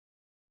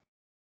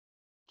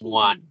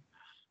One.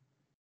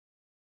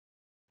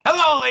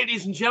 Hello,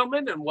 ladies and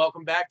gentlemen, and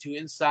welcome back to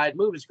Inside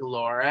Movies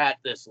Galore. At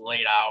this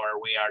late hour,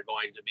 we are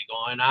going to be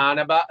going on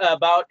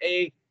about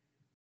a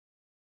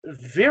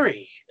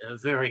very,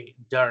 very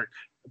dark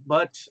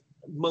but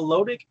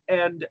melodic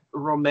and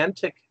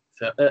romantic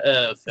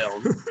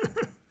film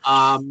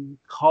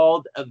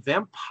called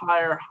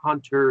Vampire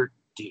Hunter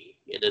D.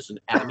 It is an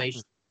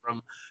animation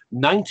from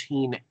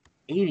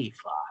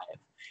 1985,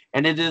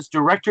 and it is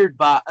directed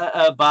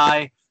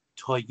by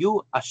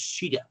Toyoo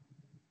Ashida,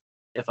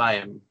 if I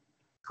am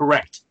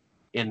correct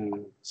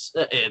in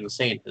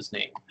saying his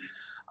name.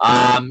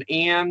 What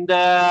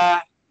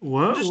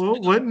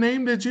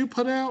name did you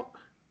put out?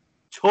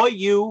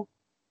 Toyoo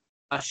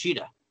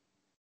Ashida.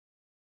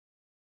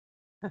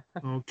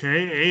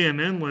 Okay,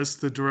 A&N lists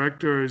the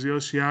director as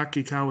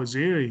Yoshiaki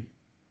Kawajiri,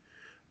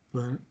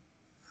 but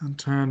I'm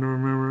trying to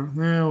remember.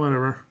 Yeah,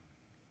 whatever.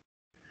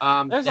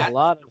 There's a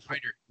lot of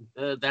writer.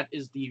 That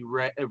is the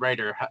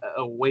writer.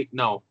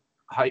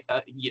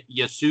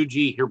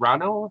 Yasuji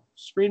Hirano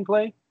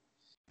screenplay.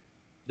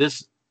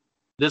 This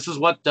is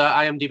what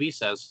IMDb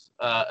says.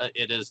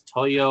 It is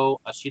Toyoo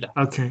Ashida.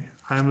 Okay,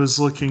 I was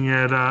looking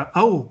at.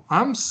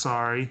 I'm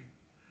sorry.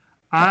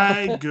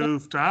 I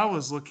goofed. I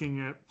was looking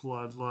at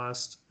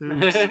Bloodlust.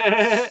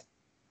 a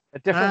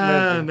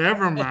different movie.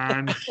 Never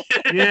mind.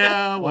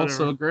 Yeah, whatever.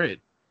 Also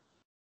great.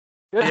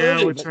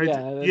 Good movie,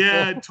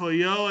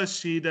 Toyoo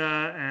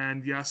Ashida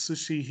and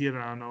Yasushi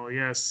Hirano.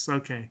 Yes,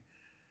 okay.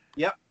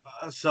 Yep.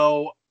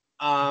 So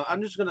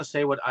I'm just gonna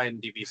say what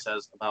IMDb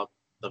says about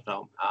the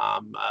film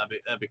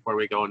before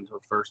we go into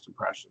first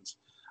impressions.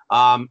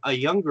 A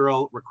young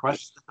girl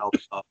requests the help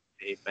of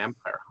a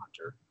vampire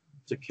hunter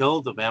to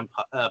kill the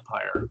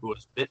vampire who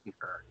has bitten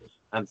her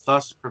and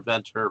thus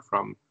prevent her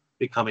from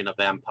becoming a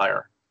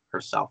vampire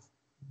herself.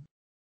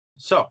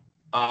 So,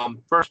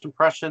 first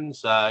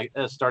impressions,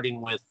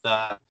 starting with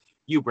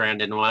you,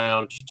 Brandon. Why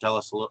don't you tell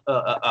us a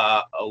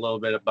little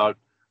bit about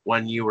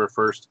when you were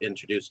first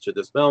introduced to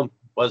this film?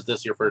 Was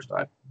this your first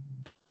time?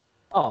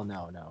 Oh,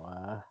 no.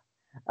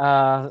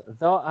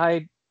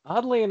 Though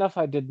oddly enough,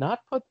 I did not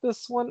put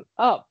this one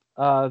up,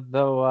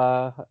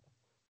 though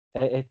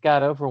it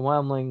got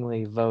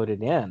overwhelmingly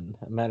voted in.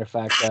 As a matter of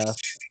fact, a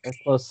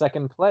close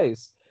second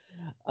place.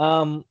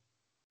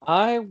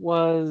 I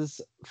was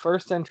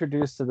first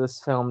introduced to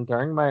this film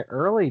during my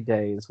early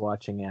days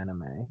watching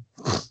anime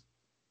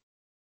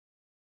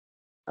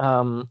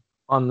on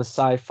the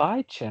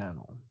Sci-Fi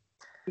channel.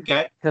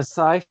 Okay. Because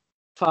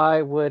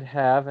Sci-Fi would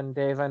have, and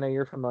Dave, I know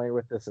you're familiar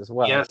with this as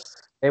well. Yes.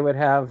 They would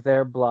have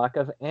their block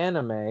of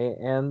anime,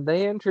 and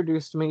they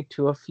introduced me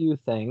to a few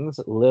things.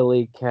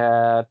 Lily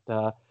Cat,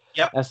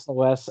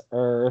 SOS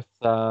Earth,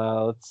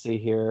 let's see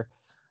here,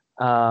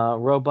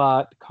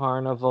 Robot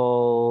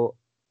Carnival,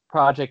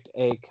 Project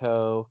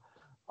A-ko,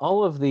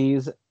 all of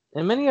these,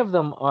 and many of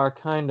them are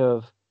kind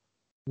of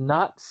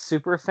not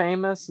super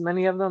famous,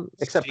 many of them,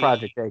 except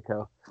Project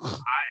A-ko.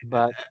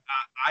 But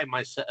I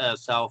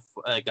myself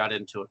got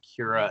into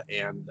Akira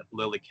and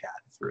Lily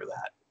Cat through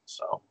that,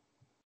 so...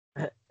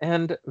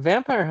 And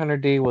Vampire Hunter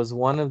D was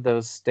one of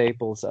those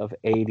staples of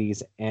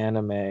 80s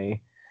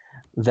anime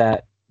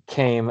that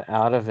came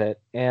out of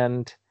it,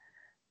 and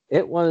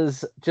it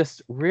was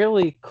just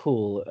really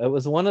cool. It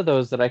was one of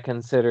those that I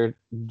considered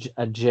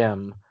a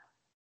gem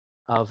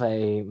of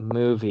a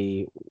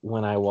movie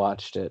when I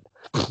watched it.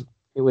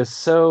 It was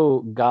so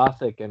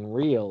gothic and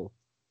real.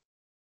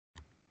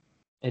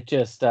 It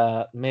just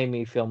made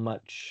me feel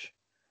much...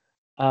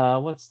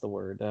 what's the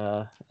word?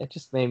 It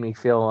just made me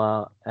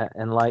feel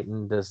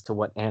enlightened as to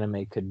what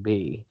anime could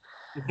be.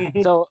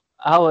 So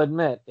I'll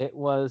admit, it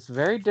was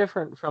very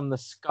different from the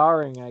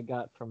scarring I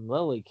got from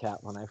Lily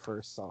Cat when I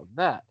first saw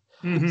that.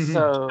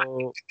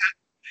 So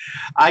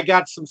I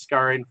got some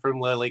scarring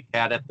from Lily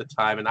Cat at the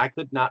time, and I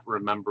could not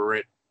remember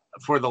it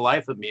for the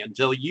life of me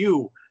until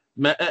you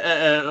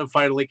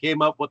finally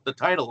came up with the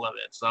title of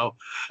it. So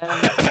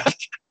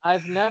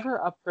I've never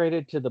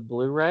upgraded to the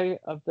Blu-ray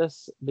of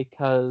this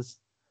because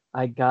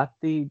I got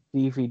the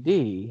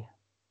DVD.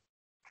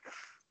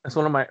 It's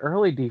one of my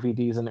early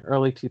DVDs in the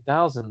early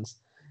 2000s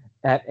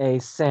at a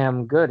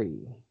Sam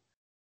Goody.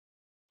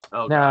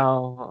 Oh,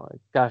 now,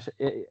 gosh,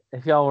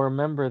 if y'all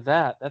remember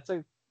that,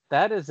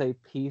 that is a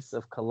piece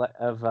of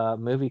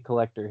movie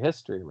collector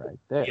history right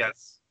there.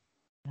 Yes.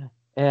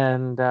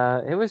 And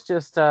it was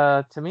just,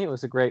 to me, it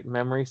was a great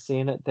memory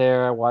seeing it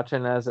there,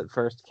 watching it as it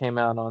first came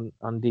out on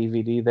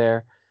DVD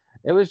there.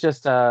 It was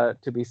just to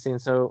be seen.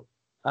 So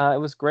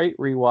it was great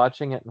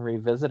rewatching it and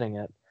revisiting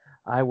it.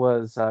 I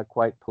was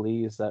quite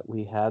pleased that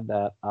we had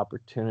that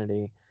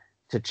opportunity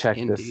to check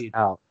this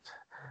out.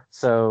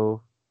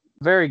 So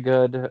very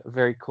good,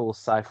 very cool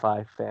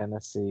sci-fi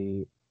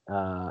fantasy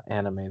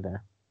anime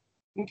there.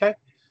 Okay.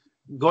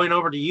 Going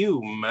over to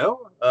you,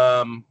 Mo.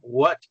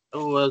 What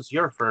was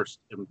your first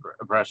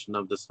impression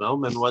of this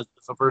film, and was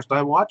this a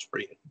first-time watch for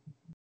you?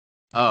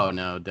 Oh,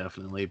 no,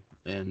 definitely.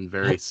 And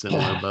very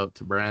similar boat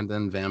to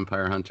Brandon.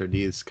 Vampire Hunter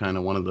D is kind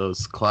of one of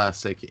those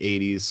classic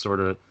 80s sort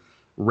of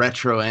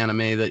retro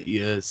anime that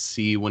you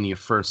see when you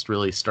first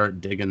really start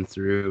digging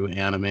through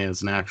anime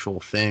as an actual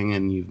thing,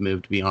 and you've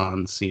moved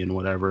beyond seeing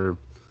whatever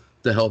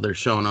the hell they're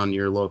showing on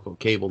your local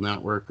cable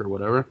network or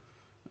whatever.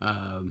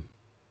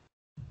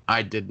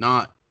 I did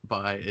not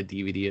buy a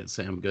DVD at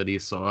Sam Goody,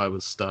 so I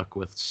was stuck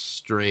with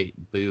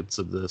straight boots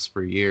of this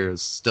for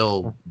years.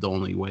 Still, the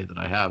only way that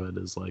I have it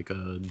is like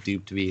a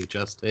duped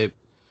VHS tape,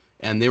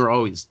 and they were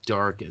always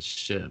dark as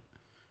shit.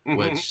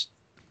 Which,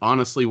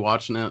 honestly,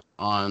 watching it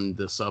on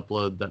this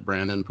upload that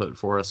Brandon put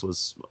for us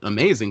was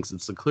amazing, because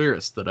it's the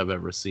clearest that I've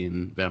ever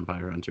seen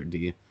Vampire Hunter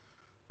D.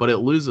 But it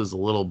loses a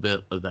little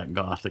bit of that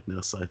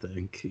gothicness, I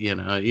think. You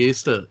know, it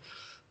used to.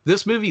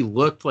 This movie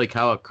looked like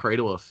how a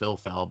Cradle of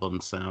Filth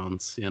album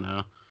sounds. You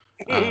know,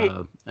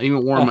 I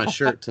even wore my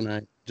shirt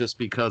tonight just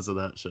because of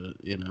that shit.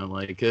 You know,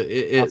 like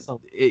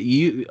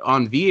you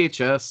on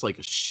VHS, like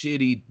a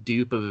shitty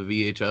dupe of a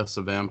VHS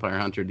of Vampire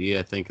Hunter D,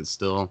 I think is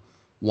still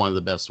one of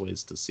the best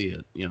ways to see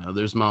it. You know,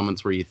 there's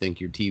moments where you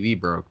think your TV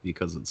broke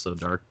because it's so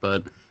dark,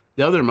 but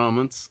the other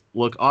moments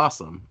look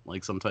awesome,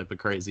 like some type of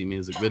crazy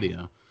music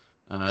video.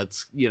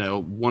 It's, you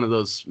know, one of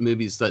those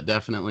movies that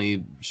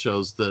definitely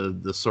shows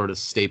the sort of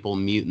staple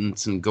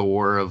mutants and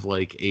gore of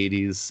like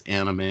 80s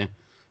anime.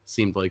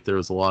 Seemed like there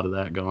was a lot of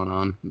that going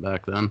on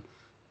back then.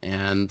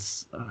 And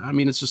I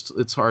mean,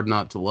 it's hard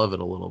not to love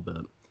it a little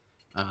bit.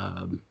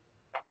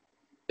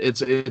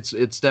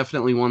 It's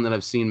definitely one that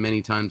I've seen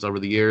many times over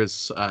the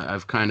years.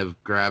 I've kind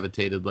of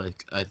gravitated,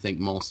 like I think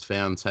most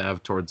fans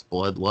have, towards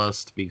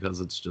Bloodlust because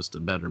it's just a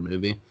better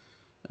movie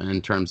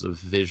in terms of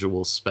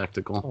visual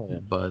spectacle. Oh, yeah.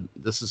 But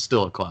this is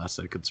still a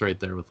classic. It's right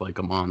there with like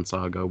Amon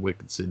Saga,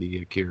 Wicked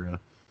City, Akira.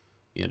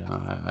 You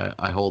know,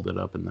 I hold it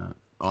up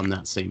on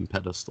that same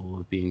pedestal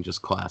of being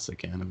just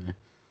classic anime.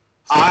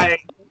 So,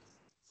 That's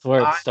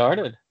where it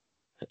started.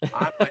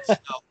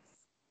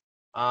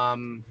 I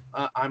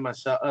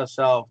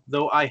myself,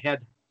 though I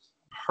had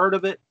heard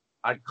of it,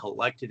 I'd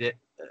collected it,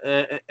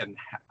 and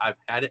I've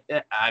had it.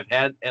 I've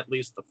had at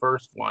least the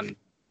first one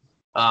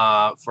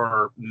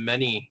for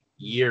many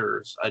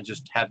years. I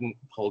just hadn't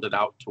pulled it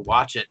out to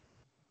watch it,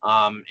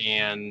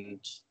 and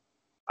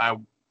I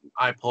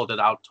pulled it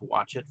out to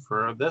watch it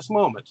for this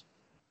moment.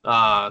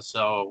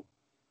 So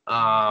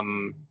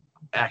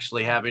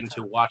actually having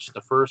to watch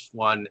the first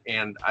one,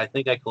 and I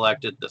think I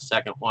collected the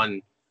second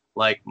one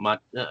like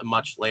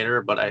much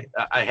later, but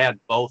I had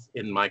both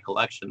in my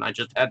collection. I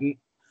just hadn't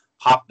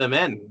popped them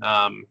in.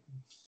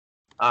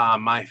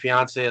 My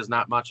fiance is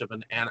not much of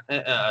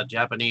a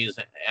Japanese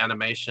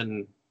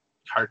animation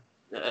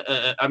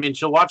I mean,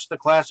 she'll watch the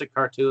classic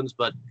cartoons,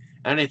 but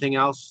anything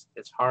else,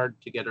 it's hard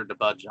to get her to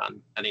budge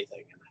on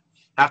anything. And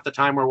half the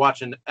time, we're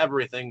watching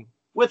everything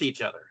with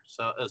each other.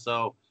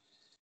 So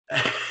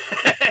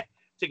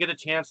to get a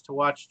chance to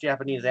watch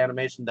Japanese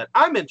animation that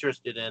I'm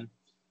interested in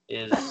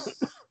is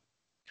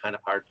kind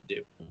of hard to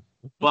do.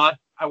 But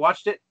I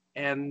watched it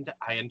and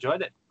I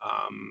enjoyed it.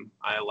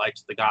 I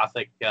liked the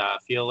gothic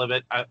feel of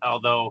it,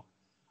 although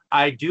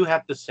I do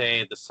have to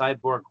say the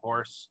cyborg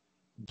horse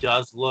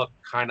does look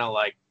kind of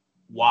like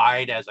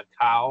wide as a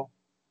cow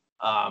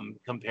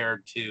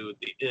compared to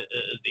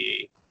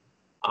the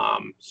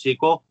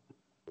sequel,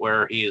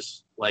 where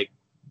he's like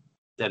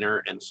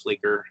thinner and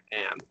sleeker,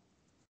 and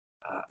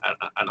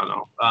I don't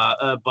know,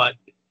 but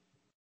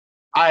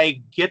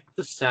I get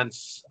the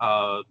sense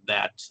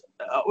that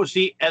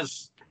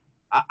as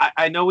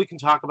I know we can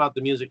talk about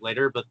the music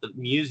later, but the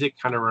music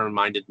kind of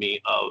reminded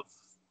me of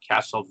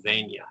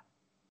Castlevania.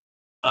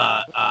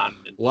 A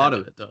lot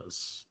of it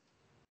does.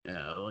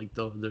 Yeah, like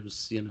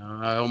there's, you know,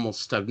 I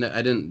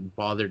didn't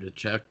bother to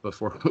check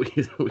before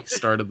we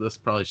started this.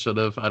 Probably should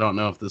have. I don't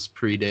know if this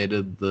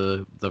predated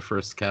the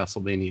first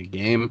Castlevania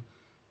game,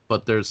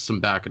 but there's some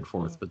back and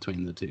forth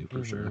between the two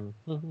for sure.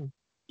 Mm-hmm.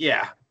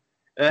 Yeah,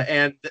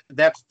 and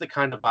that's the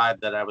kind of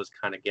vibe that I was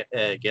kind of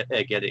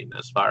getting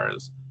as far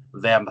as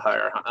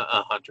Vampire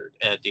Hunter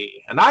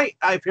D. And I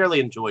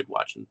fairly enjoyed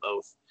watching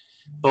both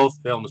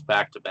films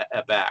back to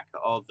back,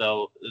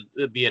 although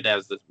be it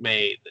as this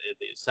may,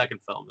 the second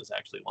film is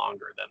actually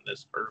longer than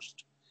this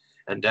first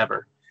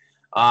endeavor.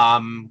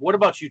 What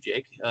about you,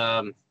 Jake?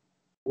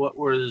 What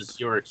was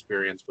your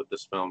experience with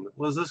this film?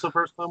 Was this a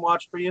first time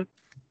watch for you?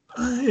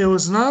 It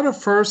was not a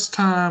first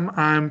time.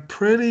 I'm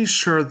pretty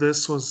sure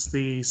this was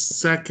the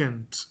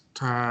second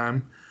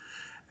time.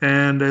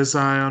 And as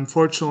I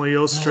unfortunately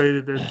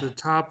illustrated at the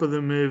top of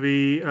the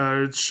movie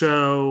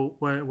show,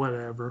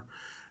 whatever,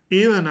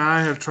 even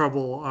I have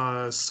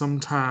trouble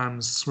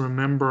sometimes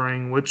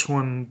remembering which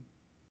one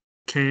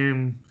this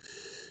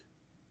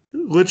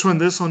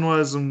one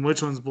was and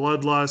which one's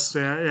Bloodlust.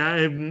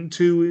 I'm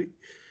too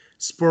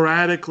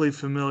sporadically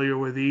familiar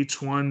with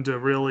each one to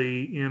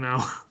really, you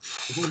know.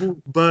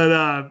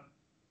 But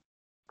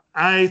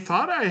I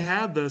thought I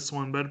had this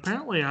one, but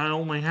apparently I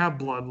only have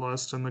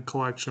Bloodlust in the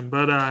collection.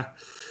 But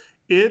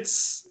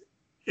it's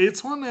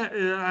one that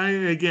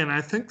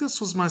I think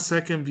this was my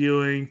second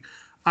viewing.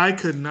 I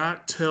could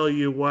not tell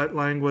you what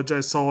language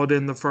I saw it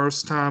in the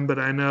first time, but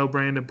I know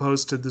Brandon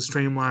posted the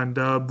streamlined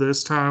dub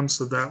this time,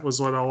 so that was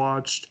what I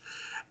watched.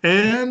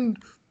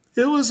 And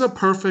It was a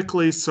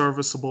perfectly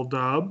serviceable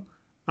dub.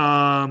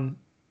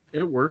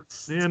 It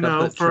works. It's You got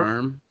know, that for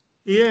charm.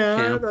 yeah,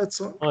 Camp.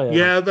 that's Oh yeah.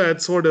 yeah,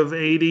 that sort of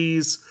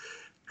 80s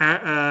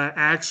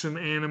action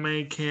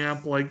anime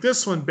camp. Like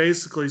this one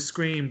basically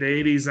screamed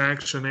 80s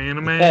action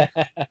anime.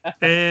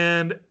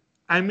 And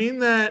I mean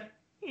that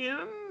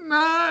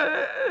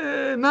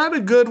not a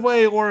good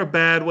way or a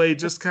bad way,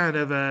 just kind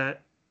of a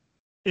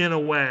in a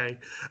way.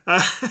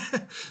 Uh,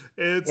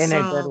 it's In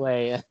a good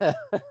way.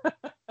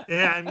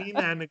 yeah, I mean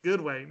that in a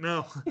good way.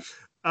 No,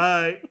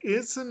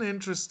 it's an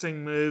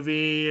interesting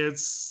movie.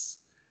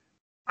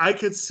 I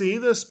could see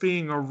this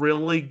being a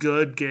really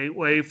good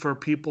gateway for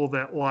people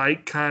that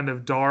like kind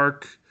of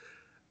dark,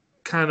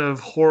 kind of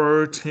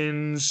horror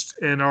tinged,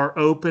 and are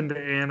open to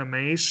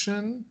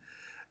animation.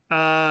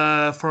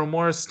 For a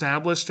more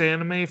established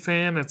anime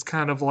fan, it's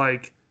kind of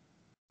like,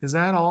 is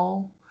that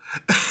all?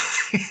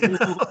 You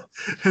know,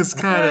 it's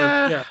kind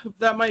of yeah,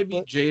 That might be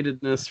but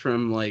jadedness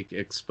from like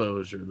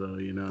exposure, though.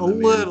 You know a what I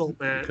mean? little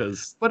bit.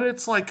 Because But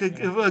it's like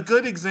a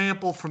good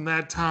example from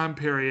that time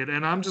period.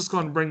 And I'm just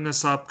going to bring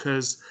this up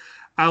because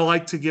I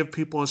like to give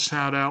people a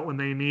shout out when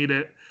they need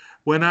it.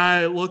 When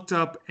I looked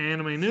up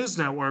Anime News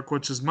Network,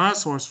 which is my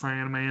source for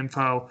anime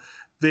info,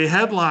 the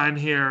headline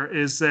here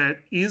is that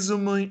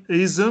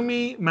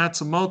Izumi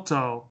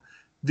Matsumoto,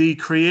 the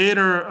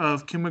creator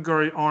of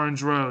Kimagure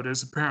Orange Road,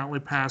 has apparently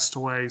passed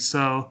away.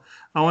 So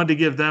I wanted to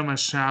give them a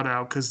shout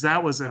out because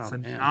that was a oh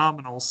man,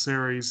 phenomenal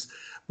series.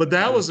 But I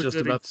that was was a just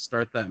good. about to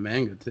start that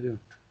manga too.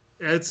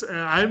 It's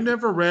I've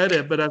never read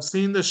it, but I've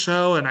seen the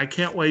show, and I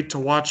can't wait to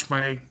watch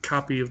my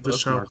copy of the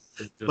show.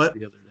 Bookmarked it just But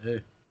the other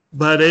day.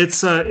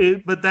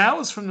 but that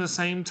was from the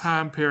same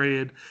time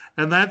period,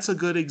 and that's a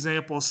good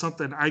example of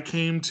something I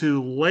came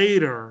to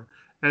later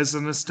as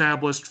an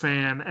established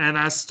fan, and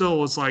I still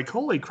was like,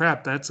 "Holy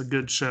crap, that's a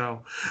good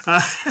show."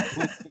 But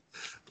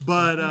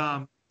but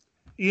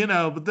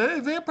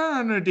the Vampire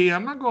Hunter D,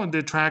 I'm not going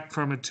to detract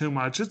from it too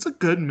much. It's a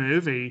good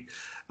movie.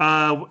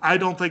 I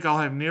don't think I'll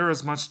have near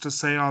as much to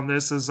say on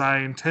this as I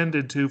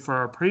intended to for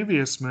our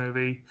previous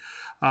movie.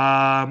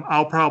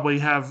 I'll probably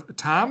have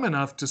time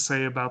enough to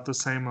say about the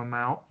same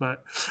amount,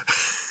 but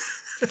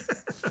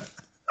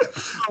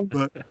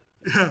but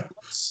yeah.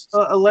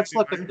 Let's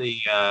look at the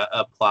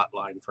plot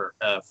line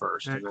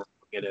first, and then we'll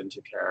get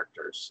into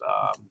characters.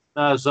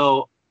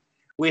 So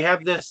we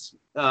have this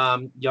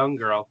young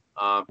girl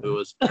who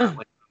is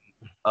apparently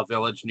from a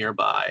village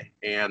nearby,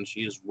 and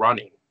she's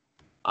running,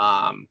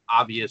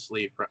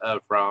 obviously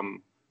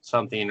from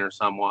something or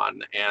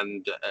someone,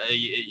 and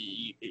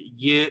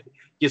you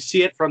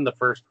see it from the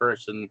first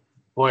person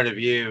point of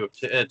view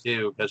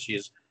too, because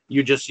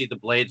you just see the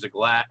blades of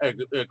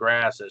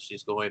grass as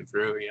she's going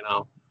through,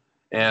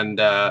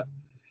 and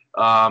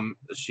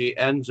she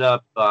ends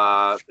up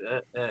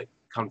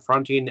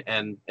confronting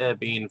and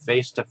being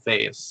face to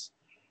face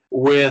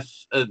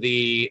with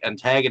the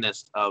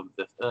antagonist of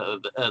the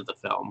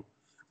film,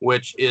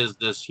 which is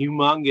this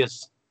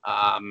humongous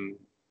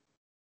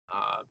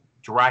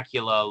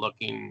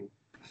Dracula-looking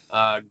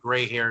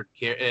gray-haired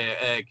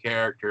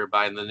character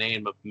by the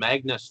name of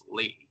Magnus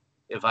Lee,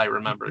 if I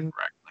remember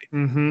correctly.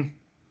 Mm-hmm.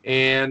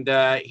 And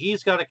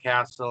he's got a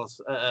castle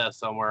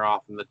somewhere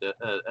off in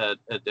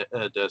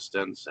the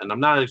distance, and I'm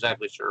not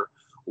exactly sure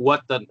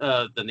what the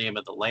name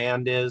of the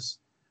land is,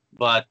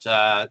 but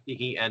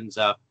he ends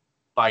up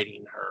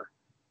fighting her,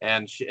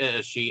 and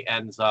she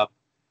ends up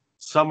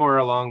somewhere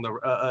along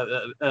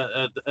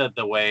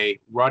the way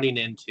running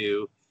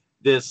into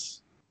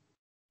this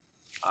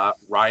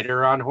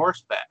rider on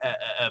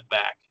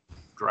horseback,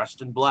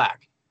 dressed in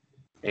black,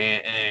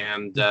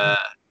 and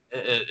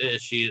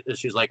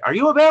she's like, "Are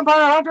you a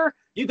vampire hunter?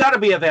 You got to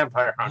be a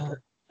vampire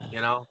hunter,"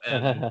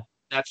 and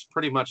that's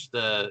pretty much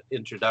the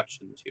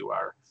introduction to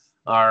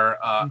our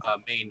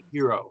main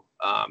hero,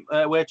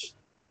 which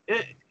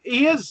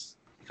he is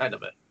kind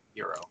of a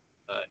hero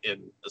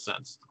in a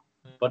sense,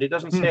 but he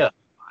doesn't say a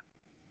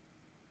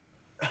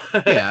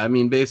Yeah, I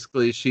mean,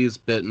 basically, she's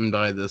bitten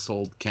by this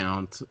old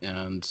count,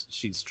 and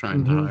she's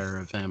trying to hire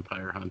a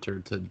vampire hunter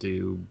to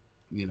do,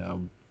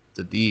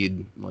 the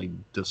deed, like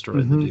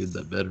destroy the dude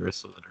that bit her,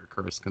 so that her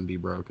curse can be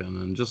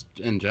broken, and just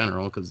in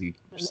general, because he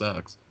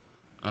sucks.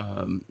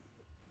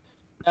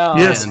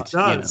 Yes, and it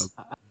does.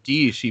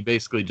 D, she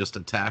basically just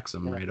attacks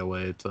him right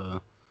away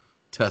to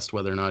test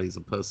whether or not he's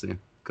a pussy,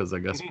 because I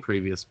guess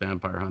previous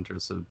vampire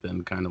hunters have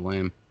been kind of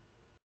lame.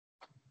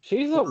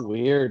 She's a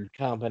weird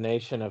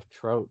combination of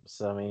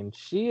tropes. I mean,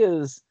 she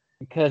is,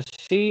 because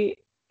she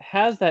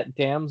has that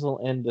damsel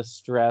in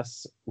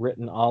distress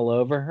written all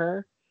over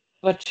her,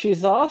 but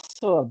she's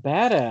also a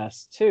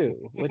badass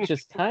too, which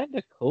is kind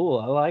of cool.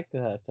 I like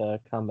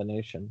that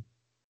combination.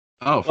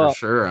 Oh, for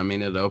sure. I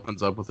mean, it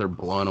opens up with her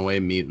blowing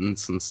away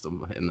mutants and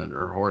stuff, and then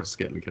her horse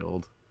getting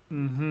killed.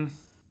 Mm-hmm.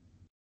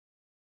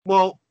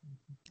 Well,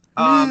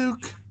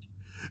 Luke.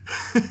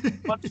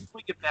 once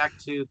we get back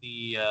to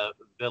the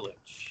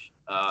village,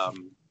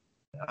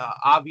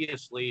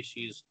 obviously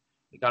she's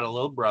got a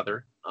little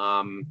brother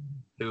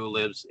who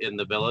lives in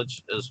the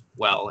village as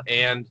well.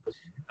 And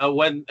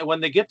when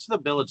they get to the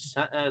village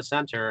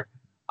center,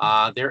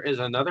 there is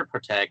another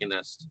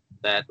protagonist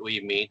that we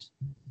meet,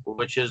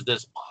 which is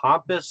this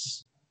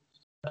pompous,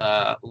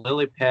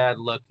 lily pad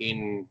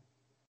looking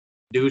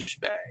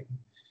douchebag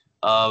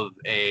of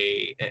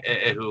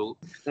who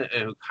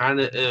kind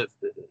of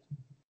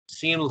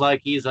seems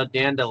like he's a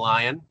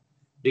dandelion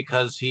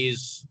because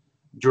he's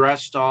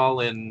dressed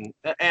all in.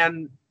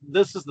 And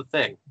this is the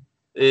thing: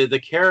 the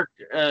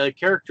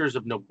characters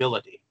of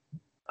nobility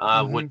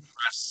would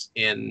dress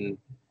in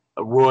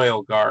a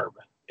royal garb,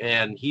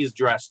 and he's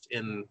dressed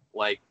in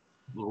like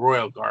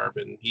royal garb,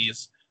 and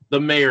he's the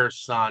mayor's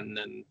son,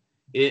 and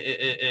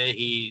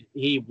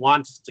he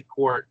wants to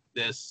court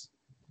this,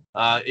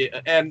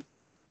 and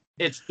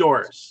it's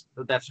Doris.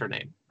 That's her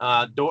name.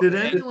 Did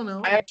anyone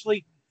know? I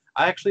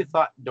actually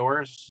thought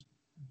Doris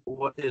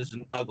is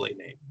an ugly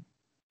name.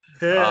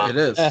 It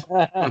is.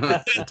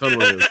 It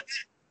totally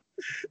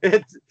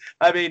is.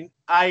 I mean,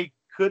 I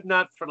could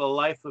not for the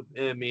life of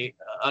me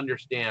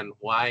understand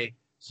why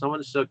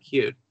someone so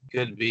cute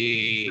could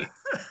be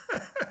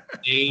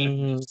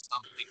named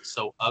something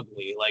so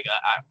ugly. Like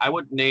I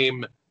would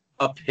name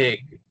a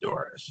pig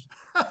Doris.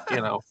 You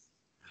know.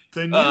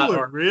 Then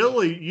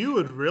you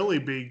would really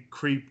be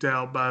creeped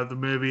out by the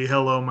movie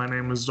Hello, My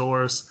Name is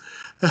Doris.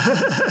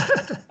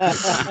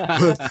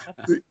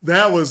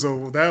 that was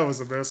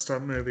a messed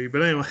up movie.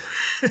 But anyway,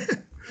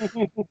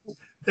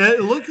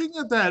 looking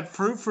at that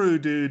frou-frou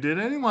dude, did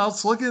anyone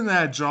else look at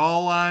that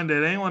jawline?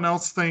 Did anyone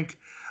else think,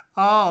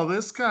 oh,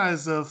 this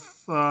guy's a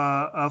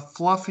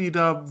fluffied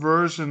up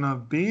version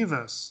of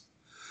Beavis?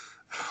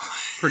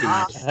 Pretty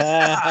much.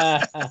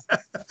 That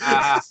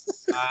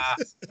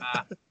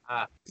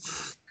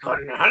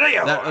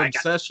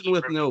obsession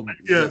with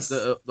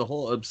the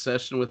whole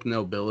obsession with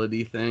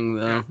nobility thing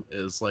though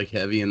is like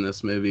heavy in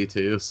this movie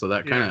too. So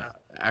that kind of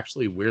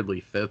actually weirdly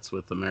fits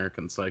with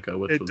American Psycho,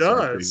 which was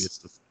our previous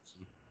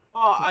discussion.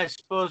 Well, I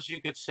suppose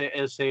you could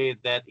say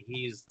that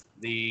he's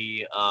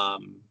the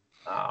what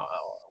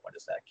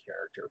is that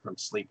character from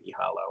Sleepy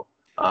Hollow?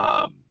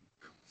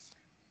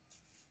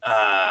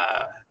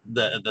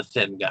 The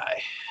thin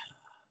guy.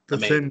 The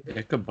thin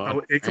Ichabod.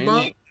 Oh,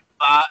 Ichabod?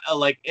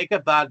 Like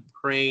Ichabod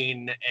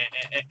Crane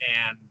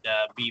and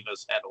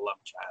Beavis had a love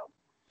child.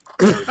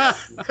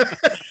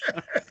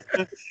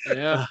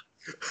 Yeah.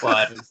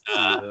 But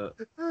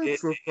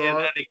in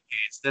any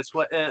case, that's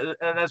what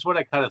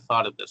I kind of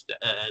thought of this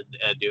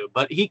dude.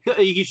 But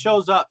he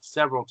shows up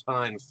several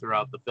times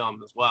throughout the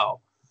film as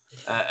well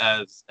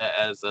as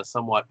a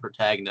somewhat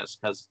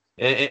protagonist, because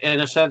in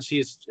a sense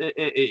his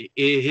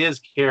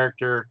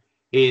character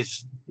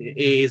he's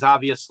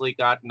obviously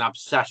got an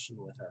obsession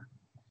with her,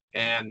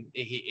 and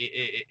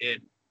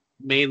it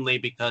mainly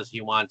because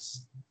he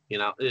wants,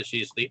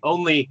 she's the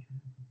only.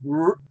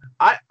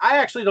 I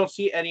actually don't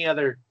see any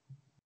other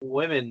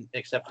women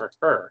except for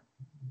her,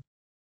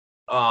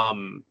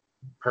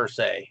 per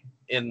se,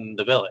 in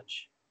the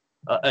village,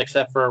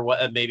 except for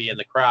what maybe in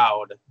the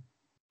crowd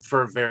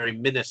for very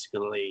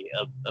minusculely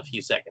a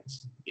few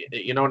seconds.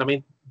 You know what I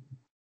mean?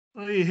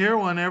 Well, you hear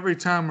one every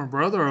time her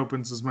brother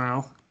opens his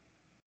mouth.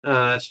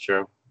 That's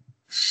true.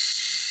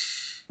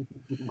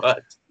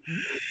 But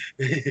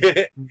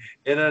in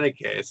any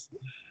case,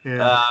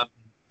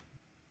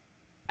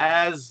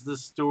 as the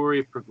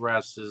story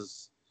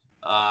progresses,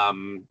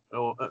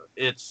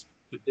 it's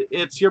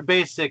your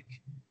basic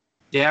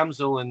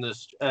damsel in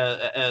this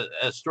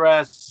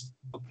stress.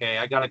 Okay,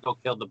 I gotta go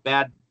kill the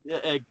bad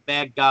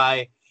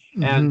guy,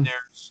 and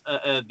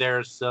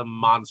there's some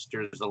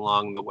monsters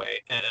along the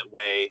way,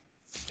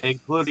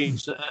 including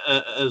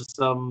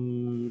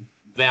some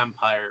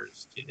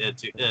vampires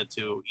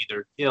to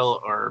either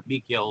kill or be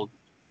killed,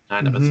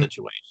 kind of a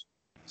situation.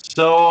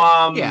 So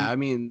yeah, I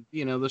mean,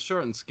 the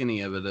short and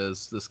skinny of it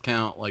is this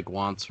count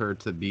wants her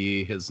to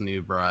be his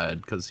new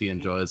bride because he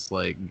enjoys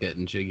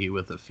getting jiggy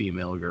with a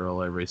female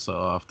girl every so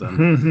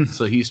often.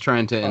 So he's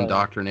trying to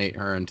indoctrinate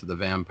her into the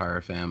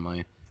vampire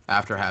family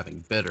after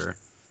having bit her.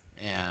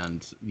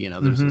 And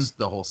there's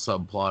the whole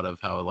subplot of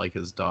how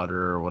his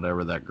daughter or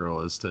whatever that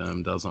girl is to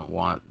him doesn't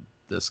want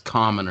this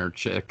commoner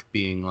chick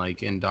being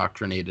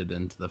indoctrinated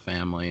into the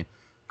family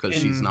because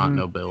she's not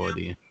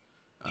nobility.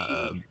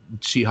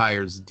 She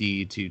hires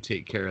Dee to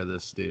take care of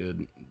this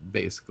dude,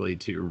 basically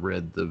to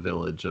rid the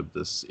village of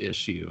this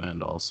issue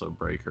and also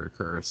break her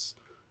curse.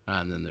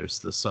 And then there's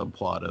the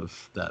subplot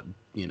of that,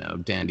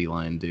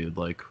 dandelion dude,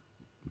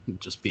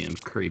 just being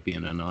creepy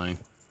and annoying.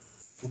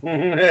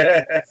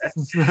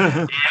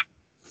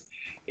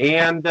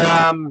 And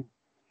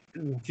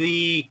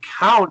the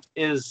Count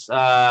is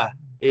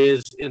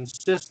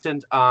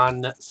insistent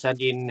on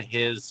sending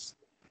his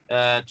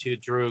two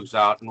droogs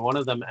out, and one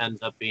of them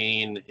ends up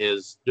being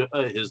his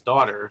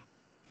daughter,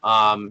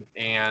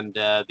 and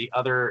the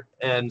other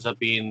ends up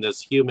being this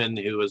human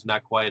who is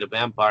not quite a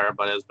vampire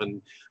but has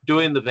been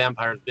doing the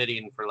vampire's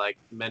bidding for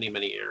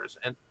many years.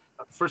 And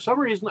for some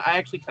reason, I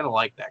actually kind of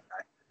like that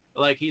guy.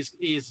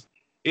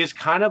 He's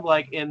kind of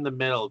in the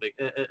middle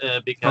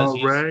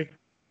because Ray.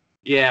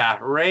 Yeah,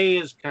 Ray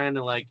is kind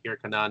of like your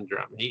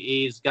conundrum.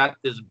 He's got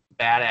this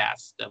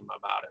badassdom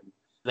about him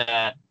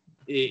that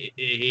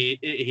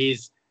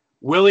he's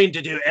willing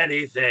to do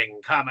anything,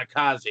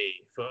 kamikaze,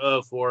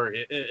 for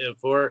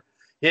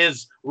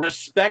his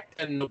respect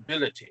and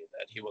nobility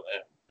that he will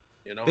earn.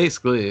 You know,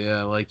 Basically,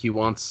 yeah, like he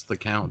wants the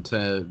Count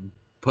to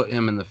put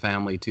him in the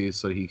family too,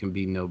 so he can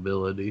be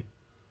nobility.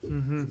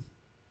 Mm-hmm.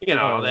 you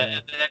know Oh, yeah.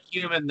 that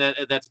human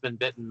that's been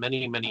bitten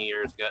many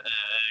years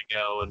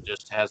ago and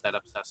just has that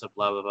obsessive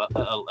love of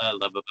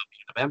being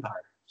a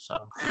vampire.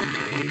 So,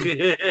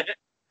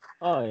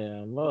 Oh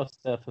yeah, most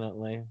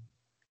definitely.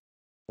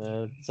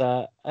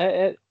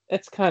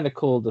 It's kind of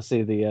cool to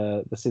see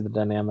the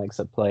dynamics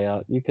that play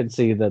out. You can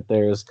see that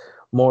there's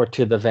more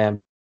to the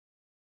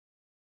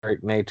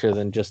vampiric nature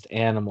than just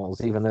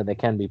animals, even though they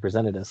can be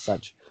presented as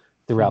such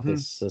throughout Mhm.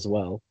 this as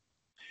well.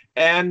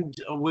 and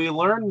we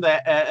learn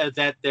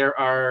that there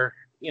are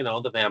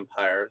the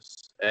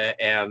vampires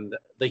and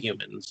the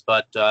humans,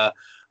 but the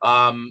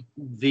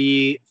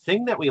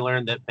thing that we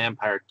learned that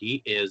Vampire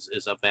D is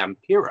a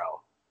vampiro,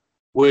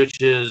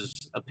 which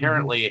is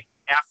apparently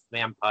half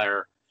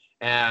vampire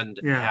and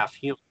Yeah. half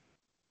human.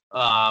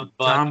 But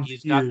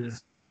Vampire.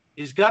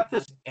 he's got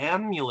this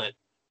amulet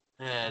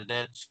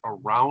that's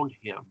around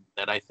him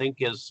that I think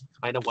is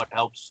kind of what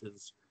helps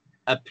his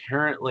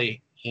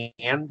apparently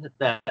hand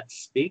that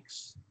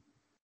speaks.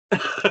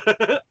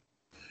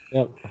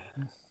 Yep.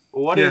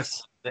 What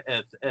Yes.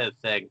 is the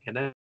thing?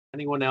 Can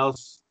anyone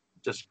else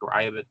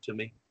describe it to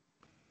me?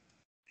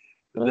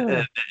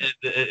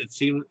 It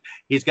seems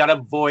he's got a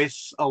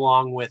voice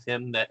along with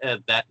him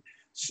that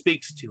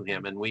speaks to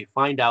him, and we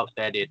find out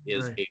that it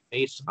is Right. a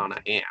face on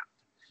a hand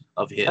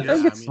of his. I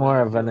think I it's mean, more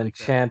I of feel an like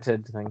that-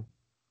 enchanted thing.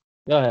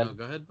 Go ahead. No,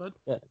 go ahead, bud.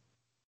 I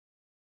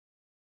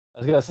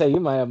was gonna say you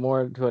might have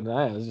more to it than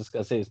I was just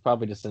gonna say it's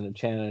probably just an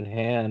enchanted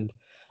hand.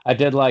 I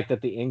did like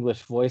that the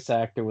English voice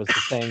actor was the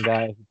same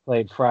guy who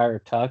played Friar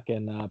Tuck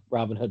in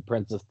Robin Hood,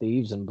 Prince of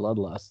Thieves, and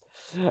Bloodlust.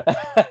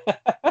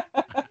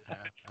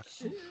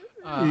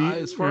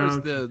 As far as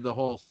Okay. the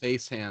whole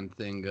face hand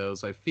thing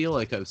goes, I feel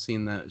like I've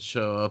seen that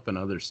show up in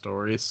other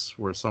stories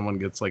where someone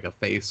gets like a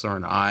face or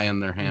an eye in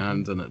their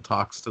hand and it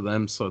talks to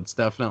them. So it's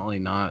definitely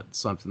not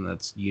something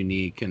that's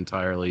unique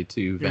entirely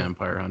to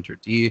Vampire Hunter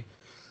D.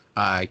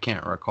 I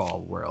can't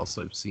recall where else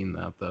I've seen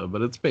that though,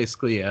 but it's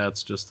basically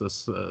it's just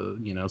this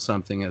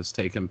something has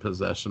taken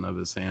possession of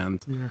his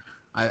hand. Yeah.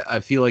 I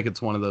feel like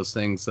it's one of those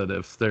things that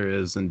if there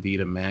is indeed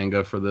a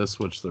manga for this,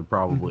 which there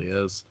probably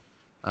is,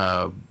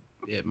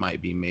 it might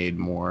be made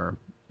more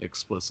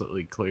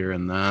explicitly clear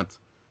in that.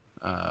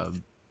 I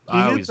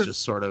always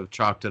just sort of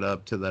chalked it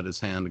up to that his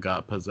hand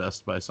got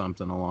possessed by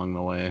something along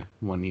the way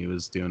when he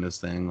was doing his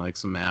thing, like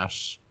some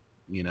Ash,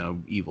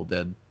 Evil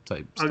Dead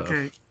type stuff.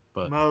 Okay.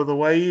 But Mo, the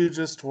way you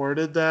just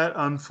worded that,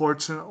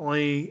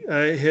 unfortunately,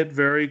 hit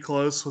very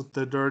close with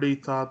the dirty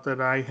thought that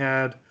I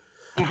had,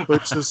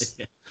 which is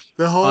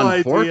the whole idea.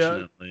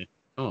 Unfortunately.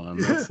 Oh, and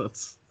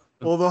that's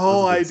Well, the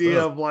whole that's good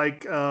idea stuff. of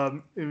like,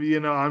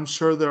 I'm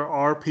sure there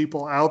are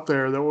people out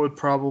there that would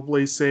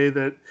probably say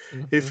that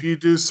if you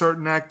do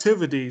certain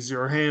activities,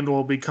 your hand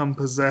will become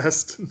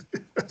possessed.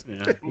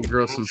 Yeah, you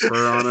grow some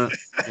fur on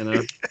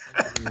it,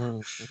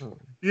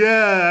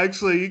 Yeah,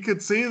 actually, you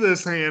could see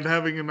this hand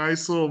having a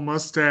nice little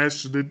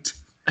mustache. But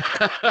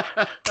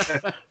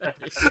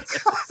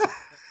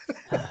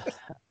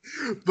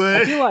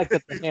I feel like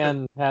that the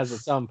hand has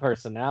its own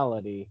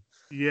personality.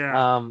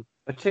 yeah,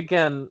 But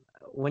again,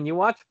 when you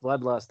watch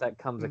Bloodlust, that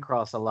comes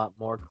across a lot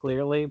more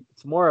clearly.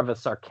 It's more of a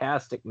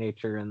sarcastic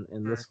nature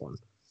in this one.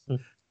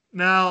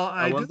 now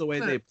I love the way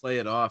they play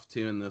it off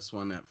too in this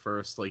one at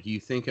first. Like you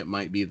think it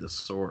might be the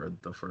sword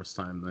the first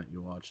time that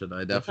you watch it.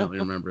 I definitely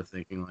remember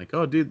thinking like,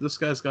 "Oh, dude, this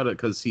guy's got it."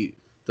 Because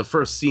the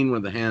first scene where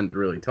the hand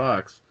really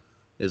talks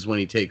is when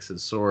he takes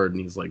his sword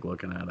and he's like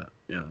looking at it,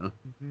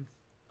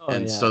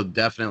 So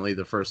definitely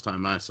the first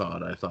time I saw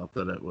it, I thought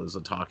that it was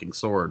a talking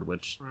sword,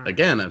 which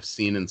again I've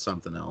seen in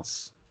something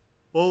else.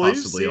 Well,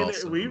 Possibly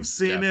we've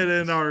seen it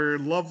Japanese. in our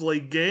lovely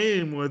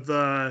game with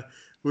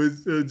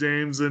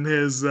James and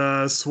his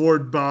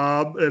sword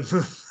Bob.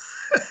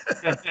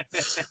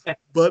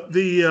 But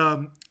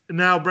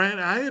now, Brent,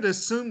 I had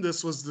assumed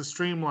this was the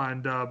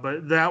streamlined dub,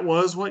 but that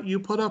was what you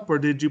put up, or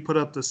did you put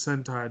up the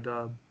Sentai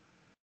dub?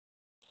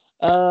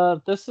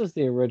 This is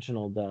the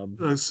original dub.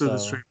 So the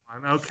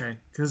streamlined, okay,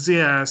 because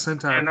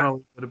Sentai And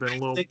probably would have been a I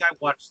little. think I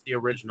watched the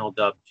original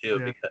dub too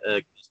Yeah.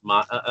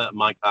 because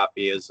my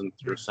copy isn't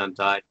through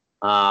Sentai.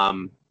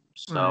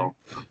 So,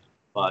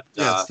 but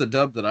it's the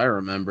dub that I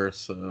remember.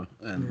 So,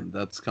 and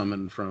that's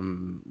coming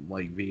from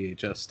like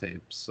VHS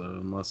tapes. So,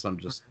 unless I'm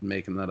just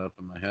making that up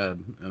in my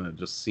head, and it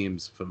just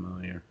seems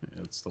familiar,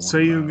 it's the one.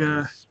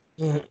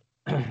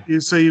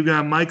 So you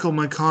got Michael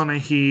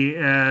McConaughey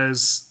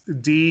as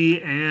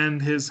D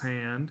and his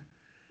hand.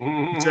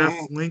 Jeff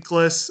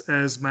Linkless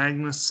as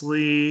Magnus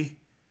Lee,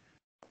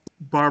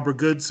 Barbara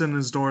Goodson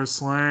as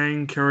Doris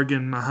Lang,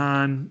 Kerrigan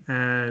Mahan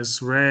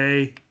as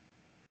Ray.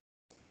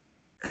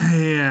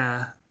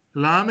 Yeah.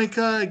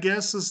 Lamika, I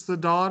guess, is the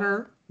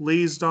daughter,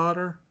 Lee's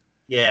daughter.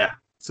 Yeah.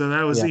 So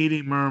that was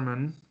Edie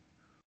Merman.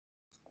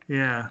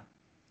 Yeah.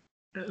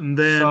 And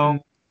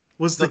then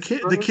was the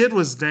kid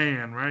was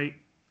Dan, right?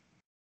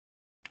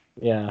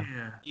 Yeah.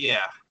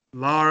 Yeah.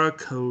 Laura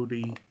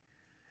Cody.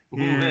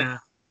 Yeah.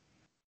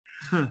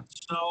 So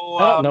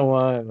I don't know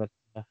why, but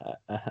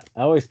I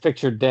always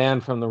pictured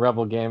Dan from the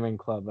Rebel Gaming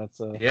Club. That's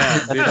a Yeah,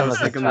 that's dude, I kind was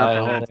of a thinking that the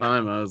child whole thing.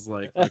 time. I was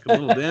like a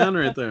little Dan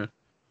right there.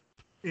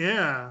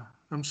 Yeah,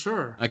 I'm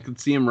sure. I could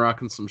see him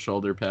rocking some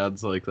shoulder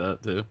pads like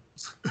that too.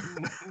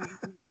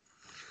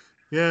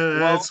 Yeah, Well-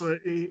 that's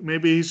what.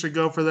 Maybe he should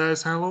go for that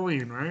as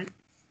Halloween, right?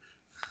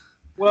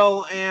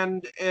 Well,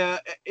 and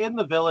in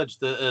the village,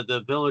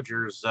 the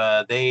villagers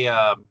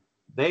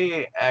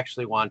they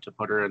actually want to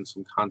put her in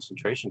some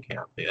concentration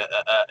camp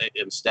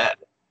instead,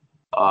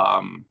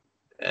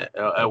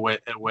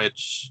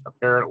 which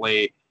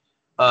apparently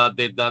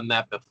they've done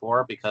that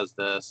before because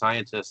the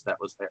scientist that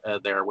was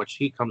there, which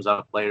he comes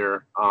up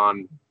later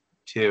on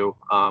too.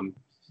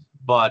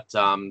 But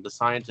the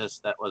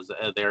scientist that was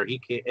there, he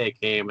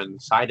came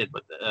and sided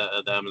with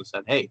them and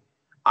said, "Hey,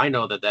 I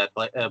know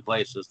that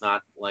place is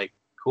not like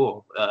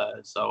cool.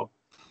 So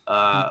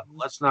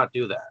let's not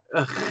do that."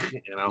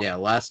 You know? Yeah,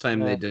 last time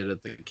they Yeah. did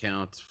it, the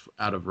Count,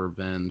 out of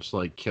revenge,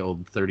 like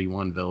killed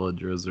 31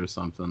 villagers or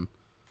something.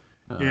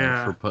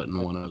 Yeah. For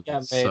putting one He of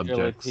got the majorly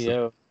subjects.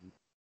 PO.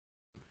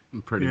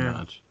 Pretty Yeah.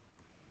 much.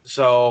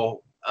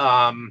 So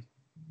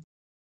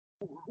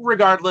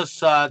regardless,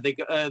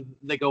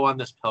 they go on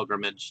this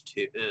pilgrimage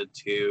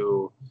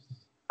to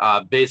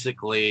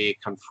basically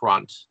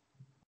confront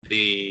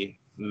the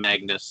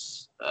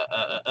Magnus,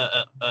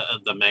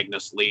 the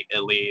Magnus Lee,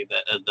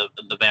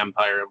 the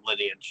vampire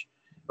lineage,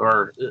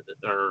 or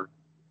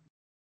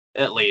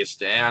at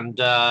least, and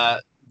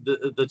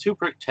the two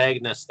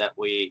protagonists that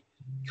we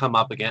come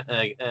up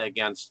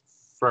against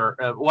for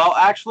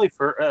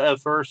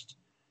first.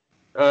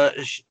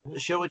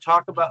 Shall we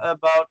talk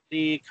about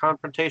the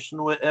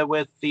confrontation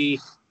with the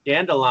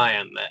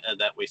dandelion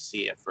that we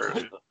see at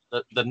first,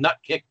 the nut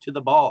kick to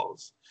the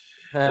balls?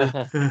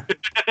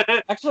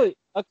 Actually,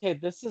 okay,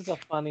 this is a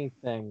funny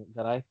thing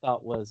that I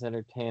thought was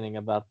entertaining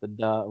about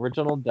the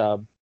original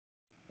dub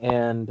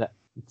and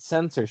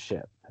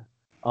censorship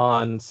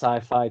on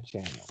Sci-Fi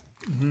Channel.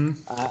 Hmm.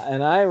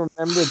 And I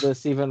remember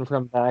this even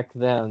from back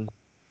then,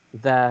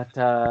 that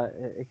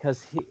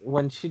because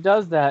when she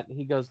does that,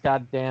 he goes,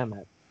 "God damn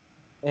it,"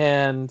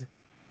 and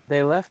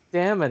they left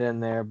 "damn it" in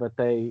there, but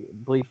they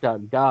bleeped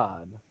out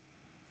 "God,"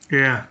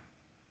 Yeah.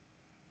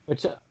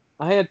 which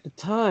I at the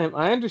time,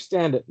 I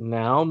understand it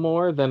now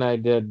more than I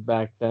did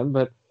back then,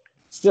 but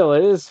still,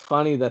 it is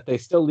funny that they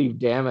still leave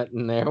 "damn it"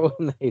 in there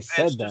when they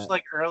said It's that. just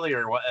like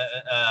earlier,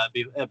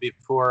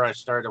 before I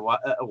started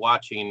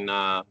watching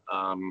the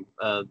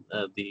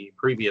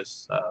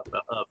previous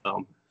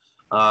film.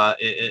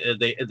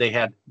 They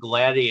had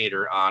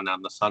Gladiator on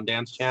the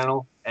Sundance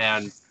Channel,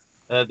 and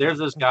there's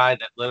this guy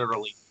that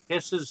literally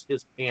pisses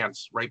his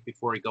pants right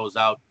before he goes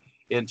out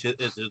into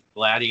his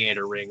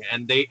gladiator ring,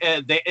 and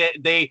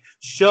they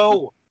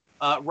show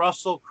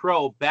Russell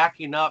Crowe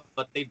backing up,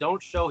 but they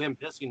don't show him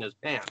pissing his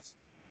pants.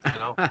 You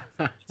know,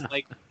 it's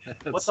like,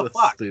 what the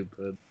fuck?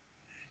 Stupid.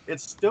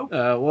 It's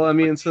stupid. Well, I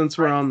mean, since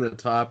we're on the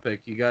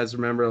topic, you guys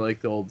remember like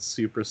the old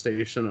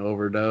Superstation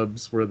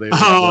overdubs where they would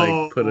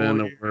like put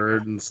in a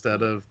word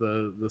instead of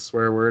the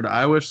swear word?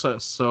 I wish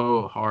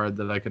so hard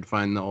that I could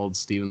find the old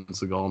Steven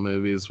Seagal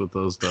movies with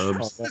those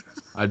dubs.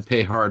 I'd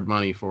pay hard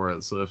money for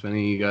it. So if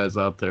any of you guys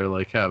out there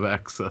like have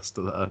access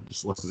to that,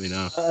 just let me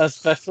know.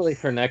 Especially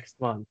for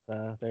next month,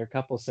 there are a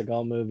couple of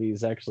Seagal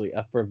movies actually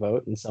up for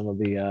vote in some of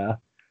the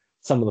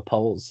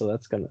polls, so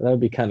that'd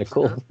be kind of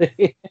cool.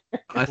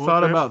 I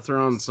thought about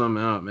throwing some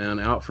out,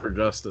 man. Out for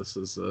Justice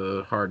is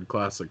a hard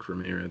classic for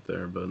me right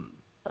there, but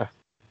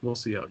we'll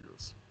see how it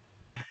goes.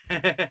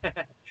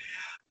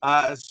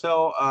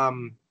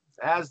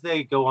 As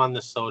they go on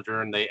this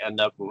sojourn, they end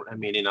up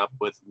meeting up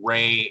with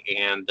Ray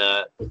and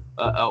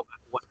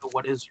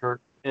what is her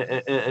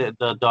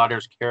the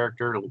daughter's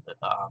character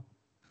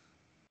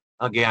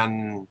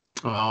again?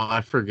 Oh,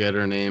 I forget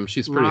her name.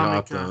 She's pretty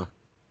hot though.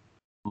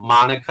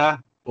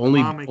 Monica.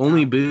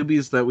 Only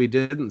boobies that we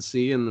didn't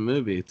see in the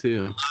movie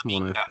too.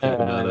 When I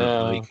think about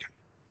it,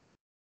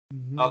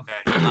 okay,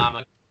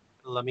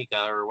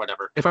 Lamika or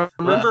whatever. If I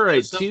remember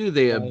right, too,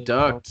 they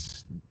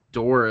abduct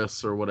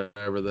Doris or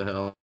whatever the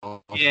hell.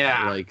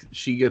 Yeah. Like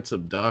she gets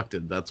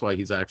abducted. That's why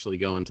he's actually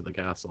going to the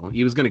castle.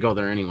 He was going to go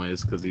there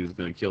anyways because he was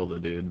going to kill the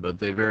dude. But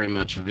they very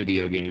much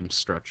video game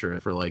structure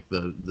it for like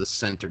the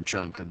center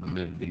chunk of the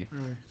movie.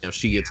 You know,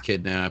 she gets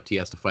kidnapped. He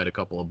has to fight a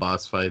couple of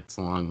boss fights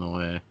along the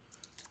way.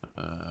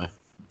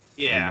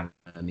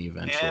 And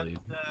eventually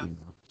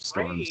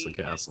storms the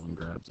castle and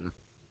grabs her.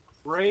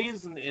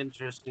 Ray's an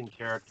interesting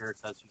character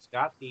because he's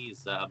got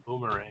these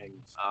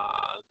boomerangs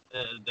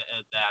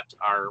that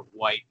are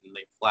white and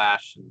they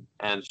flash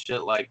and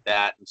shit like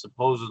that. And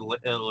supposedly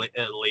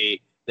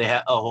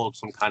they hold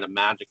some kind of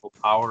magical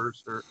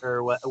powers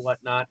or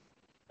whatnot.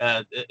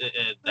 I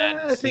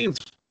think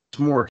it's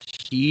more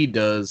he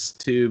does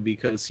too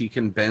because he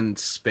can bend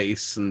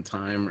space and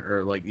time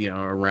or like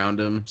around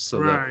him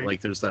so that like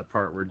there's that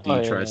part where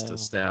D tries to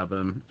stab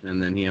him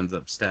and then he ends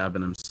up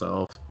stabbing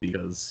himself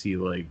because he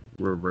like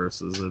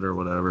reverses it or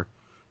whatever.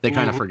 They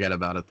kind of forget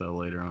about it though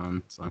later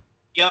on. So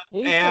Yep,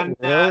 He's and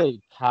a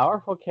really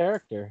powerful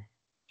character.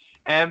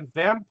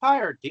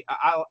 Vampire D.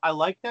 I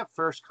like that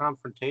first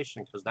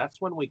confrontation because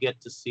that's when we get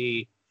to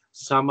see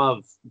some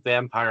of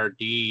Vampire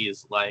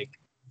D's like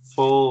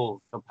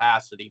full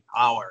capacity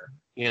power.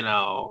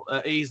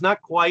 He's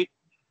not quite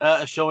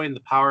showing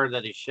the power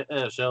that he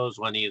shows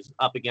when he's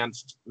up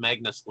against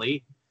Magnus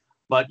Lee,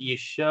 but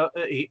his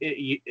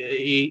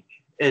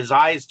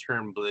eyes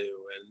turn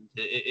blue,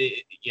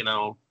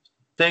 and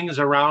things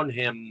around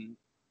him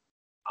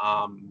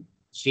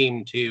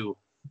seem to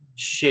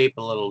shape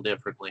a little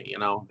differently,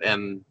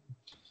 and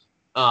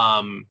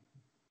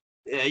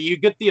you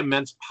get the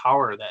immense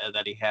power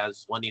that he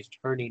has when he's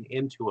turning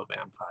into a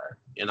vampire.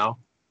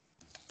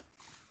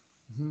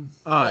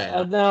 Oh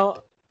yeah.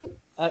 Now,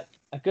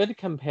 a good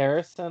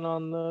comparison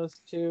on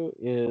those two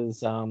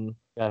is,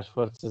 gosh,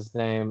 what's his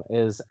name?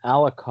 Is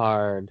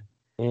Alucard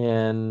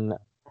in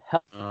Oh,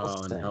 and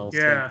Hellsing,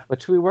 Hellsing. Yeah.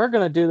 which we were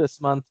going to do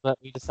this month, but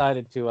we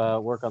decided to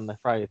work on the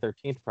Friday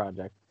 13th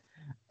project.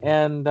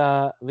 And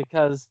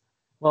because,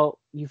 well,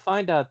 you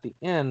find out at the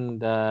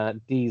end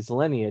D's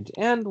lineage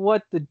and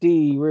what the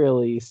D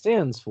really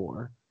stands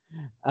for.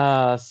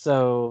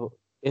 So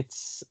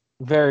it's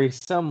very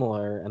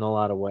similar in a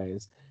lot of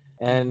ways.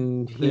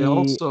 And They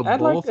also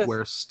I'd like both to,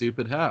 wear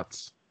stupid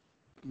hats.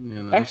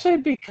 actually,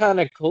 it'd be kind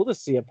of cool to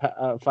see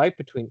a fight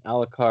between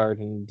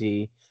Alucard and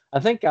D. I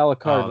think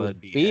Alucard would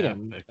that'd be beat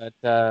him, epic.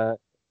 but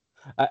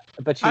I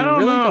you don't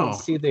really know. don't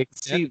see the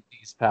extent of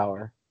D's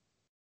power.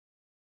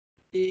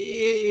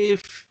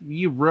 If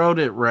you wrote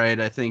it right,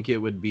 I think it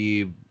would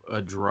be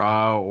a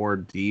draw or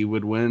D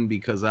would win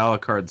because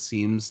Alucard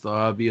seems the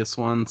obvious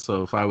one.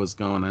 So if I was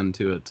going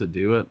into it to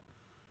do it,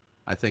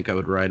 I think I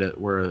would write it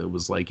where it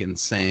was like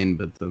insane,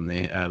 but then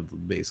they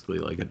had basically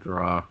like a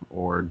draw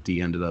or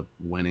D ended up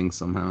winning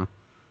somehow.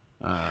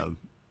 But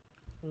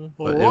it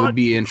would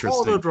be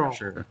interesting for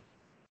sure.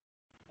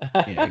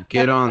 Yeah,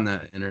 get on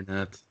that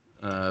internet.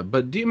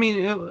 But do you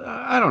mean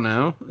I don't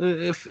know?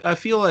 If I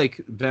feel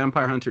like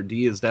Vampire Hunter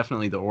D is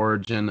definitely the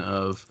origin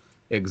of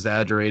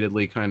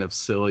exaggeratedly kind of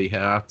silly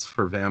hats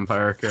for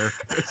vampire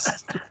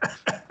characters.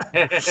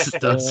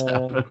 It does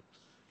happen.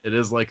 It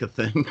is like a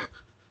thing,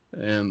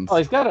 and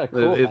he's got a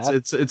cool hat.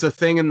 it's a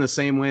thing in the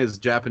same way as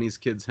Japanese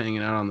kids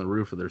hanging out on the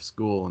roof of their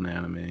school in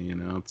anime.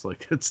 It's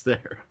like it's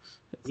there.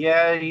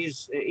 Yeah,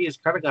 he's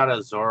kind of got a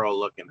Zorro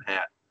looking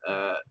hat.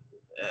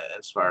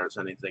 As far as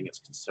anything is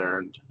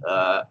concerned.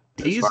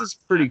 D's is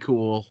pretty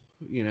cool,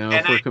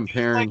 if we're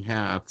comparing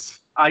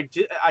hats. I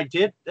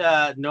did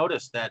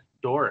notice that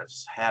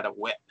Doris had a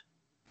whip.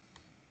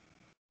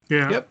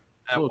 Yeah. Yep.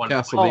 Cool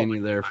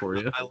Castlevania there for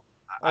you.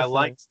 I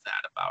liked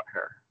that about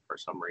her for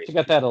some reason. She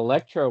got that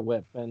electro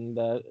whip, and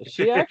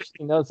she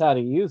actually knows how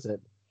to use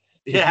it.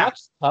 It's much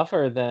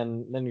tougher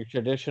than your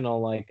traditional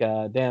like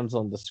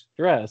damsel in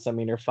distress. I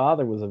mean, her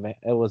father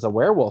was a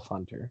werewolf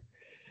hunter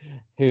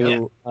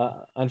who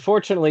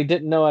unfortunately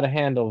didn't know how to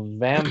handle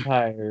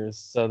vampires,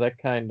 so that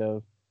kind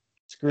of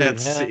screwed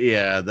him.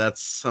 Yeah,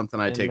 that's something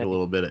I take a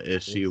little bit of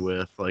issue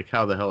with. Like,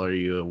 how the hell are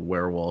you a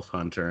werewolf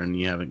hunter and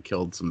you haven't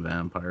killed some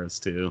vampires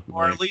too?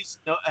 Or at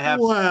least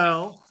have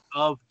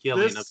of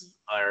killing a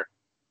vampire.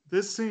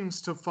 This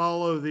seems to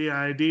follow the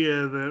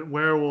idea that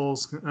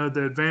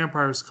that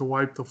vampires could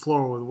wipe the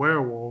floor with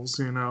werewolves.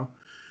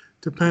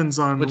 Depends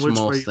on which most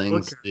way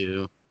things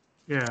do.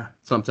 Yeah.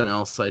 Something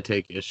else I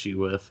take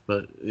issue with,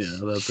 but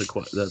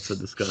that's a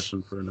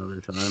discussion for another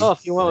time. Well,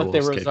 if you went with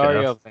the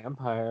Rosario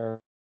vampire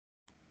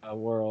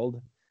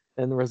world,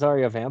 in the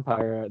Rosario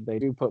vampire, they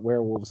do put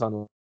werewolves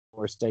on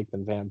more stake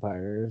than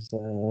vampires,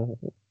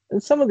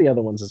 and some of the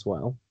other ones as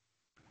well.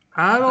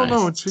 I don't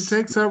know. She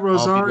takes that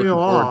Rosario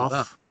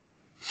off.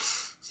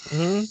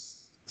 Mm-hmm.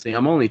 See,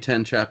 I'm only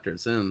 10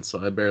 chapters in,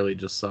 so I barely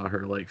just saw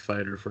her like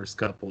fight her first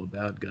couple of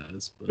bad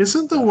guys. But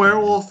isn't the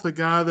werewolf the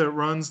guy that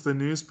runs the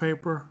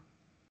newspaper?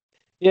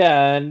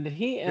 Yeah, and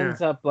he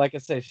ends up, like I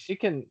say, she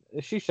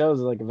shows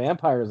like a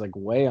vampire is like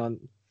way on.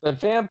 The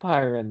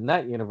vampire in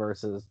that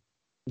universe is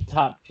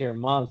top tier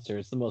monster.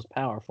 It's the most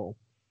powerful.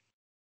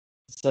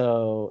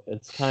 So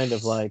it's kind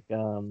of like,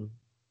 so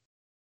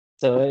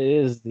it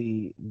is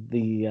the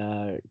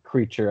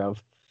creature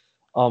of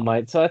All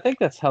Might. So I think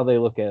that's how they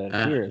look at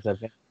it here. Is that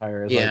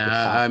vampire is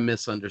I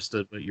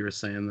misunderstood what you were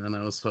saying then.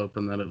 I was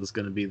hoping that it was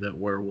going to be that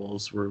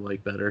werewolves were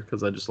like better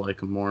because I just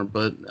like them more.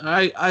 But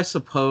I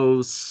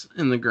suppose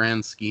in the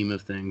grand scheme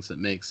of things, it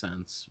makes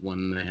sense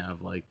when they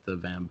have like the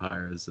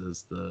vampires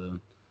as the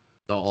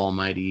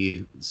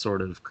almighty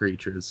sort of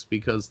creatures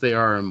because they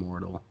are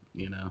immortal,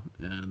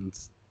 and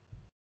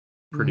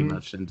pretty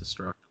much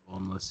indestructible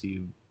unless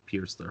you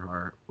pierce their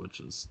heart, which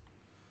is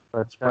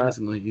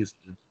surprisingly easy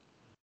to do.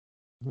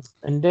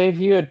 And Dave,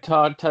 you had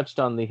touched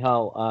on the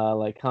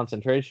like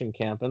concentration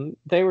camp, and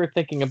they were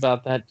thinking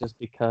about that just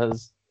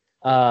because,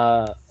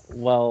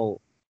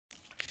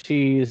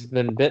 she's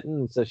been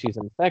bitten, so she's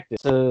infected.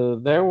 So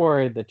they're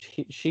worried that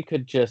she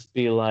could just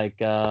be like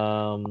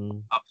a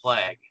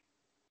plague.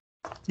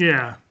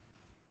 Yeah.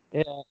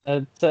 Yeah,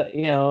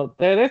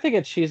 they're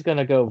thinking she's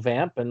gonna go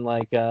vamp and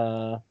like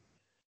and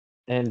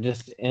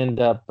just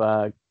end up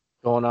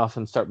going off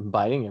and start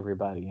biting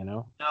everybody, you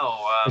know?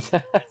 No,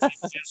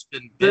 she's just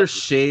been There's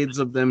bitten. shades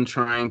of them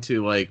trying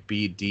to like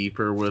be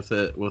deeper with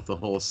it, with the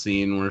whole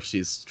scene where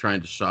she's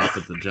trying to shop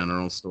at the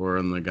general store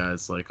and the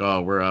guy's like,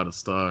 "Oh, we're out of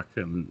stock,"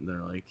 and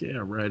they're like,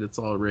 "Yeah, right, it's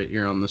all right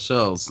here on the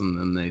shelves." And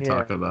then they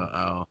talk about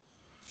how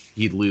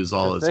he'd lose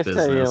all his They say,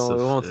 business. we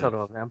won't sell to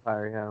a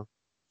vampire,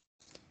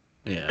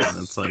 Yeah,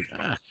 and it's like,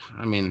 I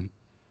mean,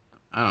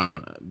 I don't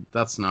know.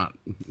 That's not.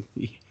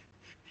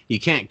 You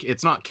can't.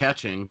 It's not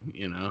catching.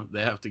 You know,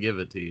 they have to give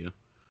it to you.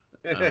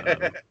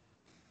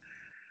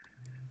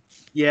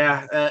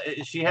 Yeah,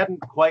 she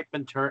hadn't quite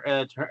been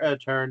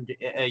turned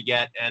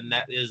yet, and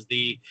that is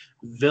the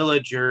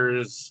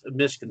villagers'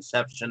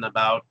 misconception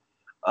about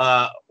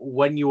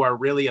when you are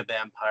really a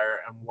vampire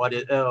and what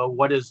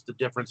is the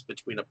difference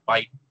between a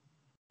bite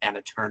and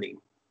a turning.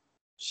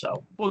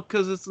 So, well,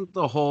 because isn't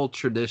the whole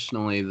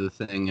traditionally the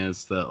thing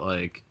is that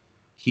like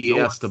he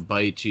has to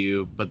bite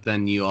you, but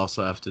then you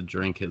also have to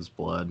drink his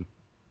blood.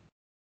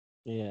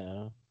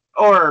 Yeah.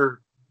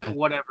 Or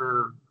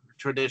whatever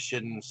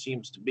tradition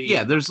seems to be.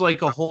 Yeah, there's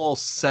like a whole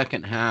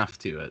second half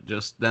to it.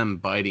 Just them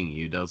biting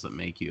you doesn't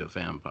make you a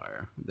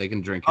vampire. They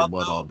can drink your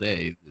blood all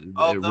day.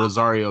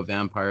 Rosario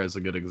Vampire is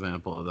a good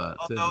example of that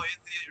too. Although in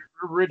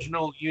the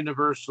original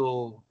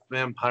Universal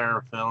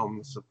vampire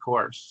films, of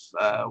course,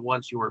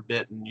 once you were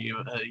bitten,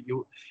 you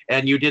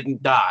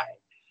didn't die,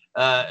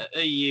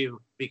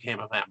 you became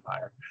a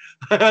vampire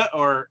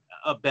or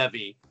a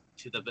bevy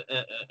to the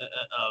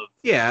of.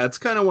 Yeah, it's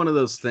kind of one of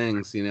those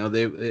things, you know.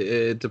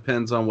 It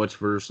depends on which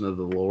version of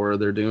the lore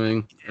they're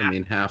doing. Yeah. I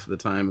mean, half of the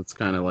time it's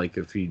kind of like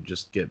if you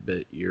just get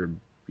bit, you're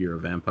a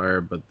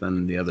vampire, but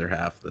then the other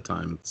half of the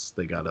time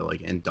they gotta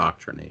like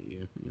indoctrinate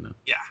you, you know.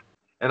 Yeah,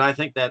 and I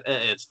think that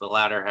it's the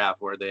latter half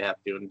where they have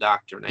to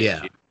indoctrinate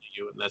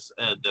you in this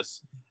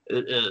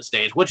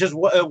stage, which is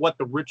what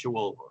the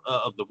ritual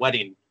of the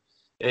wedding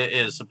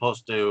is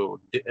supposed to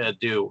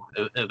do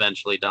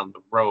eventually down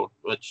the road,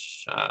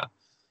 which.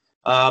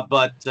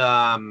 But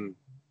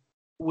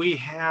we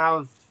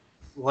have,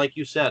 like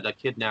you said, a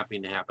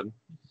kidnapping happen,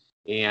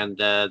 and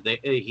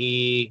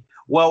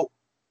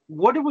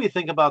what do we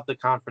think about the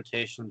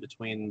confrontation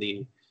between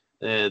the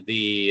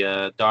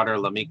daughter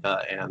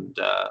Lamika and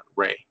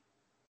Ray?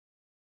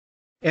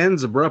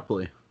 Ends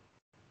abruptly,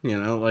 you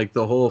know, like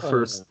the whole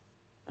first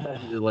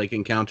like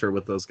encounter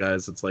with those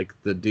guys. It's like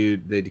the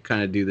dude, they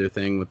kind of do their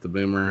thing with the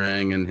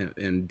boomerang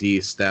and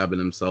D stabbing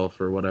himself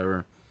or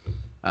whatever.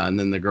 And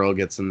then the girl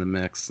gets in the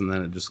mix, and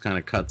then it just kind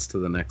of cuts to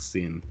the next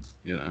scene,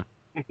 you know.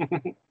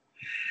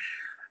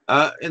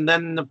 And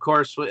then, of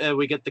course,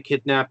 we get the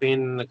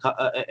kidnapping,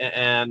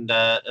 and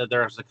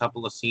there's a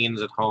couple of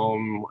scenes at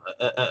home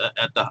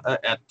at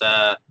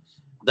the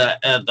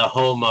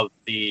home of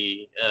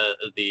the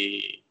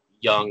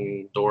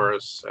young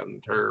Doris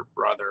and her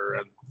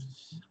brother,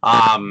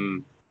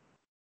 and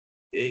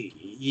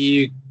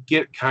you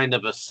get kind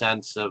of a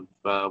sense of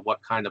what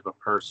kind of a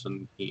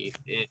person he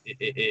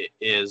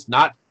is.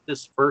 Not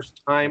this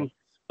first time,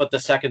 but the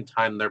second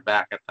time they're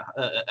back at the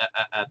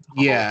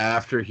home.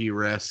 After he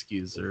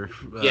rescues her.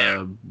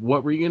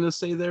 What were you gonna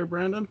say there,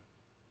 Brandon?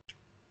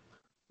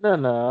 No,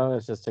 I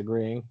was just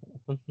agreeing.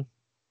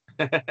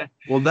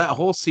 Well, that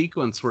whole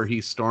sequence where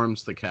he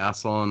storms the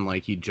castle and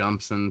like he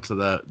jumps into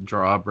that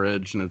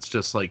drawbridge, and it's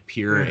just like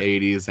pure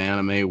 80s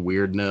anime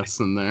weirdness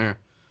in there.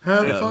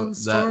 Have fun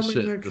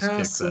storming the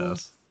castle.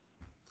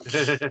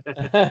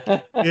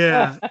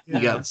 Yeah.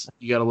 You got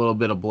a little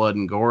bit of blood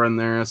and gore in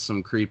there,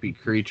 some creepy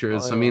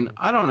creatures. Oh, yeah. I mean,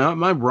 I don't know.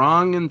 Am I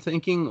wrong in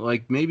thinking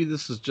like maybe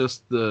this is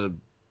just the,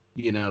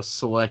 you know,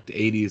 select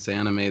 80s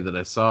anime that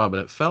I saw, but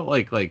it felt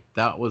like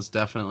that was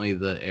definitely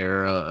the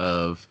era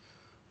of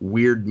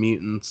weird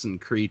mutants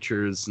and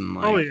creatures and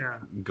like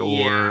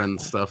gore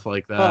and stuff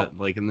like that.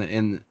 Like in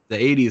the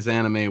 80s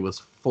anime was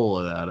full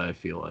of that, I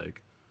feel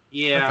like.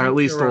 Yeah. Or at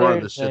least a lot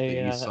of the shit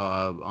that you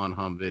saw on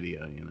home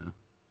video, you know.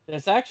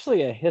 There's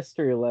actually a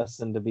history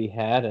lesson to be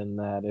had in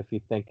that if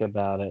you think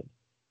about it.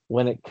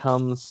 When it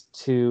comes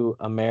to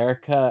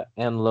America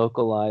and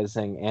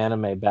localizing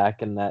anime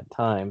back in that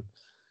time.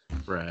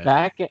 Right.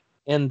 Back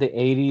in the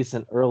 80s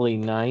and early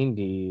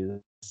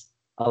 90s,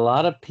 a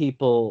lot of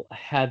people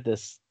had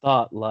this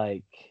thought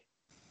like,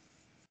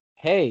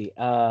 hey,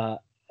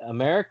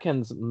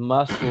 Americans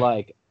must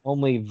like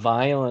only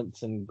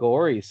violence and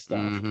gory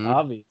stuff,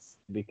 obviously,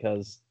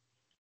 because,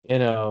 you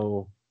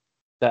know,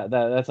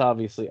 that's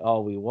obviously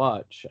all we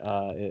watch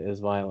is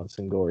violence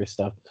and gory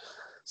stuff.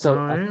 So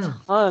a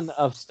ton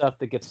of stuff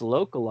that gets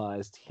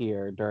localized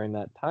here during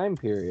that time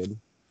period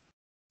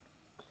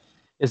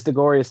is the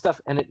goriest stuff,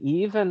 and it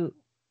even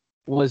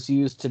was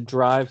used to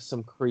drive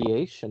some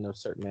creation of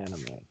certain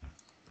anime.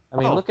 I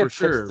mean, look at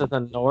Fist of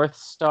the North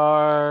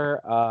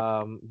Star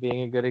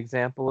being a good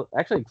example.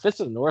 Actually, Fist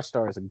of the North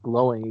Star is a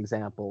glowing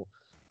example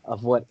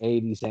of what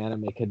 80s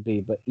anime could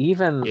be. But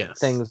even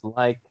things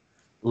like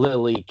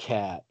Lily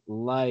Cat,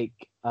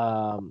 like,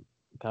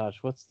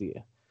 what's the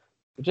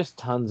just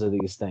tons of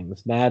these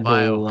things. Mad Bull,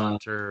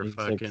 Biohunter,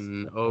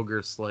 fucking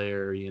Ogre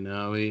Slayer, you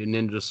know,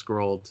 Ninja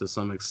Scroll to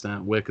some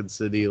extent, Wicked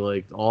City,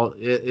 like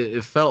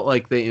it felt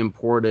like they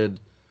imported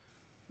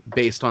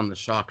based on the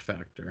shock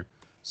factor.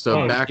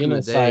 So back in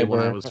the day when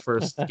I was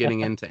first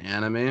getting into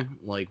anime,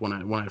 like when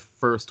I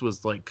first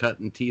was like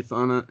cutting teeth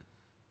on it,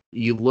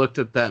 you looked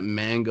at that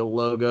manga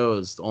logo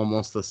as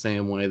almost the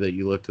same way that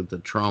you looked at the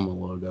Trauma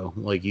logo.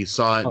 Like you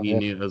saw it and you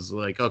knew it was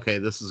like, okay,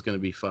 this is going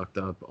to be fucked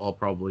up. I'll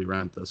probably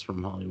rent this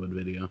from Hollywood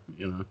Video,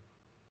 you know.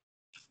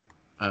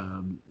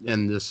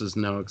 And this is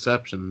no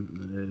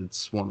exception.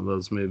 It's one of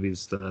those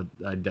movies that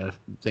I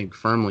think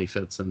firmly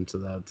fits into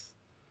that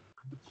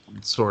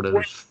sort of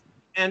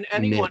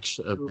niche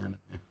of anime.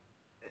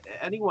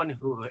 Anyone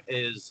who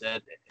is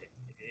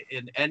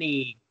in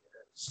any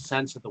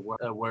sense of the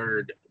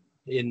word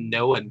in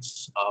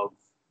knowance of,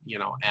 you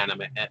know,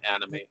 anime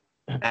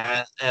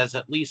has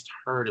at least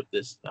heard of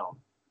this film.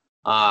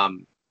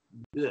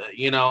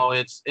 You know,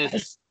 it's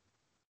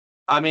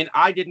I mean,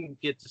 I didn't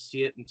get to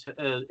see it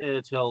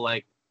until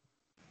like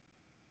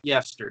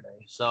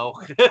yesterday, so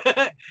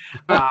it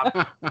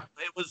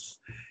was,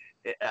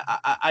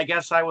 I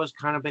guess I was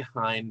kind of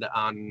behind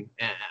on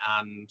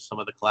some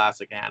of the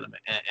classic anime,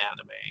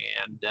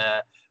 and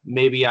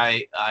maybe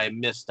I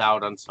missed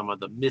out on some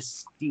of the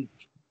mystique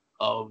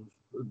of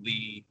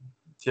the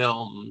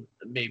film,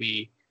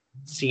 maybe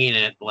seeing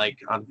it like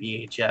on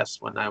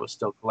VHS when I was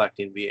still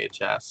collecting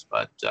VHS,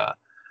 but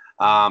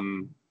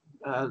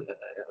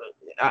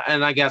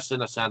and I guess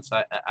in a sense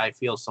I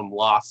feel some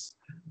loss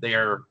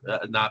there,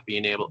 not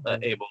being able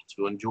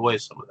to enjoy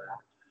some of that,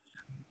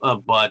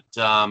 but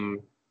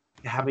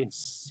having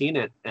seen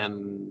it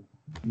and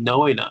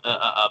knowing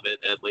of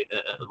it at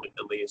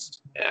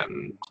least,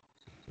 and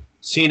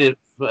seen it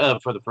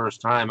for the first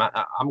time,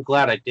 I'm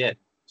glad I did.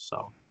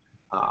 So,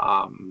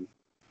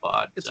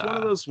 but it's one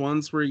of those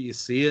ones where you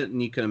see it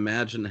and you can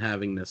imagine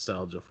having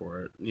nostalgia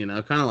for it. You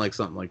know, kind of like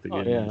something like The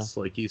Goonies.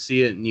 Like you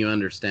see it and you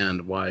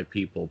understand why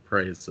people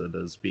praise it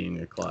as being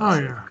a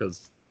classic,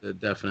 because it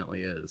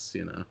definitely is.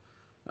 You know,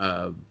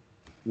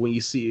 when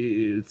you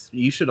see it,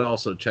 you should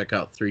also check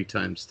out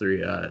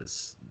 3x3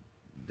 Eyes,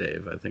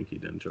 Dave. I think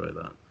you'd enjoy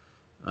that.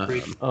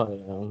 It's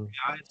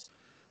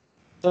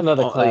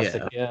another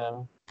classic.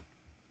 Yeah.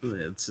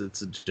 It's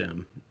a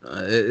gem.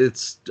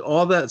 It's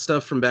all that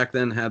stuff from back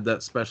then had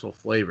that special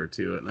flavor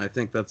to it, and I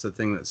think that's the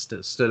thing that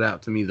stood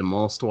out to me the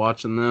most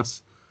watching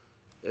this.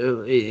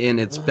 And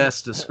it's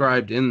best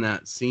described in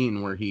that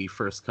scene where he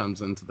first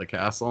comes into the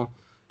castle.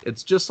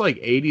 It's just like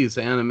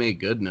 80s anime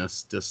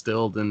goodness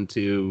distilled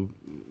into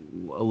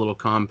a little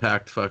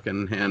compact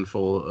fucking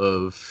handful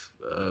of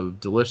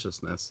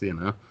deliciousness, you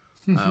know?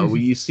 When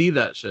you see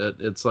that shit,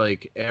 it's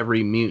like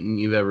every mutant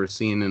you've ever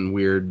seen in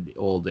weird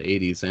old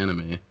 80s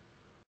anime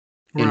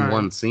in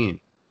one scene,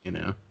 you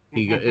know?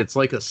 It's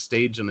like a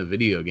stage in a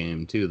video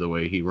game, too, the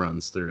way he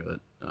runs through it.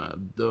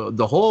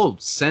 The whole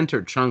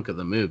center chunk of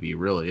the movie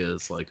really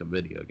is like a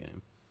video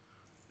game.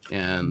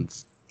 And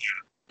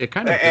it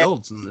kind of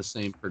builds in the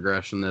same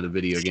progression that a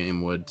video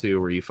game would, too,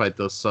 where you fight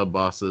those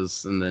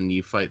sub-bosses, and then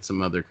you fight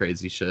some other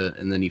crazy shit,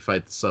 and then you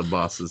fight the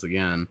sub-bosses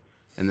again,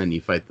 and then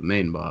you fight the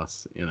main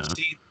boss, you know?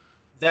 See,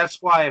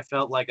 that's why I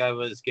felt like I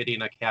was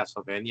getting a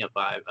Castlevania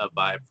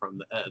vibe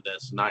from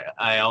this, and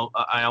I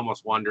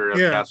almost wonder if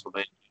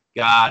Castlevania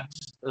got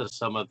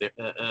some of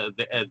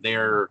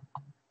their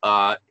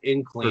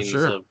inklings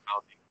of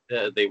how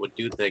they would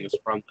do things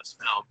from this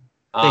film.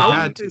 They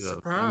had to.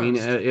 I mean,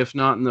 if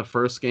not in the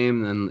first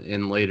game, then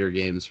in later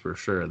games for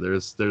sure.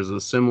 There's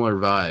a similar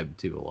vibe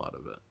to a lot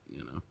of it,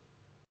 you know.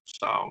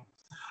 So,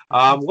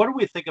 what do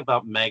we think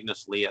about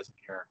Magnus Lee as a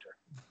character?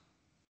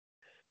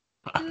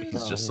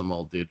 He's just some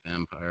old dude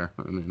vampire.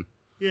 I mean,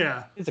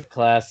 he's a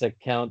classic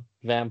Count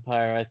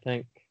vampire, I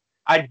think.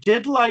 I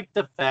did like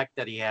the fact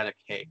that he had a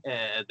cape,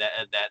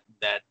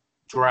 that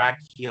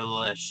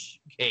Dracula-ish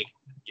cape,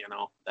 you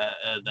know,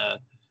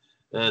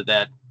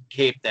 that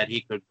cape that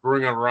he could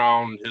bring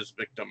around his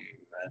victim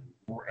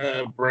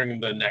and bring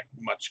the neck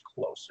much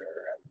closer.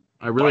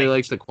 I really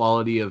like the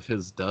quality of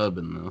his dub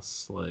in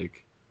this.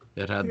 Like,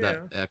 it had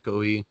that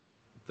echoey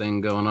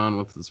thing going on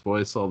with his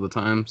voice all the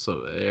time.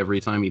 So every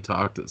time he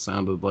talked, it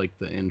sounded like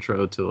the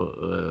intro to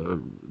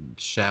a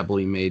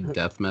shabbily made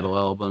death metal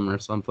album or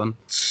something.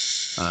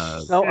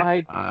 Go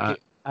ahead.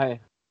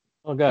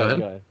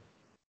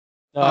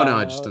 No,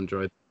 I just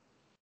enjoyed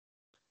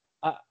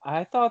it.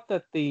 I thought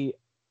that it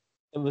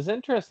was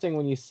interesting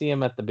when you see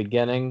him at the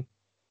beginning,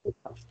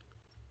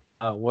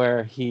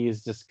 where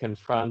he's just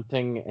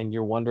confronting and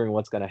you're wondering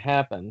what's going to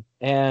happen.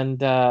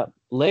 And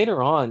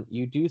later on,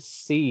 you do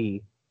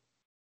see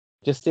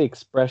just the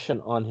expression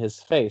on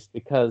his face,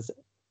 because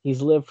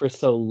he's lived for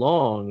so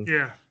long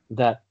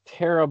that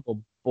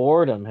terrible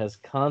boredom has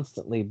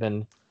constantly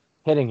been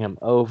hitting him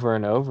over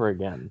and over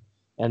again.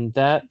 And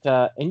that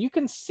and you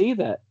can see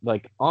that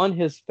like on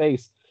his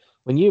face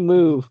when you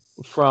move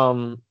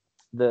from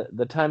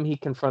the time he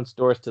confronts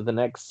Doris to the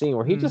next scene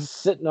where he's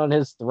just sitting on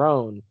his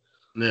throne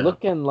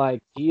looking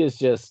like he is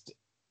just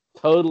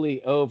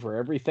totally over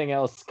everything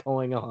else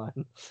going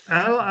on.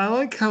 I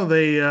like how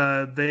they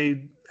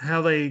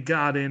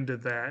got into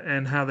that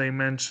and how they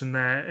mentioned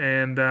that.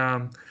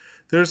 And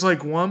there's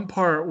like one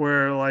part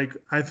where like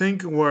I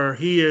think where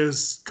he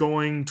is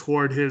going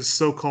toward his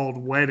so-called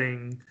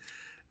wedding,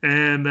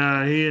 and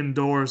he and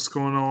Doris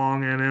going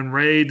along, and then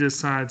Ray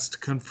decides to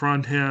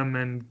confront him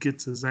and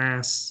gets his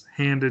ass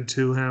handed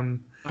to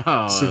him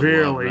Oh,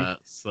 severely. I love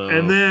that so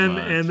and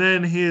much.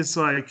 then he's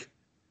like,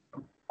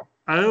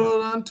 I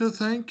want to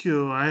thank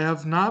you. I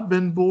have not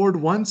been bored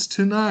once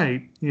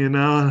tonight, you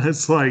know, and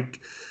it's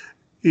like,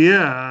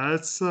 yeah,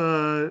 it's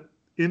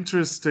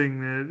interesting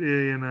that,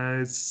 you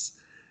know, it's,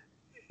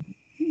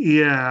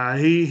 yeah,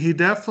 he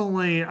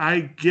definitely,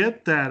 I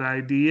get that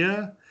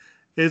idea.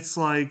 It's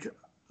like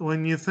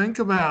when you think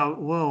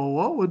about, well,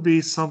 what would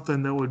be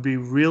something that would be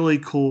really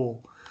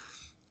cool?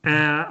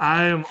 And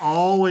I am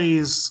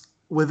always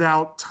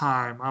without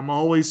time. I'm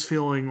always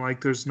feeling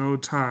like there's no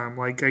time,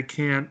 like I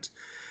can't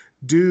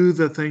do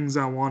the things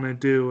I want to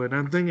do. And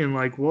I'm thinking,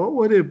 like, what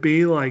would it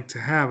be like to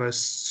have a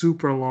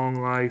super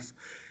long life?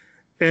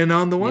 And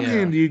on the one Yeah.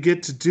 hand, you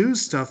get to do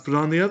stuff, but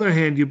on the other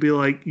hand, you'd be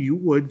like, you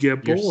would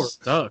get You're bored.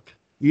 stuck.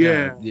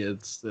 Yeah.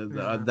 It's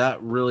Yeah.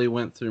 that really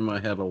went through my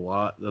head a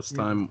lot this Yeah.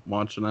 time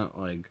watching it.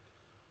 Like,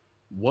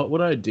 what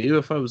would I do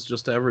if I was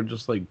just ever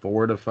just like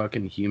bored of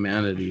fucking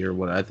humanity or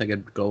what? I think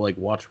I'd go like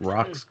watch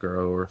rocks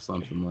grow or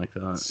something like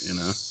that, you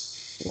know?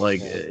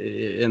 Like,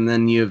 and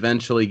then you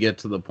eventually get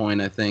to the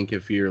point, I think,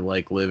 if you're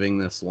like living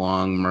this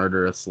long,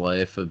 murderous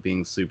life of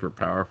being super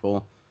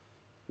powerful,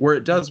 where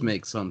it does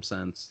make some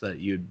sense that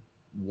you'd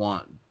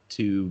want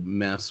to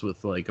mess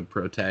with like a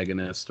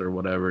protagonist or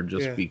whatever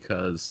just Yeah.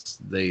 because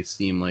they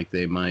seem like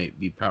they might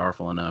be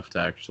powerful enough to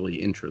actually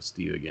interest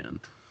you again.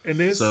 And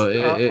this So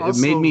it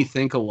made me also,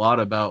 think a lot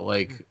about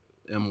like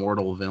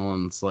immortal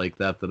villains like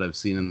that I've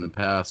seen in the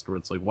past, where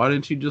it's like, why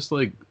didn't you just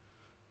like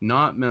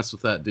not mess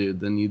with that dude?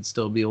 Then you'd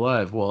still be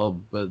alive. Well,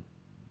 but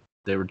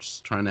they were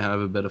just trying to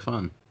have a bit of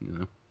fun, you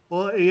know?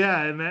 well,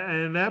 yeah,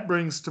 and that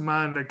brings to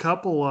mind a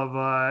couple of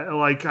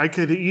like I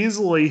could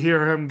easily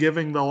hear him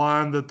giving the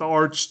line that the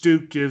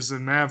Archduke gives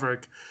in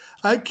Maverick.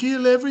 I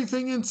kill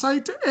everything in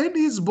sight, and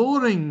he's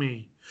boring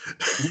me.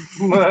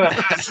 or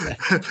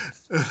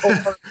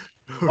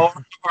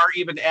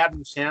even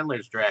Adam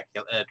Sandler's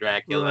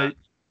Dracula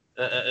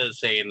Right.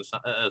 saying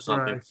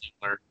something Right.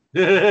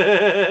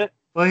 similar.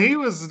 Well, he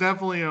was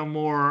definitely a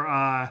more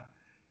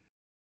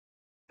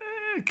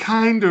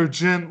kinder,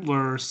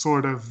 gentler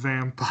sort of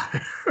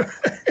vampire.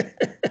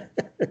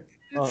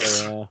 Oh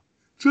yeah.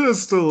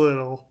 Just a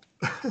little.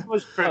 It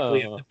was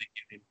prickly at Oh. the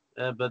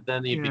beginning, but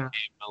then he Yeah.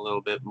 became a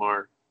little bit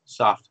more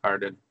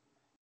soft-hearted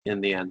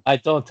in the end. I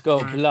don't go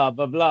Right. blah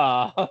blah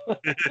blah.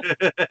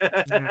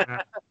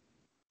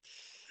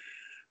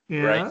 Yeah.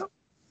 Right. Yeah.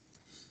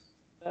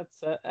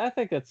 That's I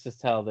think that's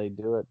just how they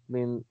do it. I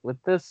mean,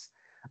 with this,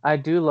 I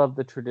do love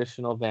the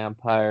traditional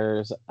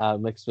vampires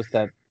mixed with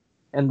that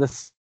and the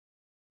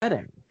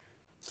setting.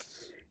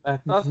 I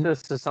thought Mhm.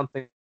 this is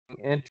something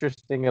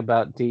interesting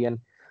about D, and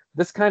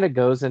this kind of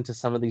goes into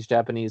some of these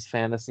Japanese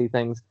fantasy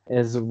things,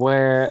 is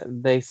where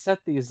they set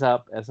these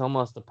up as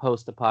almost a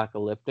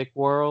post-apocalyptic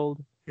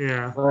world,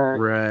 Yeah. where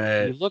you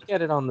Right. look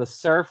at it on the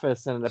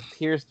surface and it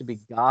appears to be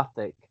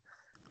gothic,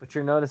 but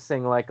you're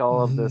noticing like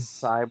all of this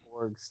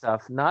cyborg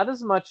stuff. Not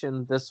as much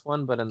in this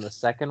one, but in the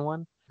second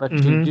one. But you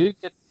Mm-hmm. do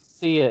get to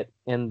see it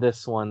in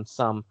this one,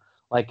 some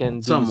like in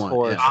D's Somewhat,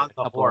 horse, yeah. On and a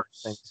the couple of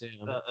horse, things.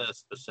 Yeah.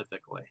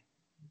 specifically.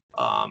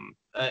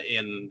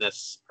 In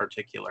this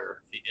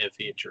particular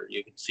feature,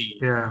 you can see.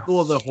 Yeah.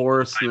 Well, the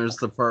horse, and there's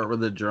the part where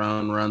the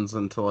drone runs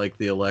into like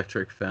the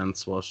electric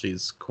fence while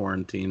she's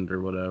quarantined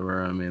or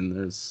whatever. I mean,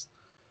 there's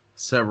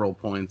several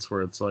points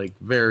where it's like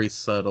very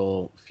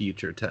subtle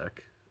future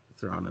tech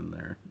thrown in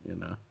there, you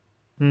know.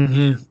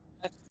 Mm-hmm.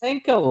 I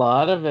think a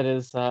lot of it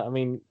is. I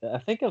mean, I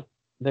think of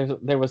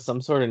there was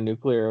some sort of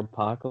nuclear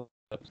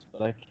apocalypse,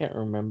 but I can't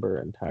remember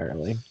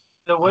entirely.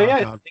 The way Oh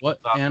I god, think what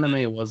about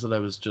anime was it I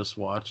was just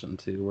watching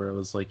too, where it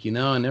was like, you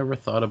know, I never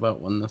thought about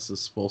when this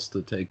is supposed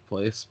to take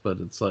place, but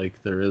it's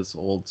like there is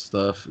old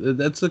stuff.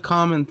 That's a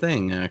common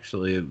thing,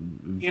 actually.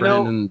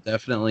 Brandon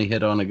definitely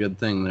hit on a good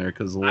thing there,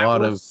 because a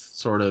lot of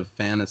sort of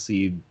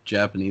fantasy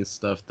Japanese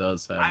stuff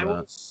does have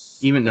that.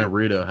 Even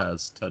Naruto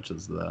has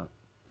touches of that.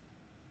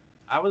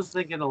 I was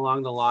thinking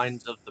along the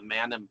lines of the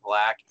Man in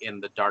Black in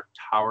the Dark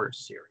Tower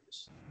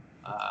series.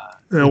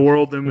 The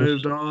world that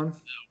moved on.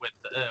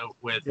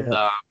 With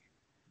Yeah.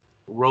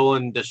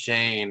 Roland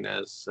Deschain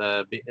as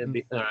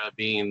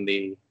being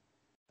the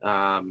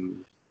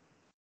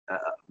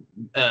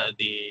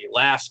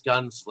last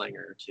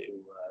gunslinger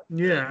to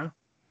Yeah.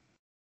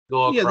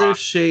 go across. Yeah, there's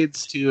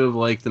shades too of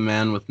like the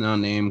Man with No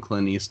Name,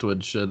 Clint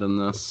Eastwood shit in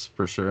this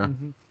for sure.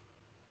 Mm-hmm.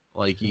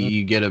 Like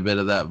you get a bit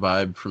of that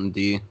vibe from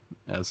D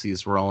as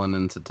he's rolling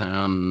into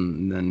town,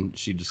 and then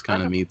she just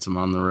kind of meets him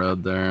on the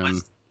road there,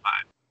 and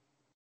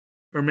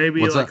Or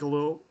maybe What's like that? a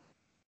little.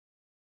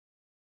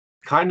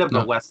 Kind of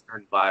No. a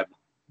Western vibe.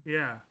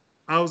 Yeah.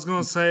 I was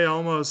going to say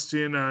almost,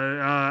 you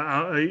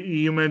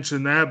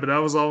mentioned that, but I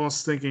was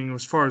almost thinking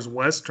as far as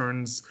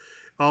Westerns,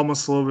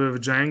 almost a little bit of a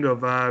Django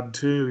vibe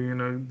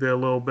too, the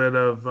little bit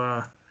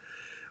of,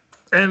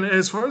 and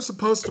as far as the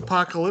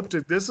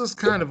post-apocalyptic, this is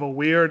kind of a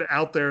weird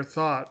out there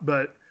thought,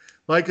 but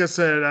like I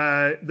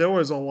said, there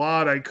was a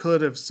lot I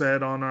could have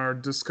said on our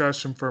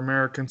discussion for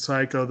American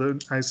Psycho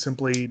that I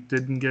simply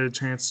didn't get a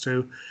chance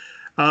to.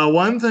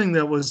 One thing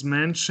that was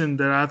mentioned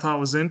that I thought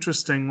was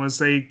interesting was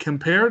they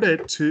compared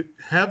it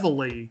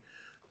heavily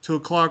to A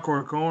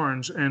Clockwork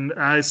Orange, and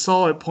I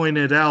saw it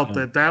pointed out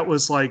that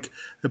was like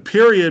the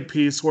period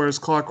piece, whereas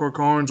Clockwork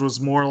Orange was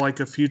more like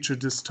a future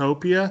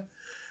dystopia.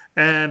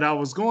 And I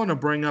was going to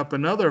bring up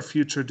another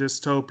future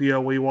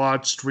dystopia we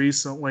watched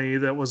recently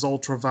that was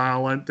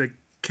ultra-violent that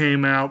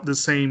came out the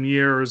same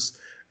year as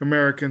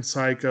American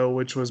Psycho,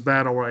 which was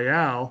Battle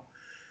Royale.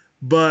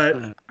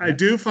 But I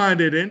do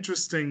find it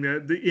interesting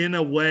that in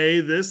a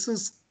way, this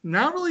is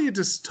not really a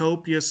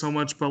dystopia so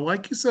much, but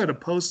like you said, a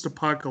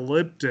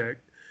post-apocalyptic.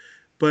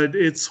 But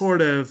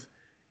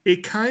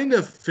it kind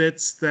of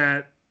fits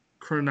that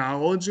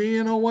chronology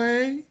in a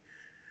way.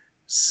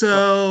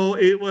 So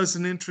it was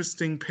an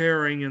interesting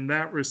pairing in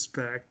that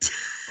respect.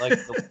 Like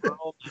the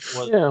world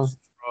was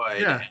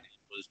destroyed and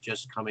it was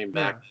just coming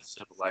back to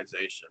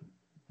civilization.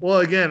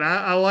 Well, again,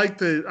 I like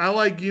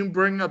you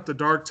bring up the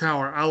Dark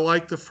Tower. I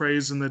like the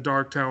phrase in the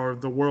Dark Tower,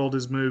 the world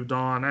has moved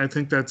on. I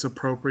think that's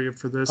appropriate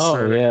for this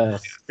setting.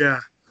 Yes. Yeah.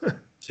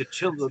 To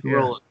chill the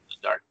world, the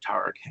Dark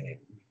Tower came.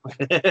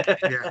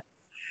 Yeah.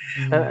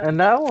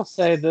 And I will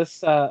say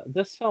this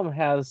film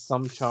has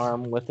some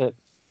charm with it.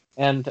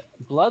 And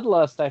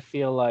Bloodlust, I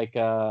feel like,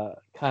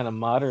 kind of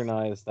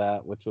modernized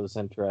that, which was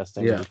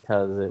interesting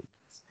because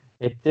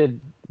the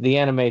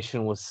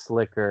animation was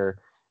slicker.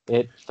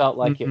 It felt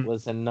like it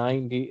was a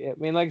 90. I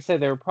mean, like I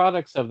said, they were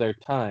products of their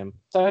time.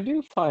 So I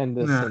do find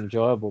this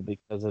enjoyable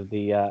because of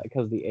the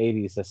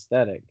 80s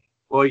aesthetic.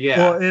 Well,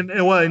 yeah.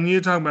 And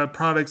you talking about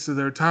products of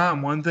their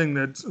time. One thing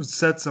that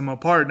sets them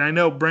apart, and I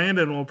know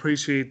Brandon will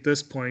appreciate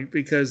this point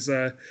because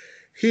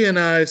he and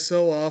I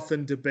so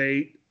often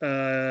debate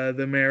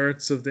the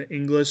merits of the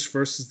English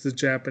versus the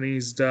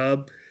Japanese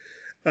dub.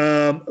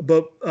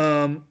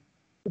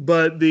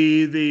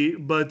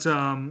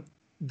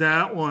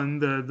 That one,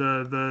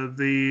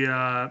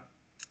 the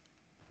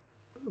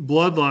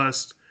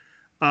Bloodlust,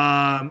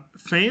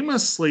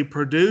 famously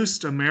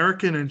produced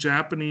American and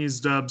Japanese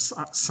dubs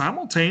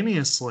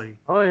simultaneously.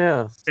 Oh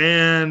yeah,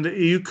 and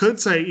you could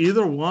say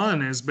either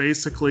one is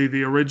basically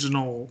the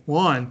original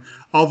one.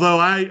 Although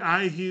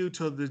I hew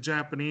to the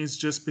Japanese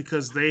just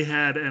because they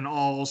had an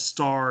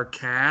all-star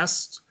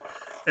cast,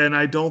 and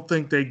I don't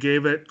think they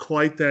gave it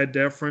quite that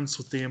deference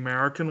with the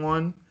American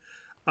one.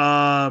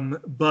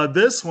 But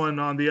this one,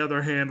 on the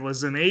other hand,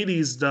 was an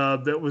 80s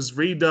dub that was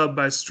redubbed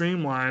by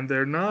Streamline.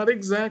 They're not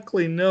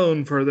exactly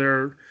known for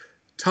their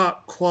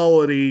top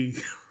quality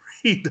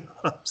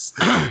redubs.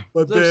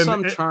 But there's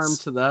some charm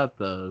to that,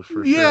 though, for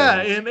sure.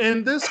 Yeah,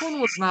 and this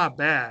one was not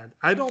bad.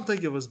 I don't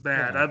think it was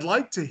bad. I'd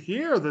like to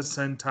hear the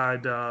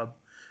Sentai dub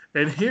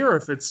and hear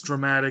if it's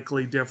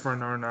dramatically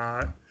different or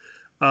not.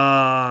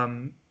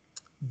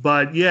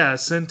 But yeah,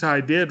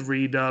 Sentai did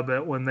redub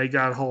it when they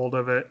got hold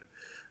of it.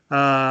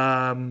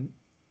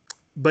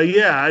 But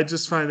yeah, I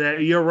just find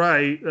that you're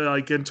right.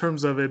 Like in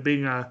terms of it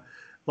being a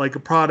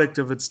product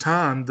of its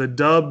time, the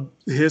dub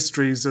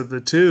histories of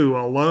the two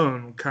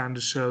alone kind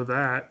of show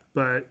that.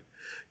 But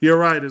you're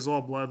right as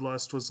well.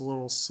 Bloodlust was a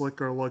little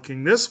slicker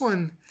looking. This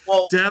one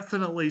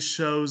definitely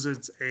shows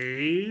its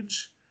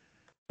age.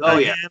 Oh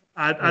yeah,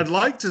 I'd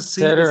like to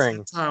see the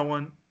Sentai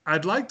one.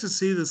 I'd like to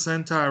see the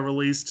Sentai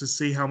release to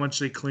see how much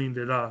they cleaned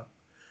it up.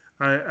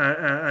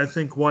 I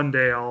think one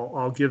day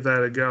I'll give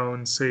that a go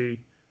and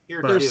see.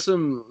 There's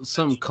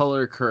some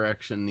color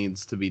correction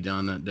needs to be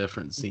done at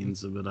different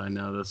scenes of it. I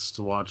noticed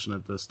watching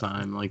it this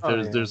time. Like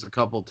there's a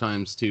couple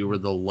times too where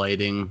the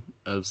lighting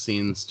of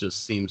scenes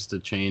just seems to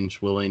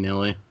change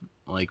willy-nilly.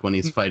 Like when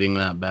he's fighting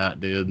that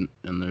bat dude,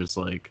 and there's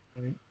like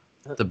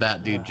the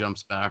bat dude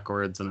jumps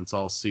backwards and it's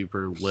all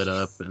super lit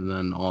up, and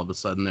then all of a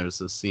sudden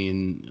there's a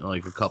scene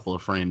like a couple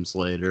of frames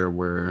later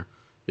where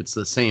it's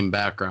the same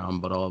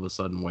background, but all of a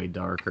sudden way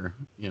darker,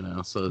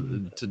 so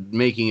to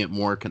making it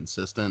more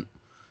consistent.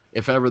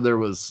 If ever there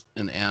was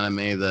an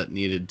anime that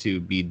needed to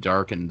be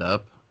darkened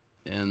up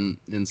in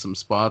some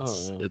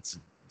spots, it's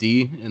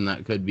D, and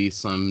that could be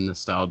some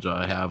nostalgia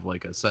I have,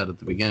 like I said at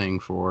the beginning,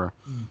 for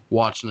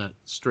watching it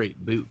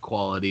straight boot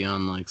quality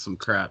on like some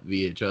crap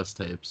VHS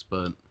tapes.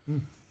 But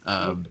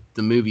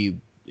the movie,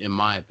 in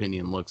my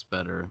opinion, looks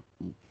better,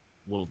 a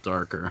little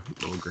darker,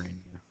 a little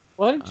grainier.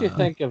 What did you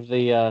think of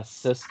the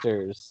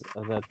sisters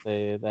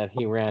that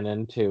he ran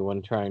into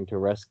when trying to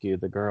rescue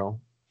the girl?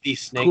 The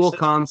snake cool sisters?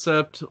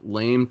 Concept,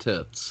 lame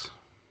tits.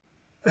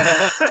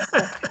 I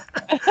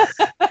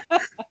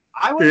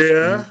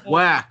was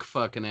whack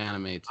fucking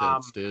anime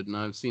tits, dude, and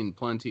I've seen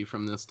plenty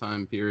from this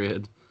time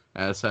period,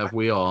 as have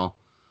we all.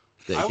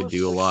 They could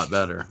do a lot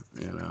better,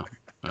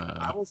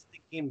 I was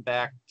thinking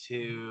back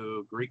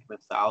to Greek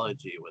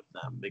mythology with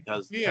them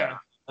because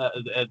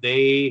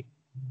they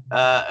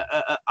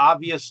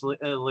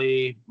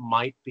obviously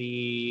might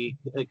be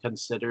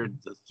considered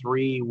the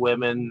three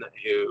women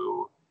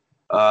who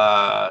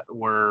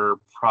were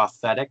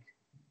prophetic,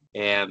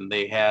 and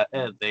they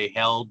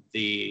held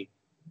the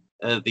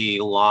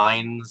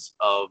lines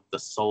of the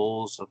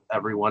souls of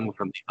everyone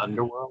from the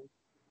underworld.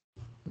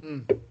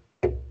 Mm.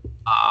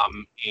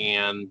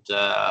 And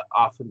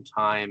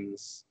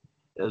oftentimes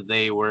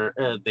they were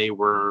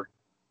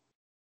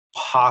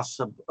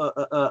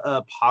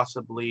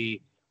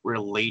possibly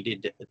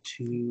related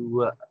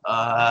to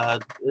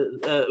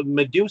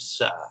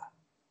Medusa.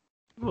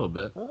 A little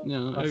bit. Oh,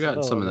 Yeah, I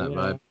got some of that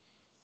possibility,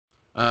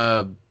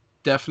 vibe.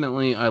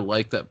 Definitely, I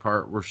like that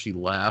part where she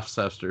laughs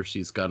after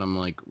she's got him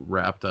like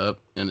wrapped up,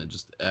 and it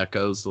just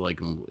echoes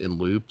like in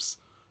loops.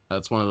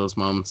 That's one of those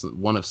moments,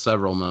 one of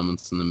several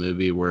moments in the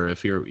movie where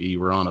if you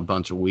were on a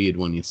bunch of weed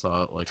when you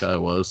saw it, like I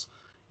was,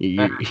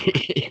 you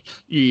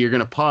you're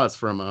gonna pause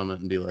for a moment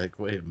and be like,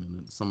 "Wait a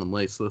minute, did someone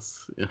lace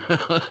this?"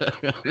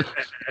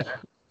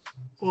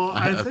 Well,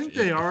 I think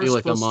they I are feel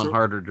like I'm supposed on to.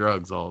 harder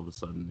drugs all of a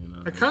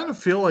sudden. I kind of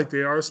feel like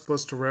they are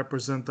supposed to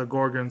represent the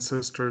Gorgon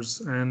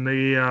sisters, and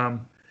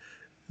the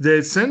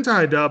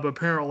Sentai dub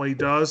apparently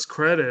does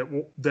credit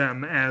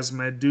them as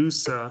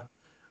Medusa,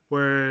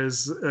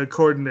 whereas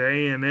according to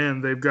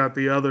ANN, they've got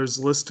the others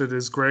listed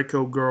as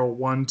Greco Girl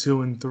 1,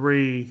 2, and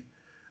 3.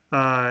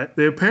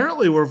 They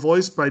apparently were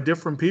voiced by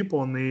different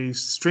people in the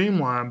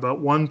streamline, but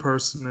one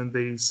person in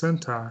the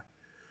Sentai.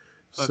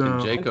 Fucking So,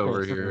 Jake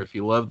over here. Interesting. If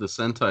you love the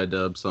Sentai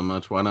dub so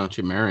much, why don't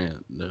you marry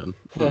it, dude?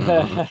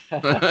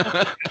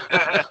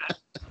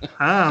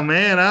 oh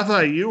man, I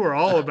thought you were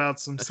all about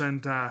some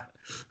Sentai.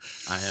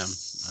 I am.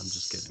 I'm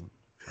just kidding.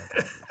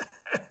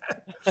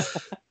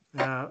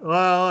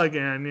 Well,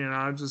 again,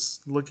 I'm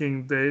just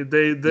looking. No,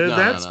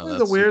 That's no, one of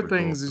the that's weird super cool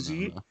things. to Is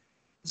know, though.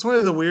 it's one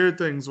of the weird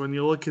things when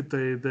you look at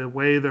the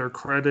way they're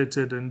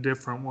credited in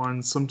different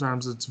ones.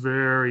 Sometimes it's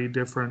very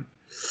different.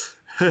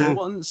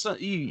 Well, and so,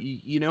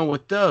 you know,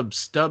 with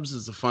dubs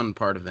is a fun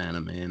part of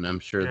anime, and I'm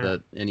sure Yeah.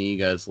 that any of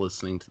you guys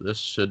listening to this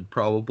should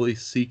probably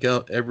seek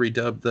out every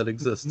dub that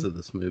exists Mhm. to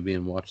this movie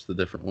and watch the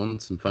different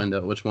ones and find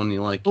out which one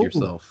you like Ooh.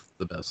 yourself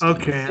the best.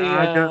 Okay, See,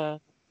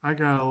 I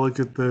gotta look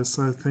at this.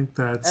 I think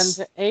and that's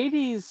the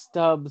 80s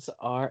dubs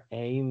are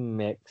a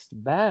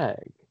mixed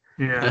bag.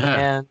 yeah.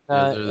 And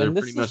Yeah, they're and pretty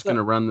this is much going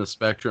to run the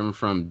spectrum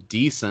from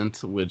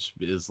decent, which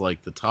is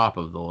like the top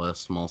of the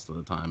list most of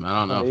the time. I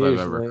don't know if I've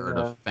ever usually, heard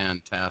a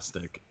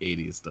fantastic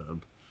 80s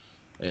dub.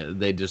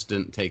 They just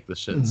didn't take the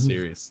shit Mhm.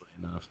 seriously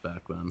enough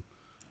back then.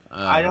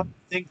 I don't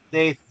think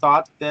they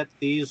thought that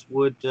these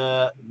would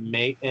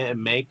make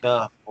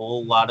a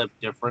whole lot of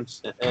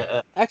difference.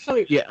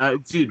 actually, Yeah,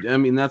 dude, I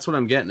mean, that's what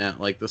I'm getting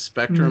at. Like, the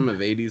spectrum Mm.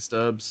 of 80s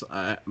dubs,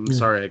 I'm Yeah.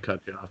 sorry I cut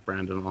you off,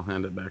 Brandon. I'll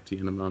hand it back to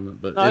you in a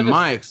moment. But No, I in just-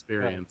 my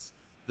experience,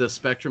 the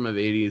spectrum of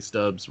 80s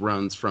dubs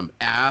runs from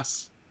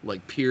ass,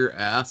 like pure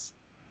ass,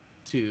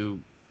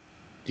 to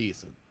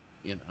decent,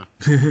 you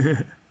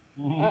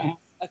know.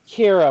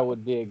 Akira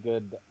would be a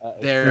good.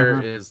 There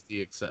Uh-huh. is the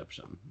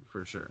exception,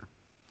 for sure.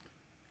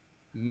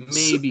 So-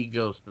 Maybe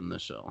Ghost in the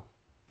Shell.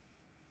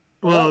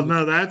 well, that no,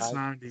 was that's nice.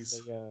 90s.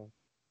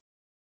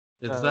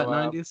 Is So, that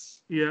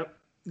 90s? Yep.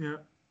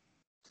 Yep.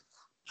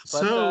 But,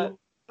 So,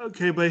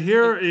 okay, but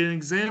here an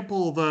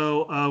example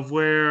though of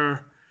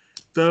where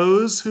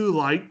those who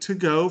like to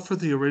go for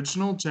the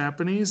original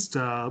Japanese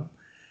dub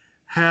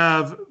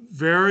have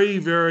very,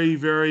 very,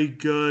 very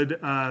good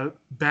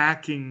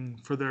backing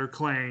for their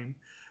claim.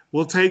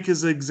 We'll take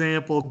as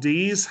example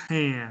Dee's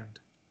Hand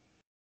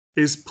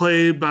is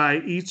played by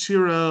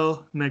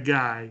Ichiro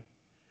Nagai.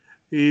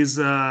 He's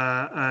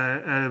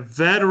a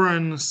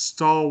veteran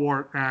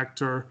stalwart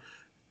actor,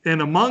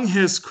 and among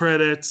his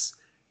credits,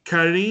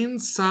 Karin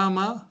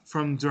Sama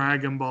from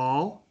Dragon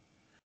Ball,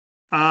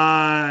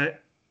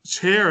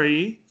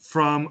 Cherry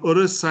from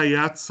Urusei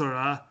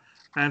Yatsura,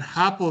 and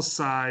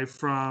Haposai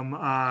from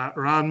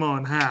Ranma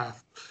and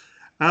Half.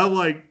 I'm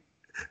like,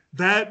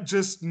 that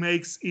just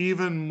makes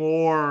even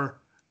more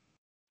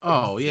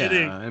Oh, yeah.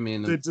 fitting I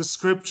mean, the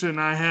description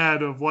I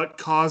had of what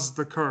caused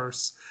the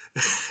curse.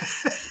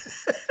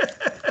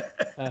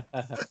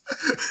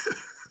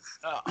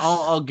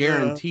 I'll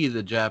guarantee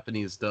the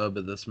Japanese dub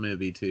of this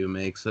movie too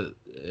makes it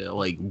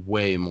like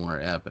way more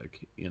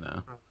epic, you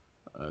know,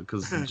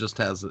 because it just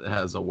has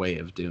a way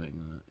of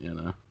doing it, you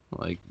know.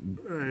 Like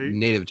Right.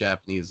 native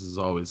Japanese is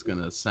always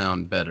gonna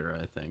sound better,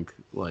 I think,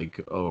 like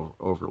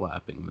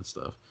overlapping the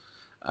stuff.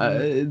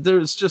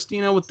 There's just,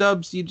 you know, with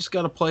dubs you just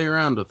got to play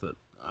around with it.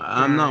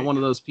 I'm not Right. one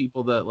of those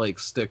people that like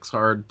sticks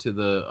hard to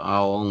the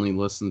I'll only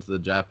listen to the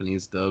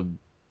Japanese dub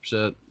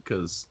shit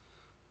because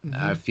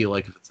I feel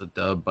like if it's a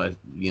dub by,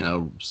 you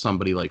know,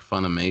 somebody like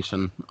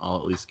Funimation, I'll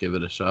at least give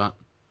it a shot.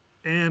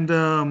 And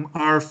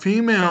our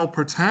female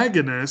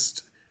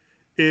protagonist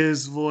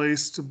is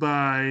voiced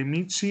by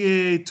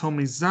Michie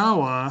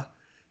Tomizawa,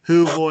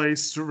 who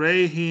voiced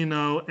Rei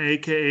Hino,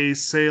 aka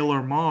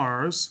Sailor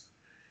Mars,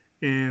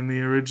 in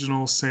the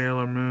original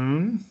Sailor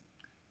Moon.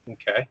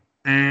 Okay.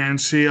 And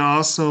she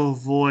also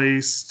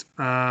voiced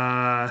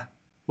what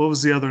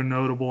was the other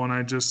notable one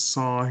I just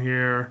saw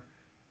here?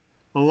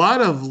 a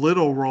lot of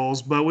little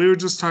roles, but we were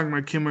just talking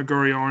about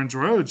Kimagure Orange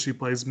Road. She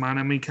plays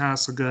Manami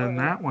Kasuga in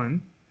that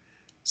one.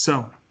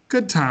 So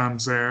good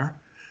times there.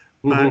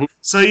 But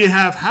so you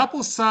have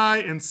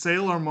Haplosai and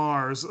Sailor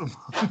Mars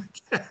among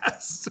the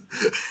cast.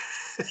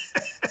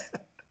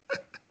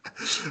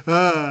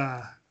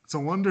 It's a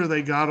wonder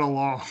they got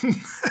along.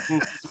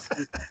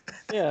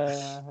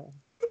 Yeah.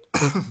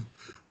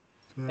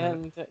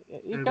 And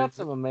you've got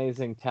some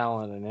amazing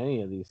talent in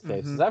any of these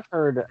cases.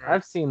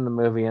 I've seen the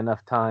movie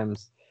enough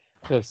times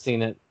to have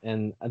seen it,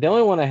 and the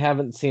only one I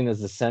haven't seen is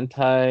the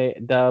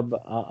Sentai dub,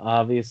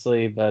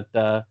 obviously, but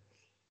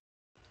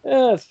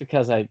it's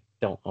because I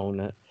don't own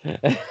it.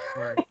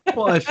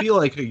 Well, I feel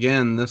like,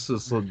 again, this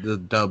is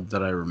the dub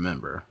that I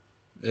remember.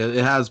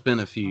 It has been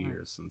a few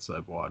years since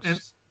I've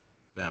watched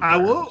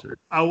Vampire Hunter.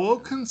 I will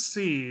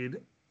concede,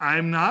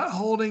 I'm not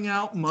holding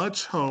out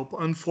much hope,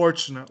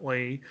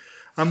 unfortunately.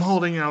 I'm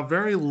holding out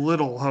very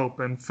little hope,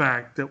 in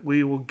fact, that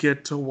we will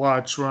get to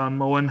watch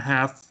Ranmo and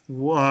Half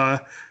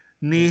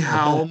Ni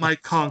Hao, My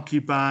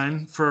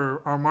Concubine,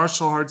 for our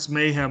Martial Arts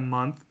Mayhem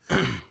month.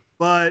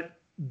 But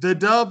the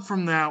dub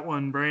from that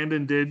one,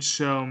 Brandon did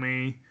show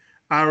me.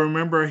 I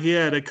remember he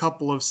had a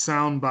couple of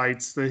sound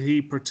bites that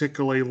he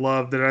particularly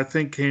loved that I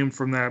think came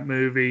from that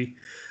movie.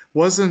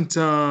 Wasn't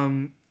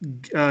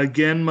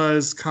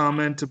Genma's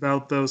comment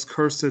about those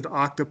cursed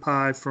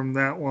octopi from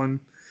that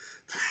one?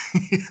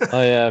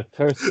 Oh yeah,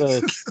 those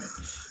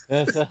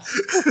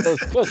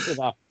cursed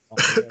octopi.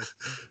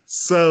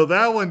 So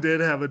that one did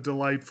have a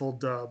delightful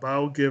dub.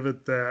 I'll give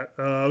it that.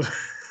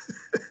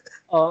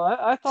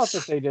 I thought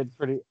that they did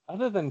pretty.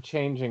 Other than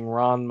changing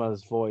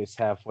Ranma's voice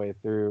halfway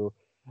through,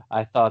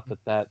 I thought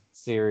that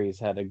series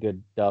had a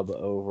good dub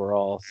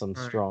overall. Some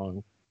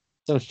strong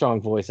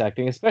voice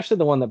acting, especially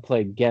the one that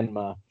played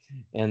Genma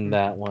in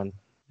that one.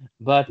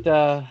 But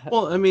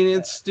well, I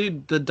mean,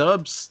 the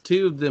dubs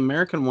too. The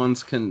American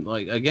ones can,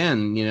 like,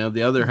 again,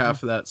 the other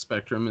half of that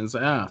spectrum is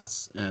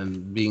ass.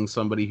 And being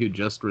somebody who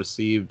just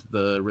received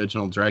the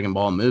original Dragon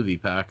Ball movie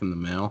pack in the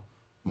mail,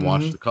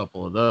 watched a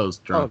couple of those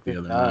drunk the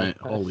other night.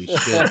 Holy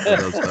shit, were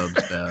those dubs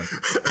bad.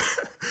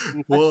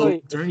 Well,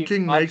 actually,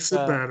 drinking makes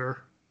it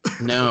better.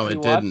 No,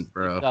 it didn't,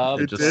 bro.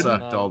 It just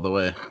sucked all the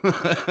way.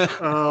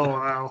 Oh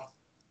wow.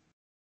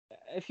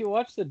 If you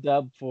watch the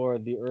dub for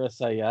the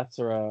Urusei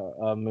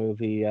Yatsura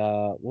movie,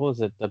 what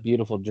was it? The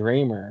Beautiful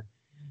Dreamer,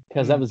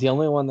 because that was the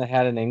only one that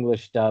had an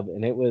English dub,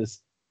 and it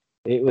was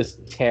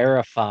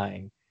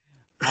terrifying.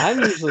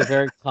 I'm usually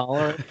very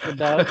tolerant for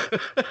dub.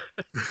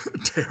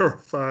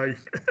 Terrifying.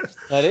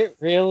 But it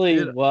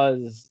really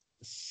was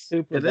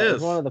super. It is.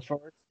 Was one of the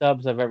first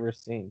dubs I've ever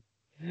seen.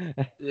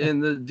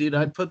 And dude,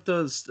 I put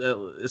those,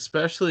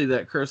 especially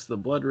that Curse of the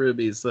Blood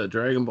Rubies, the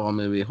Dragon Ball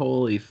movie.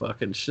 Holy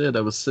fucking shit!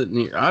 I was sitting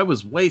here, I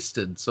was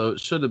wasted, so it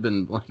should have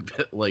been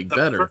like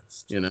better,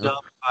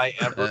 Dub I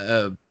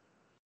ever.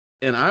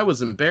 And I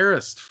was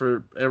embarrassed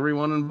for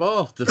everyone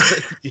involved,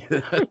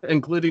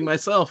 including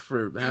myself,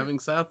 for having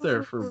sat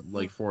there for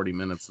like 40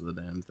 minutes of the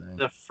damn thing.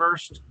 The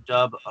first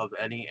dub of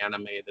any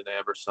anime that I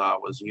ever saw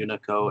was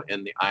Unico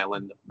in the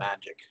Island of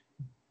Magic.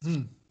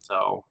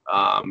 So,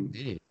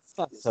 it's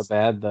not so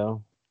bad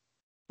though.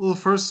 Well, the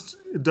first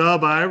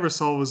dub I ever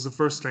saw was the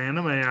first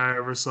anime I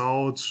ever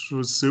saw, which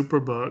was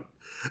Superbook.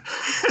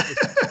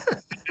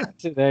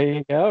 So there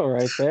you go,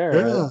 right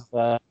there.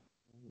 Yeah.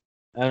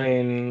 I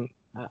mean,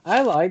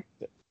 I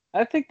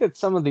think that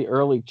some of the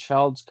early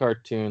Child's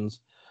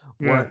cartoons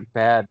weren't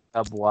bad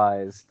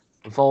dub-wise.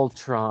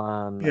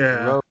 Voltron,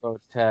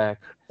 Robotech.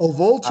 Oh,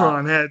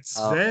 Voltron had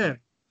Sven.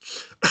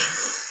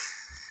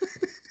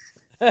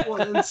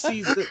 Well, and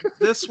see,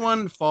 this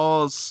one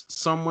falls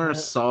somewhere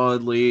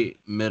solidly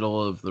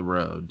middle of the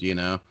road,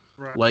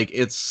 Right. Like,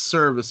 it's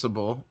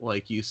serviceable,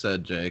 like you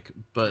said, Jake,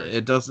 but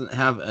it doesn't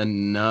have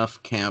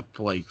enough camp,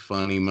 like,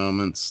 funny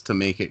moments to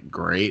make it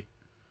great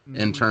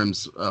in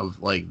terms of,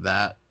 like,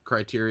 that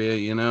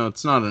criteria,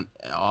 It's not an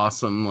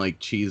awesome, like,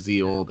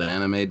 cheesy old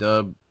anime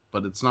dub,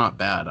 but it's not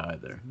bad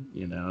either,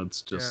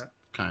 It's just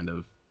kind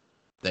of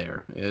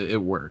there. It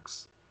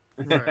works.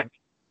 Right.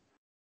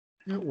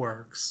 It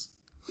works.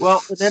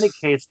 Well, in any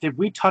case, did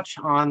we touch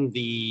on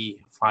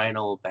the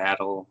final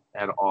battle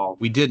at all?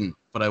 We didn't,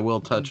 but I will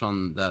touch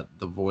on that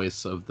the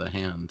voice of the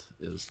hand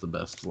is the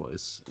best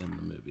voice in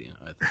the movie,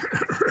 I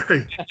think.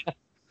 Right.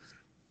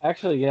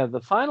 Actually, yeah, the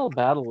final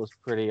battle was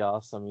pretty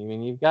awesome. I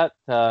mean, you've got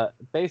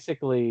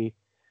basically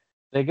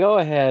they go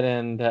ahead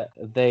and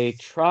they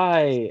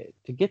try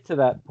to get to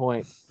that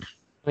point.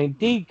 I mean,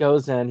 D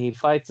goes in, he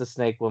fights the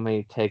snake woman,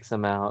 he takes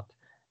him out,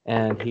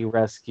 and he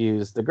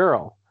rescues the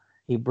girl.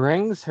 He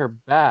brings her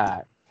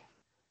back,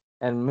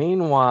 and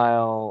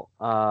meanwhile,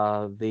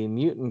 the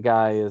mutant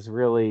guy is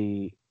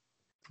really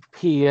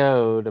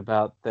PO'd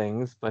about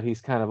things, but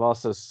he's kind of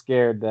also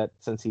scared that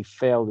since he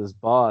failed his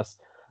boss,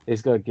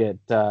 he's going to get,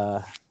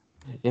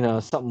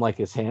 something like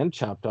his hand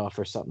chopped off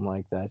or something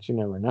like that. You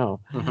never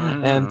know.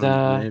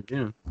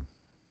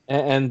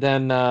 And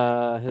then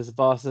his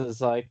boss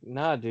is like,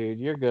 nah, dude,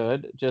 you're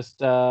good. Just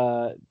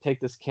take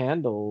this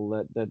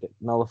candle that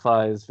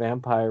nullifies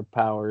vampire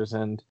powers,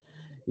 and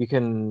you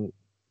can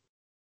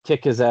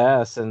kick his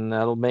ass, and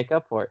that'll make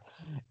up for it.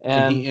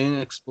 And he And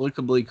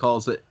inexplicably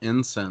calls it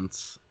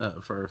incense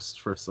at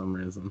first for some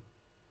reason.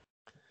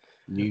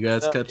 You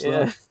guys so, catch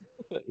yeah,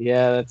 that?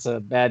 yeah, that's a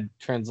bad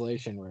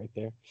translation right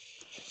there.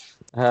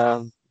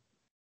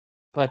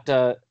 But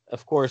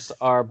of course,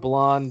 our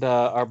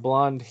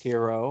blonde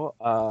hero,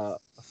 uh,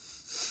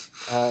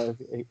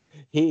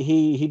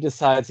 he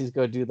decides he's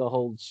going to do the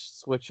whole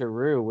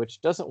switcheroo,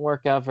 which doesn't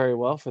work out very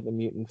well for the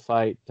mutant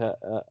fight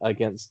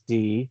against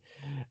D,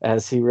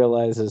 as he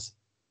realizes,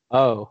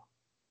 oh,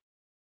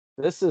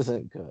 this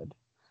isn't good,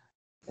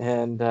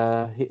 and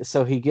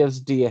so he gives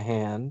D a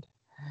hand,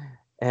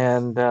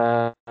 and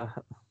but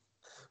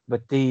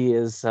D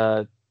is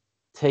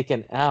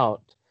taken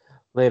out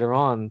later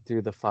on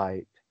through the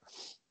fight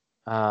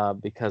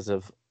because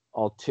of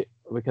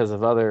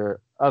other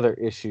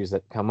issues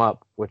that come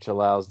up, which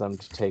allows them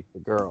to take the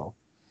girl.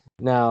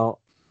 Now,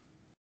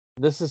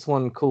 this is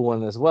one cool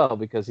one as well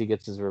because he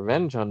gets his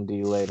revenge on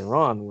D later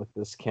on with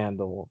this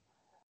candle.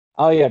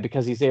 Oh yeah,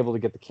 because he's able to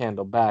get the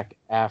candle back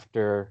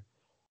after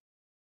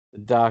the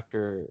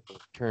doctor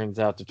turns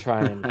out to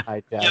try and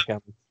hijack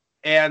him.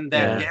 And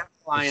that Yeah.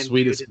 The dandelion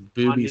sweetest dude is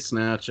booby on-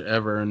 snatch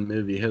ever in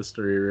movie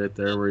history, right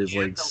there, where he's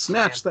like, Dandelion.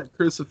 "Snatch that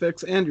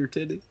crucifix and your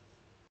titty."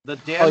 the Oh,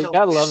 dandelion. you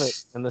gotta love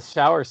it, and the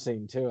shower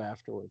scene too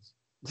afterwards.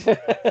 All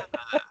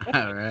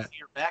right.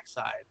 Your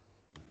backside.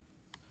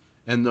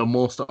 And the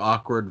most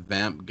awkward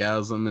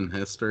vamp-gasm in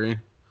history.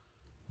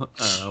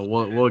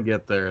 We'll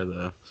get there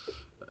though.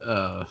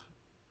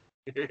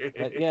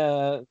 But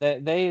yeah,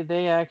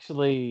 they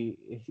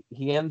actually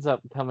he ends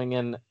up coming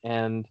in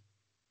and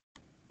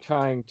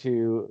trying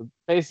to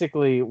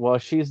basically while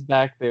she's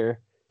back there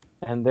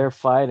and they're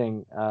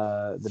fighting,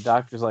 the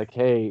doctor's like,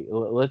 "Hey,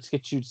 let's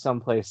get you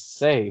someplace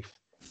safe."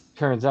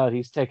 Turns out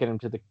he's taking him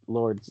to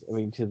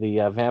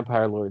the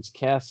vampire lord's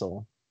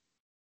castle,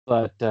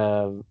 but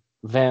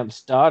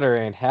Vamp's daughter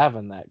ain't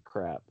having that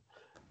crap.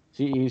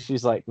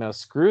 She's like, "No,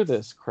 screw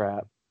this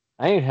crap.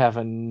 I ain't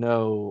having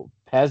no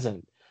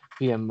peasant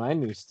being my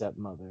new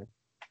stepmother."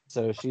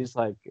 So she's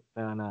like,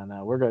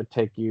 no, we're gonna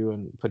take you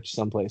and put you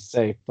someplace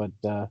safe. But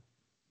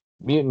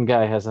mutant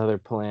guy has other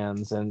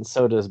plans, and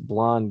so does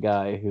blonde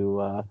guy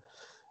who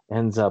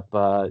ends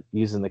up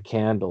using the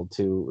candle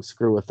to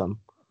screw with them.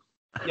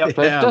 Yep.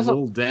 But it Yeah, doesn't.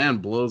 little Dan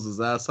blows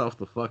his ass off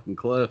the fucking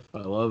cliff.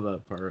 I love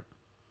that part.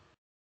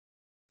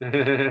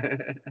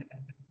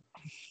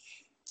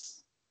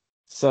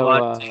 So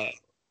But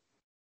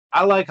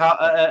I like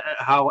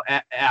how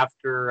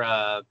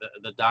after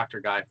the doctor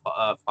guy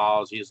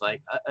falls, he's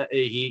like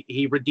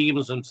he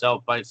redeems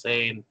himself by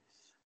saying,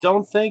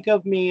 "Don't think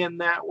of me in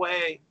that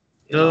way."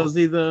 You know? Does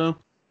he though?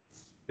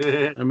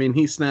 I mean,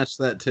 he snatched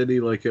that titty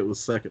like it was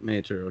second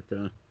nature.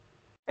 Okay.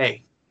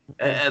 Hey,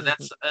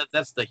 that's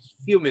the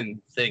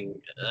human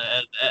thing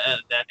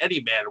that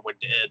any man would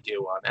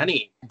do on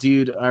any.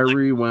 Dude, I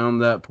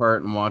rewound that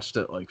part and watched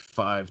it like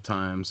 5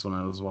 times when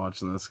I was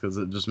watching this because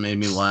it just made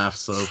me laugh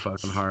so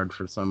fucking hard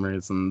for some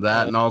reason.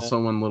 That and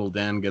also when little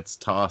Dan gets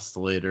tossed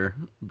later,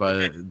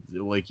 but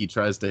like he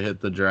tries to hit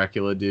the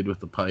Dracula dude with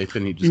the pipe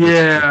and he just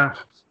gets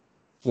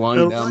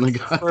flung down the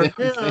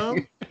goddamn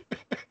thing.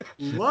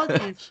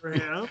 Lucky for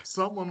him,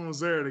 someone was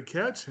there to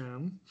catch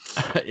him.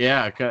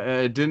 Yeah,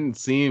 it didn't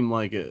seem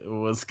like it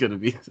was going to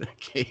be the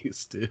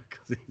case, dude,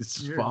 because he's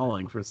just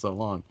falling for so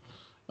long.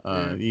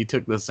 He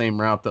took the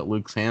same route that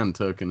Luke's hand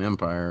took in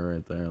Empire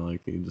right there.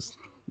 Like, he just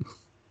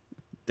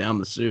down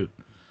the chute.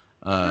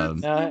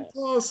 It's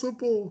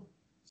impossible.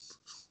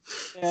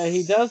 Yeah,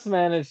 he does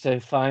manage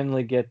to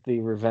finally get the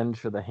revenge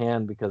for the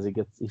hand because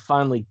he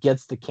finally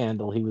gets the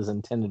candle he was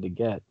intended to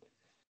get.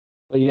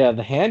 But yeah,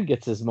 the hand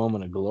gets his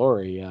moment of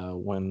glory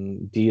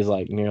when D is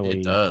like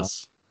nearly. It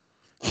does.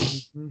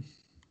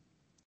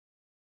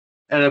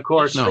 And of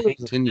course, No,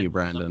 continue,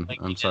 Brandon.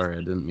 I'm sorry, I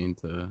didn't mean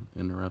to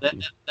interrupt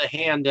you. The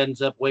hand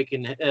ends up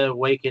waking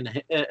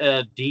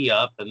D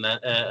up, and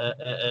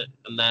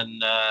then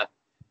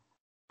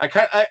I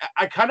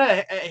kind of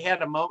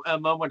had a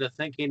moment of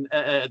thinking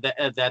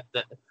that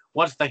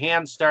once the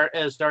hand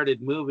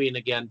started moving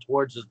again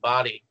towards his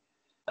body,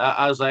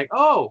 I was like,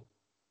 oh,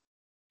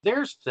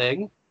 there's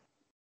Thing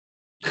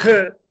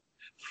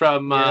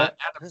from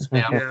Adam's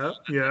Family.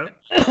 Yeah.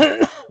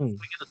 We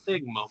get a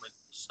Thing moment,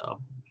 so.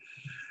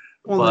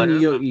 Well, But- then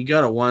you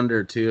gotta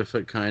wonder too if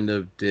it kind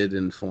of did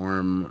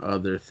inform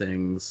other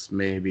things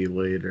maybe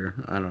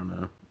later. I don't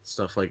know,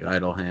 stuff like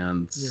Idle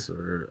Hands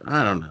or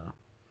I don't know.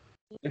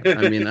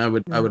 I mean, I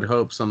would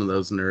hope some of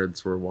those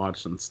nerds were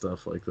watching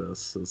stuff like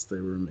this as they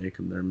were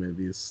making their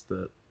movies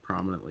that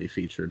prominently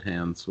featured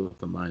hands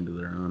with a mind of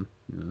their own.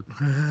 You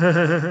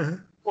know?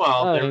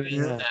 Well, there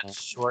is that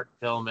short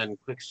film in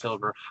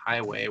Quicksilver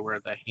Highway where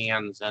the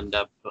hands end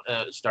up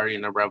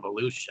starting a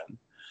revolution.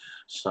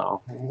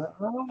 So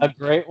A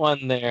great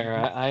one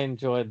there. I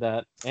enjoyed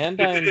that,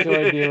 and I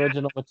enjoyed the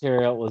original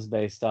material it was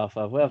based off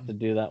of. We'll have to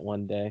do that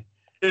one day.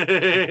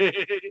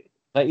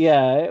 But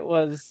yeah, it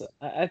was.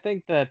 I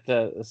think that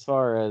as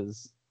far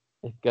as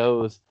it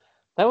goes,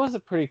 that was a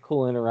pretty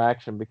cool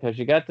interaction because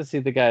you got to see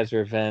the guy's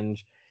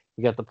revenge.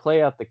 You got to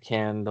play out the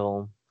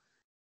candle,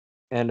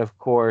 And of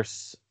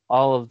course,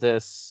 all of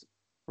this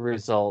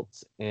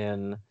results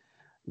in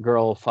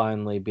girl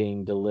finally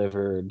being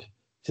delivered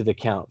to the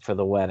count for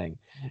the wedding.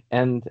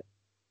 And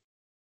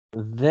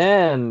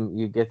then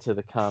you get to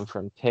the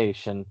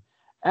confrontation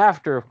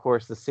after, of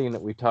course, the scene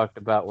that we talked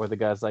about where the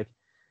guy's like,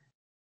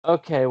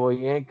 okay, well,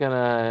 you ain't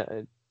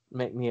gonna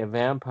make me a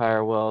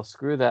vampire. Well,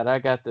 screw that. I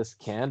got this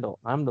candle.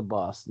 I'm the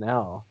boss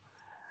now.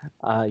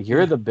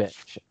 You're the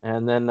bitch.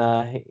 And then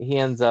he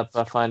ends up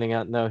finding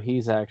out, no,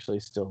 he's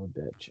actually still a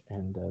bitch.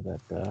 And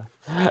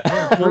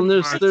Well,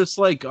 there's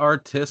like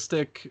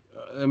artistic.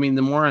 I mean,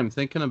 the more I'm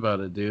thinking about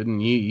it, dude,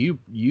 and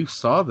you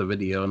saw the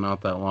video not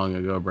that long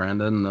ago,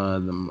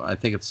 Brandon. I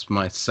think it's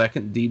my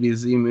second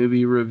DBZ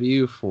movie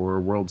review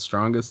for World's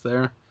Strongest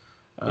there,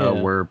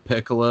 where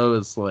Piccolo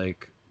is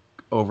like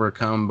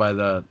overcome by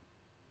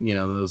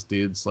those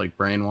dudes like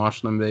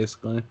brainwashing him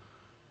basically.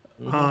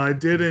 I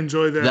did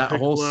enjoy that. That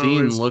whole Piccolo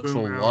scene as looks a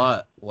Boom Hour.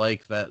 lot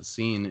like that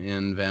scene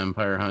in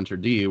Vampire Hunter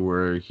D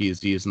where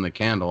he's using the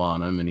candle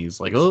on him and he's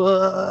like, like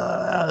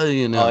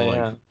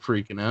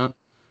freaking out.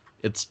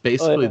 It's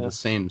basically the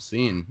same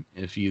scene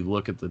if you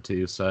look at the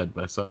two side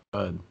by side.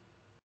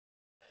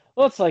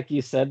 Well, it's like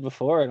you said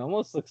before. It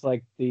almost looks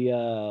like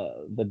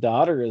the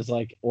daughter is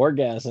like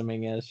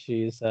orgasming as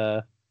she's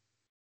the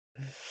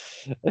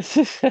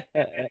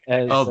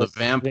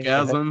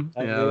vampgasm.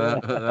 Yeah,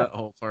 that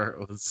whole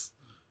part was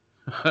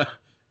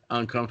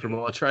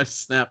uncomfortable. I tried to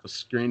snap a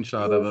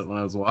screenshot of it when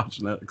I was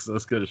watching it because I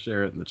was going to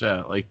share it in the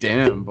chat. Like,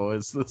 damn,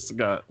 boys, this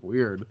got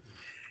weird.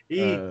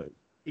 He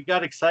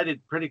got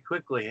excited pretty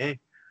quickly, hey?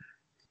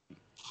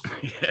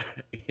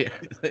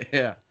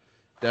 Yeah,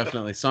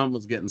 definitely. Something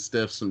was getting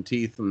stiff, some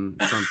teeth,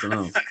 and something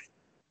else.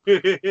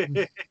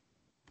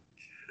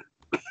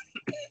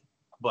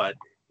 But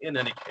in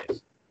any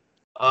case,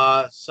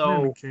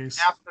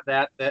 after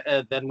that,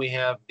 then we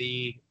have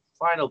the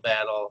final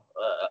battle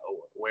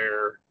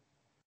where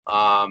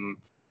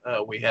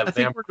we have. I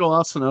think we're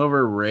glossing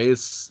over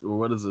Ray's.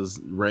 What is this?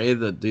 Ray,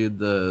 the dude,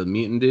 the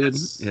mutant dude.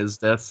 His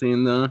death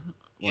scene, though,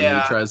 when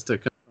he tries to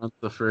confront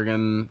the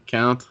friggin'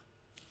 Count.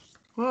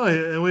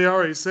 Well, we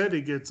already said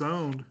he gets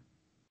owned.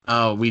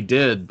 Oh, we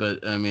did,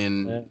 but I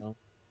mean,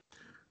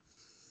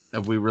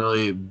 have we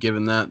really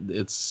given that?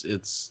 It's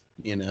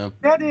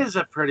that is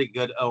a pretty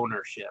good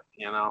ownership,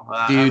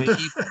 Dude,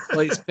 he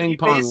plays ping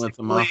pong with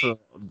him off of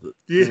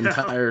the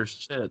entire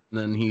shit, and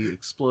then he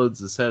explodes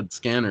his head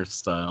scanner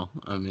style.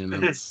 I mean,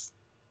 it's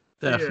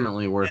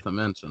definitely worth a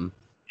mention.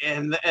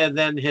 And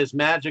then his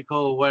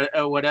magical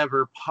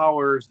whatever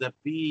powers that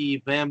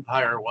be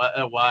vampire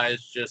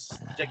wise just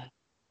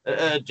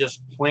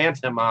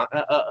plant him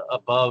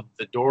above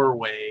the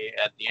doorway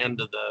at the end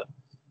of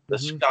the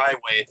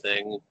skyway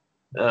thing,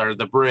 or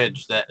the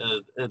bridge that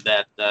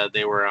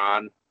they were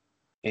on,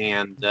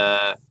 and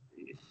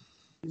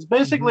he's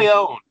basically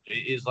owned.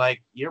 He's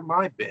like, you're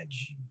my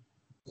bitch.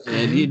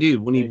 And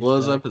dude, when he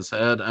blows up his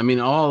head, I mean,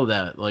 all of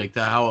that, like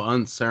how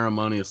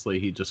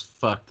unceremoniously he just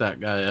fucked that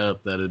guy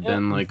up that had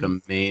been like a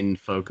main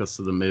focus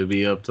of the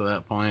movie up to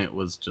that point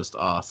was just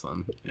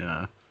awesome.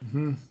 Yeah.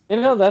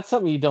 That's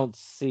something you don't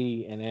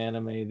see in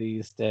anime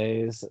these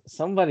days.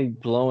 Somebody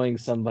blowing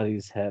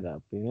somebody's head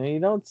up. You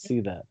don't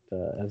see that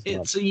as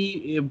much.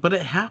 But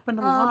it happened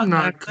a lot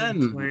back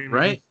then,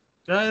 right,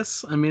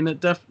 guys? I mean, it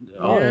definitely.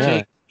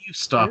 Jake, you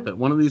stop it.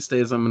 One of these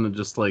days, I'm gonna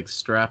just like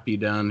strap you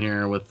down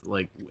here with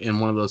like in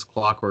one of those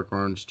Clockwork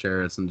Orange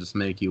chairs and just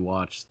make you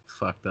watch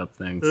fucked up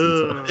things.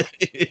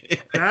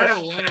 That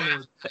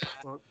alone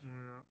would.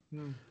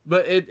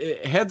 But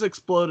it heads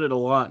exploded a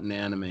lot in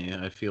anime.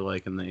 I feel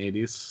like in the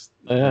 80s,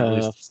 at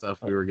least the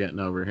stuff we were getting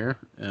over here.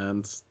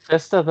 And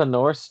Fist of the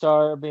North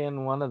Star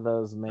being one of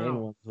those main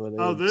ones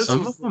where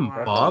some of them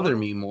bother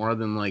me more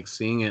than like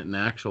seeing it in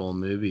actual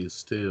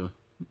movies too.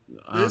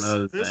 I don't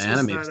know. The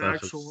anime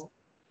stuff is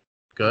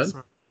good.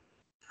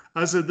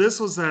 I said this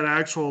was that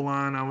actual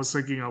line I was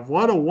thinking of.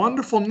 What a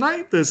wonderful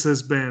night this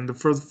has been.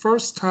 For the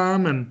first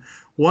time in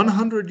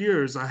 100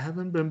 years, I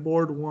haven't been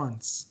bored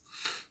once.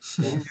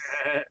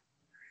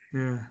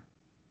 Yeah.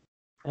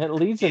 It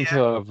leads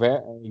into a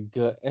very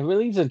good. It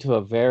leads into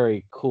a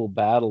very cool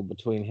battle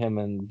between him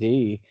and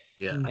D.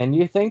 Yeah. And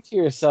you think to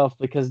yourself,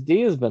 because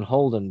D has been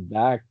holding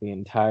back the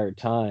entire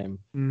time.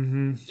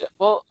 Mm-hmm.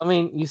 Well, I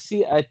mean, you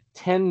see a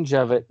tinge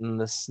of it in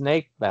the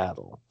snake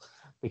battle,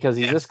 because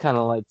he's just kind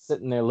of like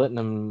sitting there letting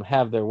them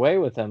have their way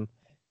with him,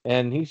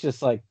 and he's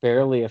just like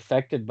barely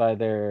affected by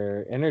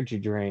their energy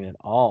drain at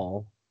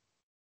all,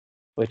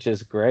 which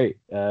is great.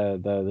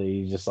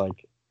 He's just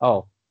like,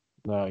 oh.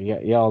 No,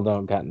 y'all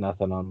don't got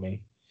nothing on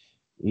me.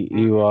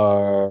 You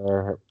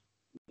are.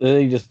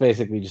 He just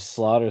basically just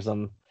slaughters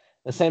them.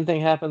 The same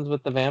thing happens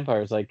with the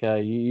vampires. Like,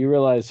 you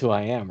realize who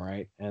I am,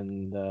 right?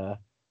 And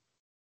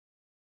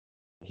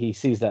he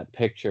sees that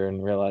picture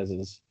and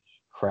realizes,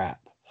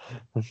 crap.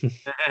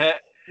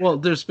 Well,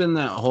 there's been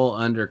that whole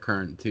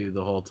undercurrent too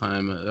the whole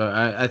time.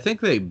 I think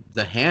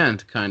the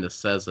Hand kind of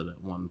says it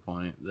at one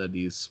point that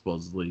he's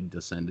supposedly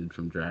descended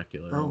from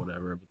Dracula or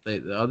whatever.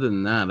 But other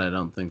than that, I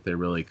don't think they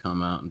really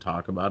come out and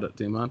talk about it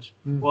too much.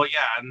 Well,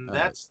 yeah, and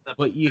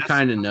But you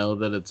kind of know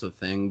that it's a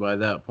thing by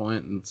that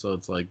point, and so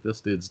it's like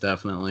this dude's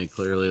definitely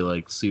clearly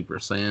like Super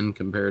Saiyan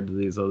compared to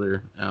these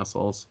other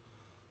assholes.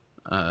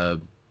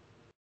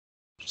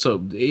 So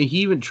he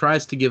even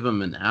tries to give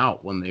him an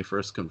out when they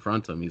first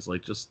confront him. He's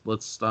like, just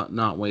let's stop,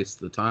 not waste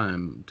the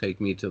time.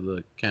 Take me to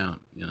the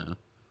count, you know.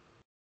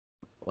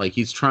 Like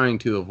he's trying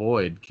to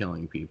avoid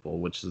killing people,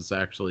 which is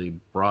actually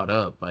brought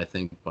up, I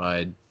think,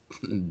 by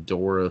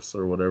Doris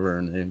or whatever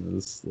her name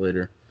is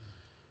later.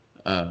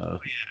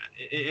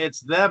 It's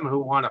them who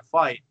want to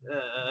fight,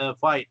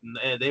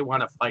 and they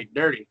want to fight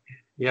dirty.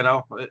 You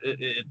know,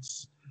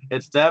 it's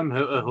them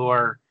who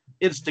are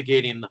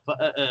instigating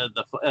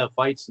the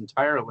fights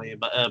entirely,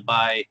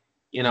 by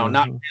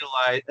not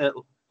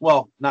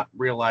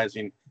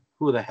realizing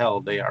who the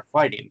hell they are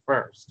fighting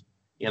first.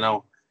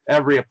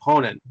 Every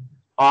opponent.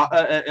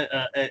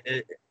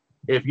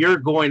 If you're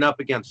going up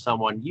against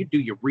someone, you do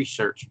your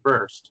research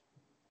first.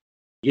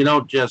 You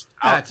don't just.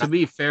 To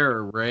be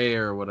fair, Ray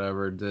or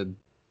whatever did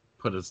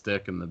put his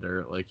dick in the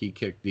dirt. Like he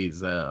kicked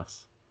Dee's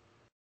ass.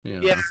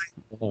 Yeah.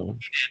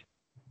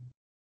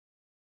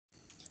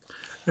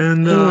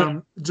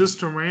 And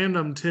just a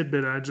random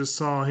tidbit I just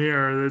saw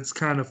here that's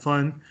kind of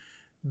fun.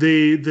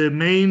 The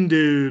main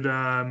dude,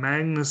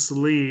 Magnus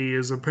Lee,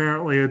 is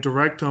apparently a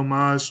direct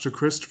homage to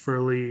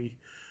Christopher Lee.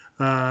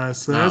 So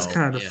that's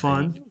kind of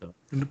fun.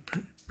 And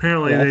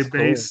apparently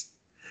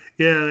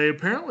they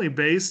apparently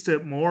based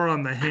it more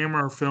on the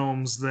Hammer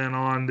films than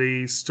on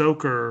the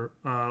Stoker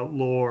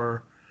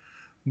lore.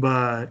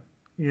 But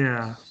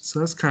yeah, so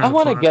that's kind of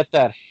fun. I want to get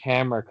that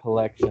Hammer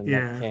collection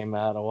that came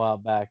out a while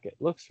back. It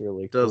looks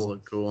really cool. It does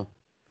look cool.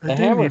 The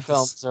Hammer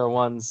films are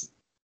ones.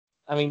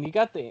 I mean, you've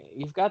got the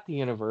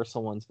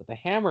Universal ones, but the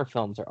Hammer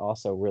films are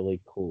also really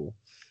cool.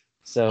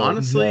 So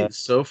honestly,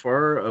 so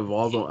far of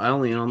all I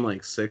only own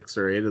like 6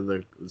 or 8 of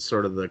the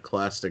sort of the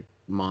classic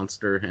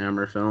monster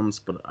Hammer films,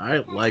 but I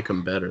like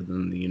them better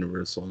than the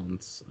Universal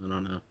ones. I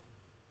don't know.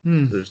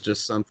 There's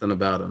just something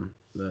about them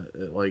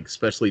that, like,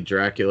 especially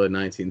Dracula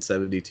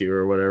 1972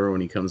 or whatever,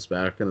 when he comes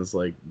back and is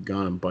like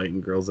gone and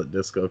biting girls at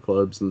disco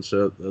clubs and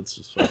shit. That's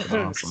just fucking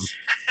awesome.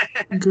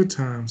 Good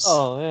times.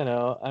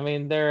 Oh, I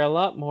mean, they're a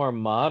lot more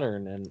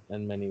modern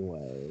in many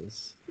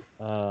ways.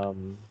 The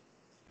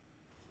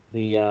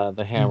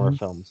Hammer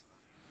films.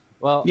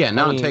 Well, yeah,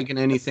 not taking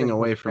anything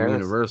away from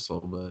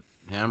Universal, but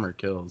Hammer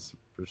kills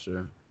for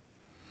sure.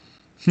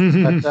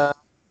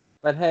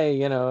 But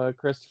hey,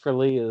 Christopher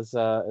Lee is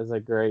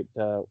a great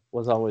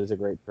was always a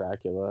great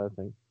Dracula, I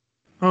think.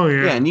 Oh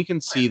yeah. Yeah, and you can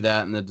see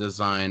that in the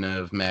design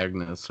of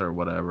Magnus or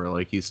whatever.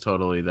 Like he's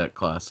totally that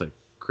classic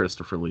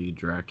Christopher Lee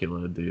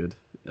Dracula dude.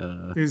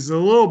 He's a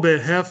little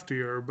bit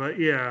heftier, but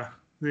yeah.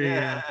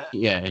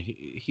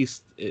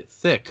 He's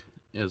thick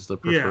is the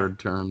preferred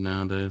term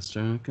nowadays,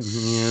 Jack. And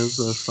he is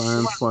a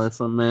fine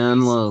slice of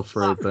man loaf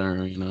right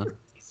there,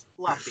 He's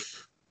fluffy.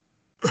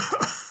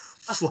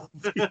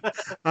 Fluffy.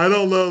 I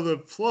don't know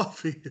that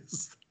fluffy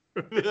is.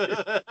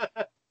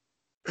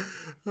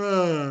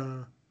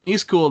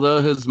 He's cool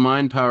though. His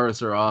mind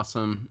powers are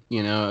awesome.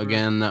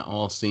 Again, that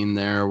whole scene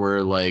there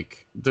where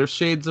like there's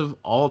shades of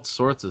all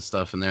sorts of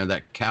stuff in there.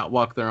 That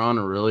catwalk they're on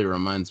really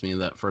reminds me of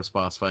that first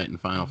boss fight in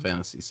Final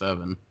Fantasy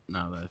VII.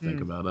 Now that I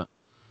think about it,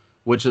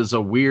 which is a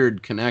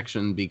weird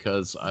connection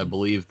because I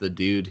believe the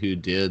dude who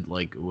did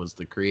was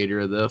the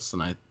creator of this,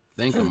 and I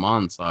think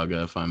Amon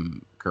Saga, if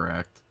I'm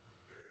correct,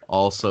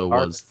 also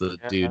was the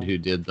dude who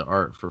did the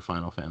art for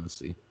Final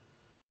Fantasy.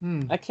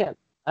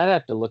 I'd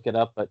have to look it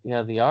up, but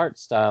the art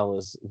style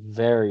is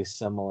very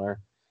similar.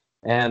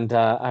 And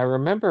I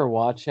remember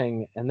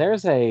watching, and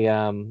there's a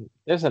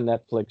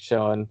Netflix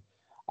show, and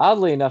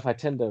oddly enough, I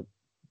tend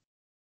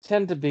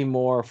to be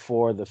more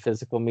for the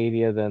physical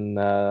media than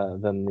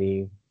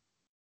the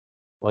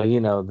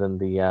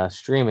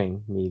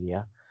streaming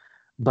media.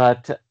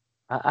 But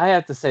I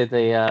have to say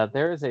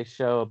there is a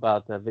show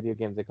about the video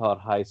games. They call it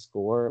High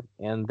Score,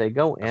 and they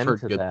go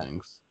into that.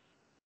 Things.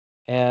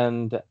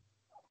 And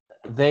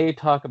they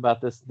talk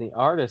about this. The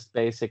artist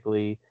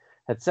basically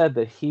had said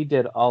that he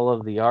did all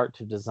of the art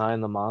to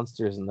design the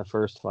monsters in the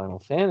first Final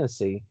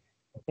Fantasy,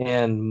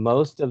 and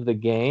most of the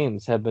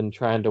games have been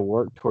trying to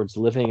work towards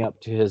living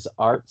up to his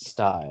art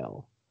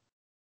style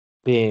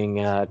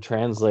being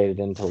translated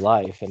into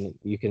life. And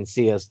you can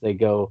see as they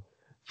go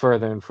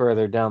further and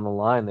further down the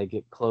line, they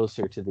get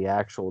closer to the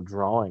actual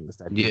drawings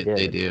that he did. Yeah,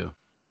 they do.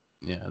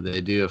 Yeah, they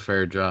do a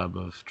fair job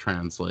of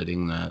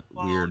translating that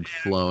weird,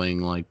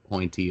 flowing,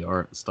 pointy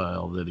art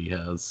style that he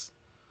has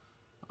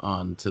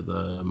onto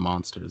the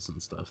monsters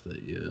and stuff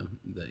that you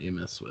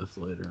mess with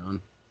later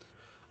on.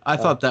 I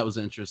thought that was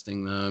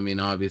interesting, though. I mean,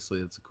 obviously,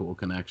 it's a cool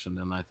connection,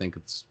 and I think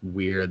it's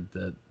weird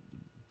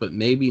but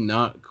maybe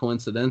not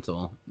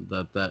coincidental,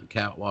 that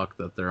catwalk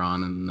that they're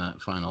on in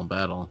that final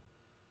battle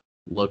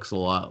looks a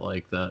lot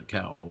like that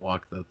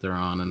catwalk that they're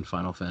on in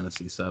Final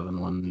Fantasy VII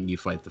when you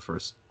fight the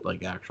first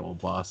like actual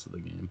boss of the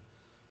game.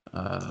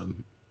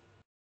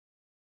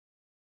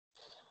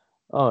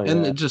 Oh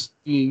And yeah. it just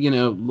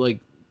like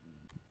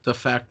the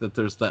fact that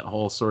there's that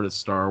whole sort of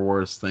Star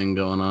Wars thing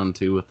going on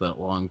too with that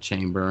long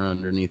chamber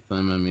underneath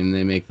them. I mean,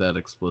 they make that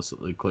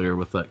explicitly clear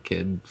with that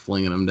kid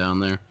flinging him down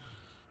there.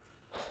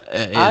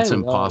 I It's love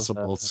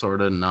impossible that.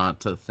 sort of not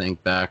to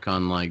think back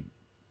on like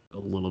a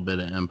little bit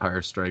of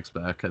Empire Strikes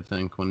Back, I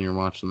think, when you're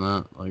watching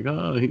that. Like,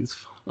 oh,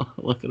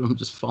 look at him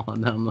just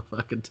falling down the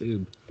fucking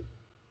tube.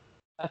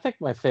 I think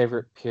my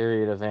favorite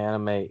period of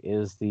anime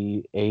is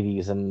the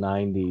 80s and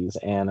 90s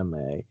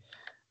anime.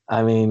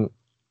 I mean,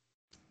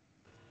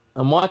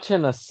 I'm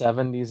watching a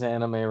 70s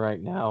anime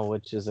right now,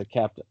 which is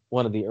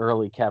one of the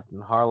early Captain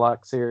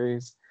Harlock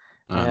series,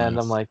 and I'm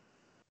Nice. like,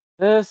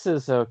 this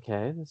is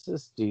okay, this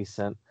is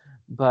decent,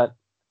 but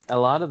a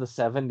lot of the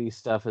 70s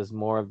stuff is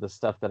more of the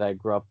stuff that I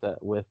grew up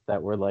with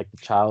that were like the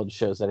child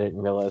shows I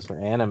didn't realize were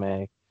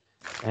anime,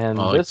 Oh, and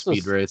like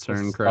Speed Racer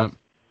and crap.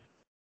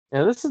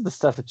 this is the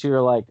stuff that you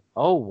were like,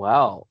 oh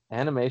wow,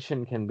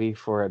 animation can be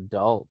for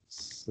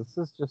adults. This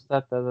is just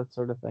that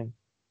sort of thing.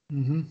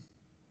 Mm-hmm.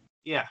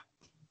 Yeah,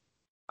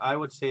 I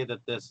would say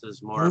that this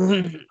is more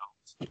of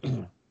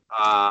an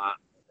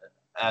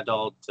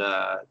adult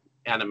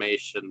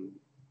animation.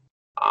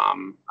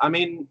 I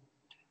mean,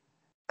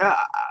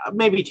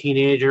 maybe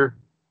teenager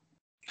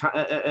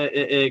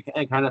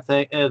kind of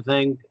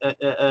thing.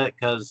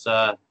 Because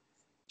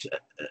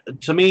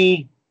to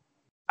me,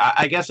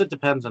 I guess it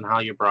depends on how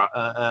you brought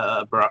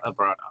up.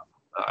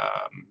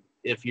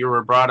 If you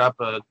were brought up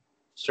a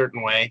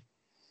certain way,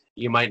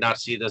 you might not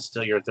see this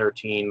till you're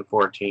 13,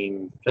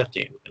 14,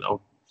 15,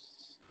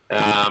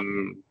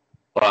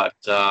 but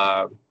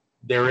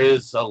there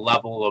is a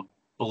level of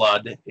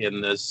blood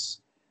in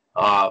this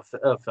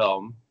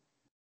film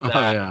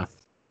that yeah.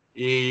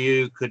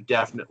 you could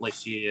definitely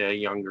see a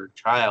younger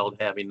child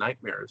having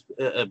nightmares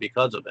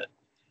because of it.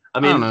 I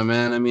I mean, don't know,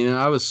 man. I mean,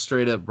 I was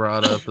straight up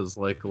brought up as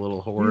like a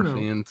little horror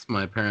fan.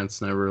 My parents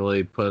never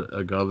really put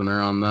a governor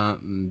on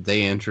that, and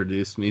they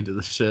introduced me to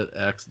the shit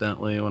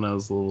accidentally when I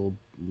was a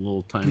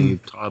little tiny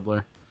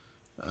toddler.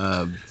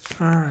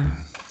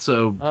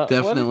 So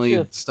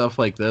definitely stuff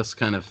like this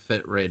kind of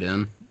fit right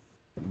in.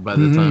 By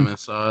the time I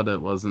saw it,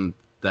 it wasn't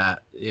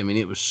that. I mean,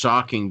 it was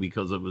shocking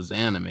because it was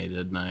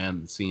animated, and I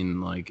hadn't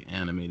seen like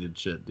animated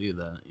shit do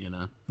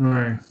that,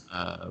 Right.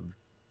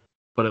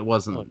 But it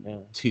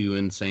wasn't too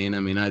insane.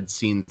 I mean, I'd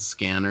seen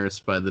Scanners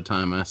by the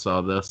time I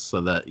saw this, so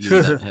that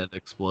even that head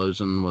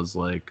explosion was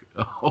like,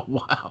 oh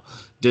wow,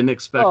 didn't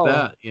expect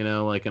that,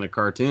 like in a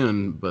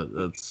cartoon, but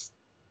that's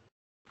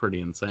pretty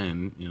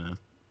insane.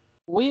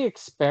 We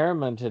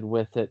experimented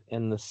with it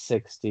in the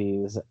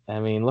 60s.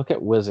 I mean, look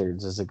at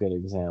Wizards as a good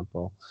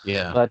example.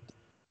 Yeah. But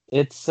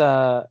it's,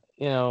 or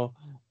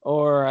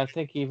I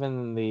think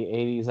even in the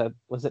 80s,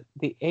 was it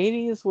the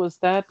 80s? Was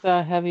that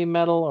heavy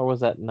metal or was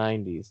that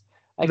 90s?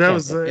 It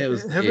was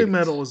heavy 80s.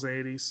 Metal was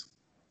 80s.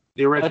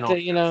 The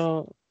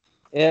original.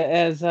 But,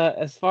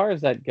 as far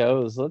as that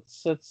goes,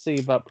 let's see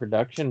about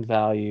production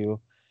value.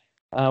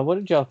 What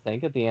did y'all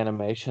think of the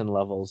animation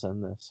levels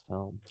in this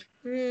film?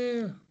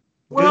 Yeah.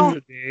 Well,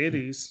 good for the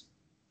 80s.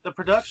 The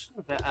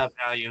production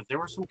value, there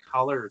were some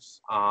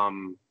colors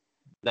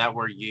that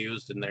were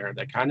used in there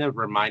that kind of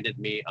reminded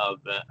me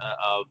of a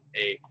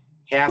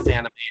half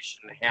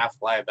animation, half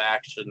live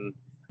action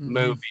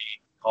movie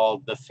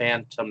called The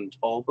Phantom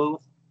Toll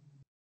Booth.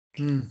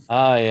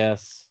 Ah,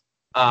 yes.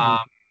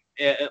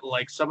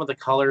 Like some of the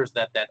colors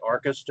that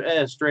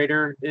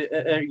orchestrator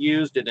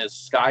used in his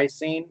sky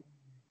scene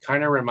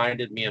kind of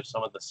reminded me of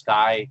some of the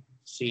sky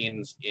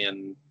scenes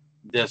in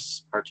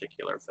this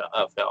particular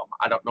film.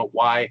 I don't know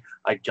why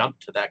I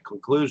jumped to that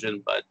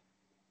conclusion, but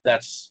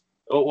that's...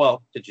 Oh,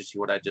 well, did you see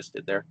what I just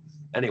did there?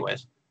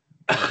 Anyways.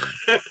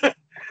 But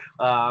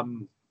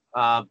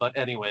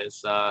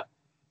anyways,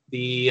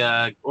 the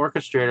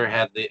orchestrator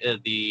had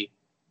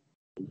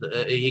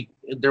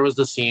there was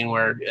the scene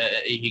where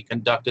he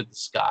conducted the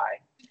sky,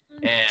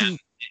 and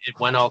it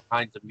went all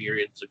kinds of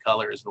myriads of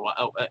colors.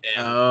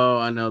 Oh,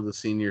 I know the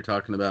scene you're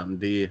talking about in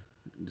D,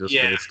 just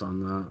based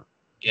on that.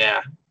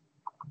 Yeah.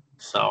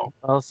 So.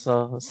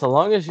 Also, so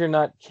long as you're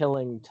not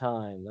killing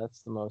time,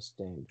 that's the most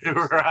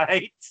dangerous.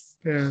 Right.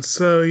 Yeah.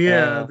 So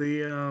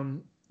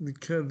the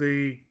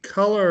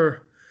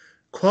color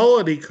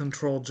quality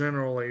control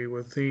generally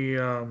with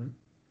the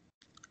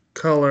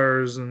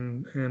colors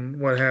and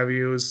what have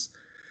you is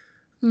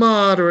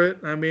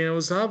moderate. I mean, it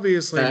was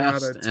obviously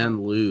fast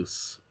and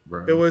loose,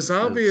 bro. It was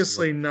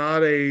obviously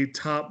not a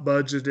top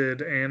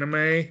budgeted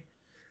anime.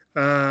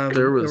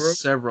 There was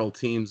several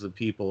teams of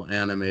people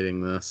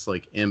animating this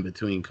like in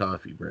between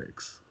coffee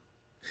breaks.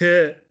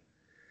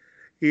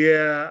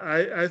 Yeah,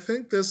 I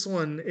think this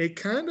one, it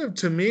kind of,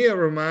 to me, it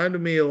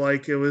reminded me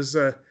like it was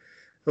a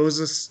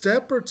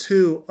step or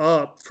two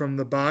up from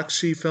the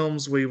Bakshi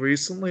films we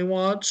recently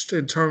watched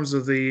in terms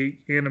of the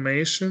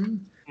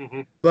animation.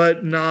 Mhm.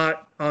 but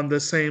not on the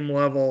same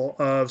level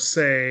of,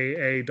 say,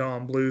 a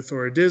Don Bluth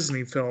or a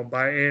Disney film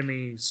by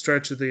any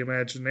stretch of the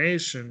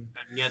imagination.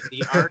 And yet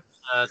the art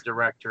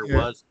director Yeah.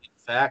 was, in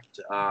fact,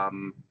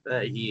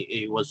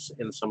 he was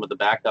in some of the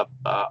backup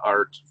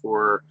art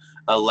for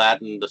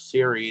Aladdin the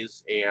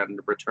series and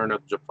Return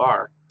of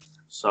Jafar.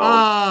 So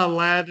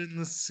Aladdin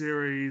the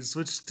series,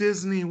 which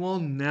Disney will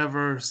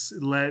never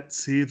let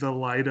see the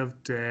light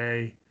of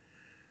day.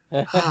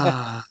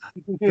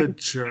 The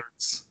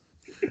jerks.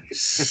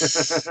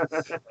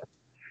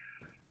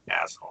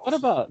 assholes. What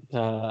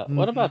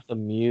about the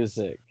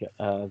music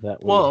that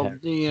we Well,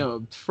 have?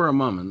 for a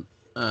moment,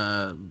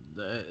 I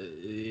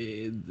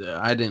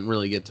didn't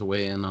really get to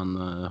weigh in on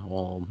the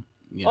whole,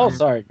 Oh,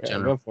 sorry.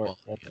 general Go for it.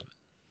 quality of it.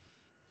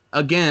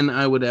 Again,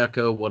 I would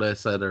echo what I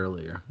said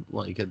earlier.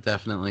 Like, it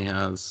definitely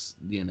has,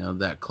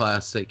 that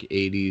classic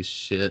 80s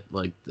shit.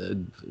 Like,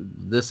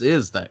 this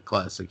is that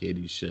classic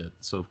 80s shit.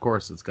 So, of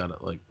course, it's got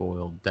it, like,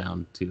 boiled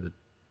down to a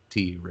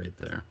T right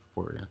there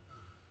for you.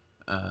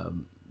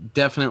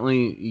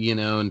 Definitely,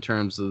 in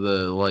terms of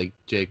the, like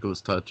Jake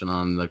was touching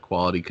on, the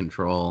quality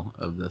control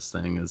of this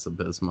thing is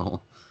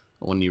abysmal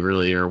when you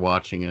really are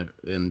watching it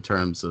in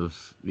terms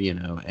of,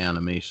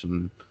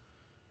 animation.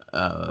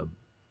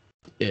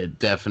 It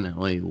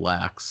definitely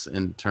lacks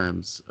in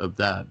terms of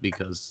that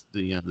because,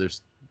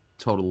 there's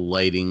total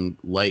light, the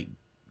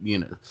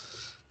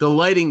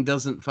lighting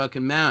doesn't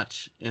fucking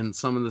match in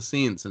some of the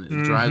scenes, and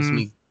it drives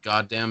me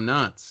goddamn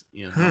nuts.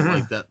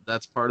 Like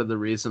that's part of the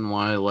reason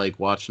why, like,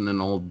 watching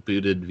an old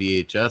booted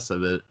VHS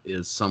of it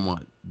is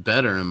somewhat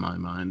better in my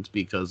mind,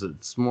 because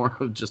it's more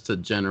of just a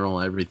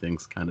general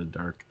everything's kind of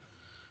dark.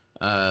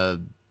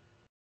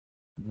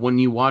 When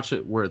you watch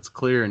it where it's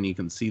clear and you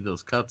can see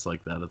those cuts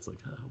like that, it's like,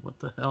 what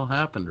the hell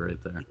happened right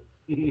there?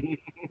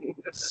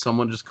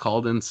 Someone just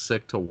called in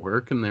sick to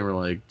work and they were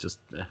like, just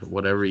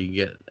whatever you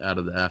get out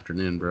of the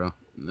afternoon, bro.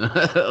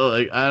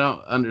 Like, I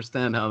don't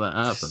understand how that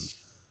happened.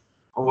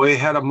 We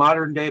had a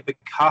modern day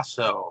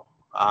Picasso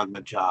on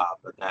the job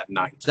that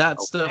night.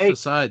 That stuff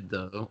aside,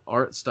 though,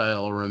 art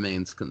style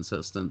remains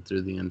consistent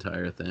through the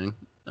entire thing.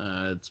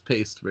 It's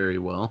paced very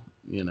well,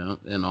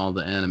 and all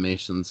the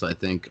animations, I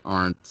think,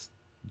 aren't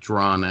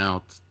drawn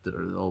out. A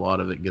lot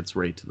of it gets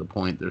right to the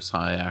point. There's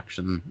high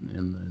action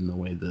in the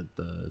way that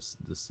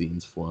the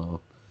scenes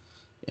flow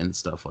and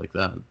stuff like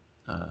that.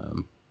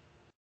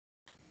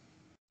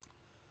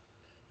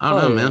 I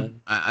don't know,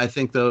 man. I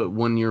think, though,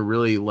 when you're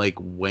really, like,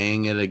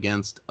 weighing it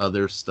against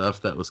other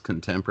stuff that was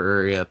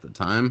contemporary at the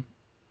time,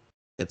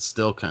 it's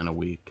still kind of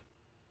weak.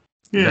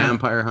 Yeah.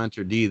 Vampire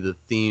Hunter D, the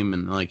theme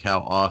and, like, how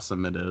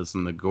awesome it is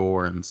and the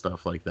gore and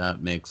stuff like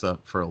that makes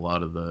up for a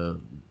lot of the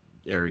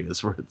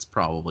areas where it's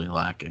probably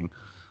lacking.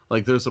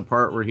 Like, there's a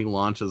part where he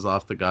launches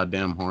off the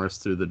goddamn horse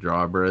through the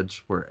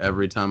drawbridge where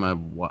every time I've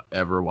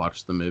ever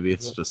watched the movie,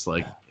 it's just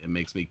like, it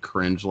makes me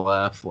cringe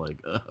laugh.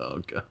 Like,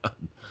 oh, God.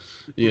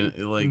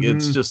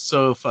 It's just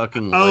so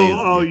fucking lazy.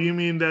 Oh, you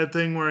mean that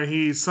thing where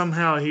he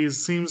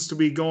seems to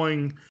be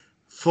going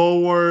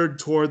forward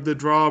toward the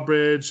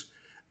drawbridge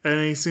and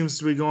he seems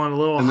to be going a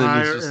little and then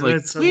higher. He's just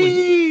like,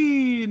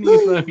 whee! And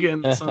he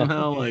fucking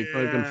somehow, like,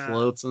 fucking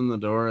floats in the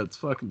door. It's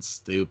fucking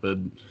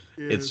stupid.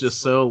 It's just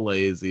so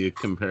lazy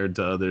compared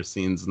to other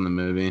scenes in the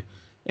movie.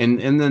 And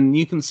then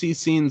you can see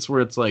scenes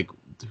where it's like,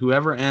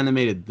 whoever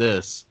animated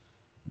this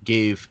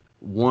gave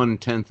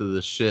 1/10 of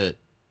the shit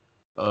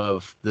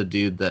of the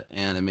dude that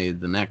animated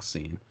the next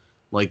scene.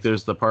 Like,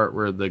 there's the part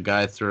where the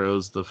guy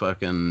throws the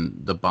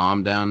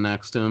bomb down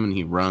next to him and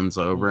he runs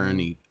over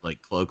and he,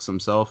 like, cloaks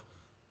himself.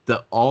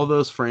 All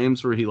those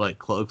frames where he, like,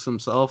 cloaks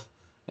himself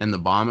and the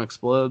bomb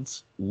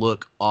explodes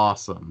look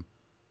awesome.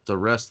 The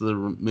rest of the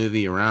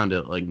movie around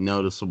it, like,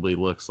 noticeably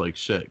looks like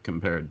shit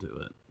compared to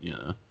it,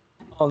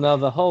 Oh, now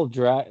the whole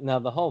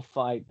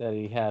fight that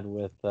he had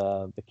with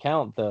the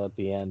Count, though, at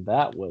the end,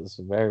 that was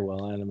very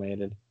well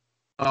animated.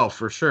 Oh,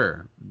 for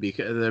sure.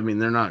 Because, I mean,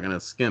 they're not going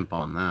to skimp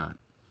on that.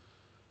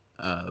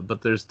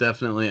 But there's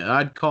definitely,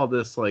 I'd call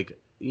this, like,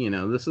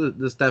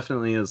 this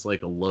definitely is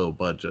like a low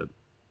budget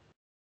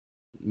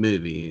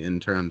movie in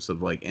terms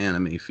of, like,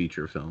 anime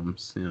feature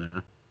films,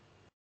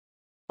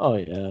 Oh,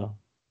 yeah.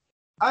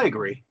 I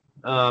agree.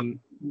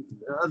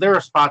 There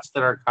are spots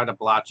that are kind of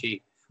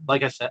blotchy.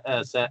 Like I said,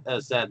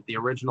 the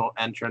original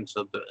entrance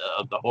of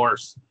the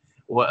horse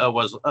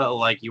was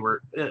like you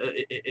were.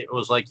 It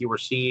was like you were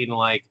seeing,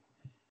 like,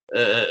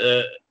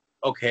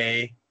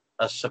 okay,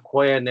 a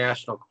Sequoia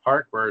National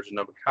Park version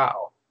of a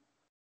cow.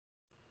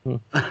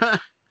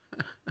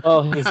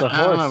 Oh, he's a horse.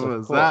 I don't know if it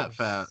was that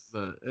fat,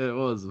 but it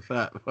was a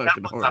fat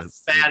fucking horse. That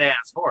was a fat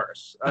ass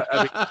horse.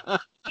 I mean,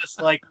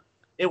 just like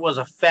it was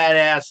a fat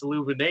ass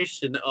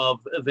illumination of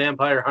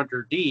Vampire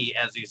Hunter D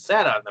as he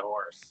sat on the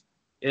horse.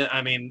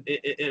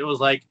 It was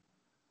like,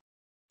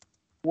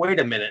 wait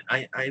a minute,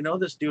 I know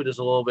this dude is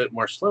a little bit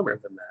more slimmer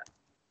than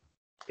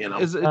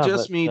that. Is it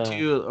just me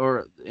too,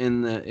 or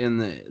in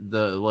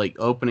the like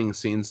opening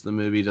scenes of the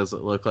movie, does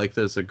it look like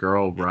there's a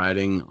girl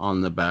riding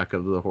on the back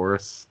of the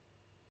horse?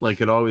 Like,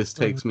 it always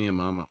takes me a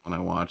moment when I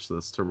watch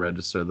this to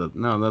register that,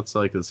 no, that's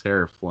like his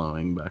hair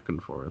flowing back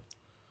and forth.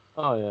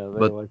 Oh yeah, they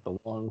But like the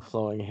long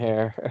flowing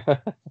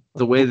hair.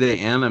 the way they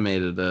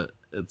animated it,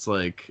 it's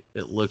like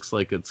it looks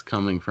like it's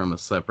coming from a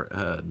separate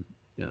head.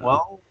 You know?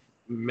 Well,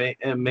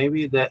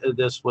 maybe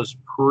this was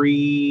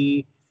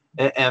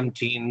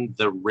pre-emptying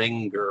the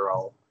ring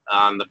girl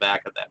on the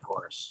back of that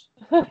horse.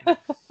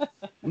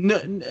 No,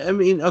 I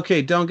mean,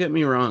 okay, don't get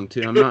me wrong,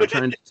 too. I'm not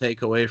trying to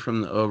take away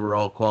from the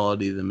overall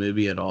quality of the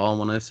movie at all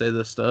when I say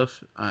this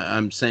stuff.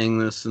 I'm saying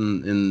this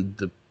in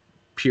the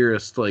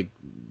purest, like,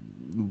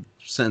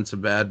 sense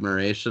of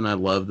admiration. I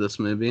love this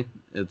movie.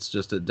 It's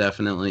just, it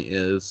definitely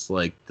is,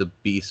 like, the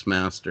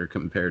Beastmaster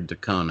compared to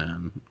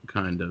Conan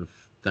kind of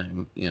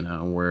thing, you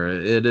know, where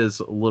it is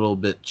a little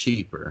bit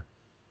cheaper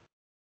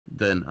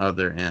than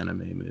other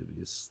anime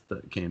movies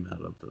that came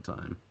out at the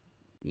time,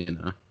 you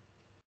know.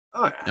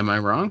 Oh, yeah. Am I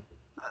wrong?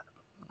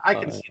 I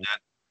can see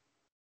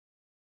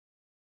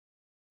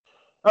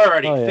that.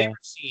 Alrighty, Oh, yeah.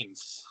 favorite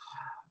scenes.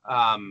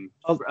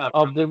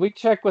 Did we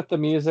check with the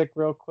music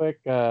real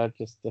quick?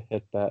 Just to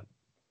hit that.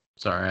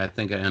 Sorry, I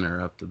think I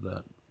interrupted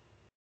that.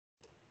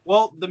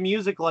 Well, the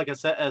music, like I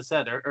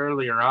said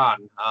earlier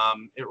on,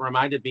 it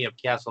reminded me of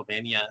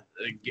Castlevania,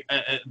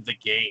 the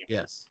game.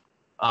 Yes.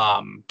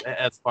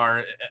 As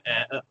far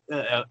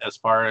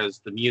as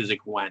the music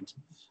went,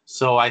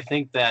 so I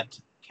think that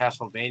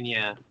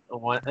Castlevania.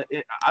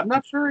 I'm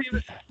not sure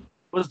even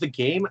was the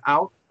game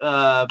out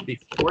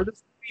before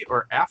this movie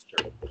or after.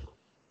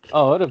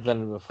 Oh, it would have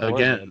been before.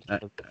 Again,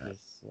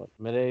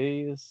 mid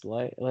 '80s,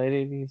 late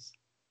 '80s.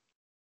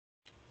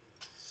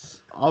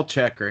 I'll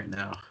check right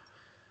now.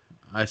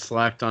 I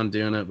slacked on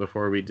doing it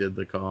before we did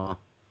the call,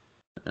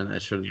 and I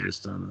should have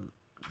just done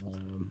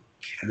it.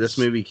 This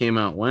movie came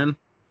out when?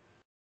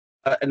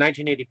 In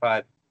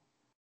 1985.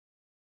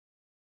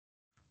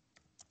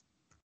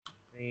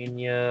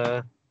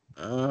 Castlevania.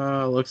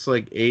 Looks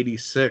like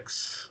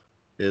 86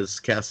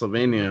 is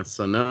Castlevania,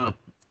 so no,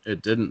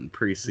 it didn't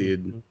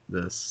precede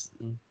this.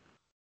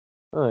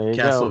 Oh, there you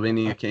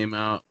Castlevania go. came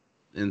out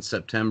in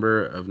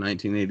September of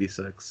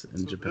 1986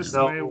 in Japan. This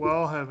may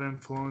well have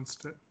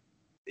influenced it.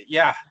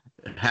 Yeah.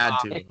 It had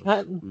to.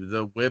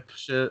 The whip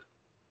shit.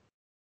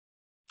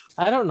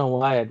 I don't know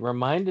why it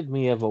reminded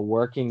me of a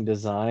Working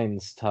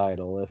Designs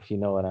title, if you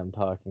know what I'm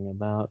talking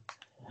about.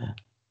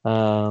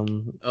 Oh,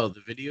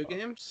 the video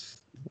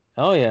games?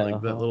 Oh yeah.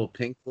 Like that little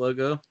pink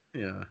logo?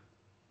 Yeah.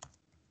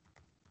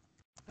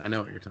 I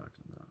know what you're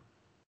talking about.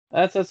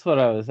 That's what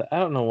I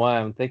don't know why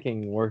I'm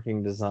thinking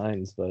Working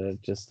Designs, but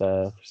it just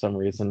for some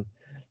reason,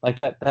 like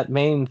that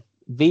main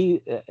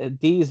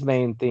D's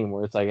main theme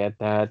where it's like a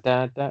da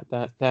da da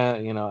da da.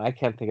 You know, I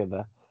can't think of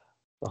the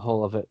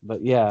whole of it,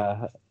 but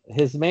yeah,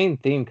 his main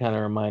theme kind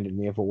of reminded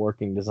me of a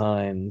Working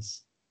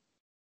Designs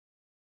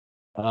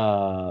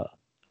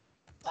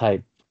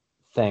type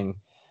thing.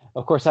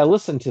 Of course, I've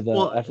listened to the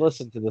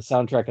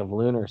soundtrack of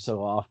Lunar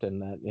so often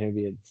that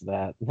maybe it's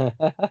that.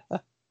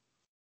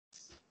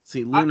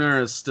 See,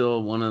 Lunar is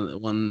still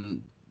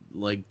one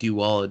like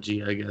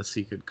duology, I guess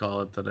you could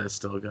call it, that I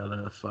still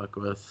gotta fuck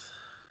with.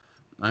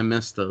 I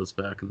missed those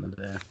back in the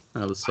day.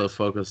 I was so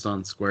focused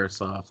on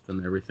Squaresoft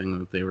and everything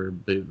that they were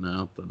booting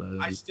out that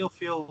I still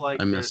feel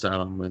like I missed out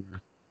on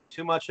Lunar.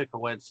 Too much a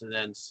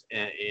coincidence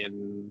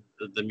in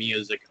the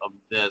music of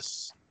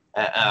this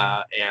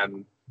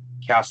and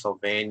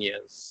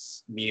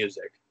Castlevania's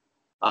music.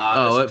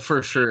 It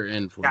for sure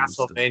influenced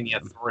Castlevania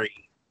 3,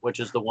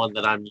 which is the one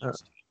that I'm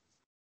used to.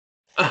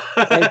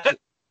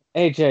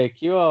 Hey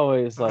Jake, you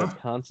always like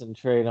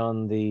concentrate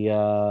on the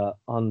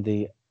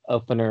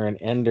opener and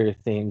ender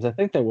themes. I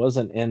think there was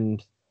an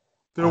end.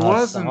 There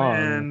was an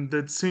end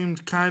that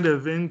seemed kind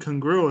of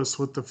incongruous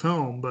with the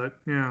film, but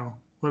you know,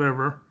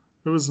 whatever.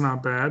 It was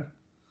not bad.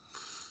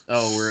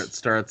 Oh, where it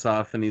starts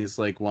off and he's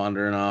like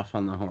wandering off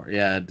on the horse.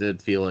 Yeah, it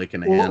did feel like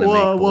an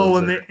anime.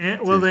 When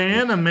the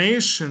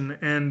animation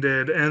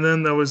ended, and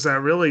then there was that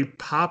really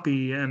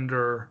poppy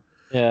ender.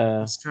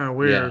 Yeah, it's kind of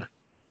weird. Yeah.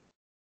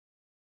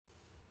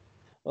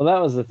 Well,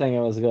 that was the thing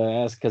I was going to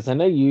ask, because I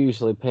know you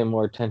usually pay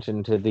more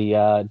attention to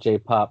the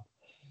J-pop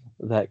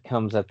that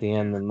comes at the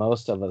end than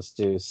most of us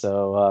do.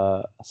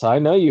 So I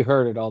know you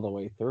heard it all the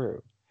way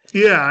through.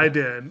 Yeah, I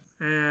did.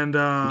 And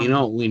you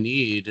know what we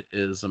need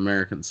is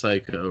American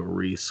Psycho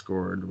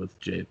rescored with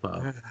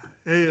J-pop.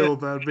 Hey,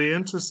 that'd be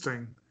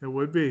interesting. It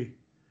would be.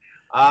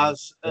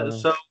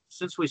 So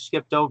since we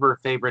skipped over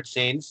favorite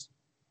scenes,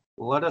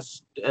 let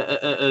us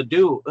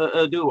do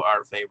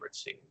our favorite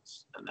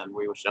scenes, and then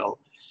we shall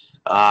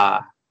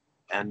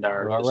end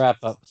our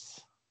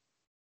wrap-ups.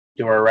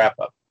 Do our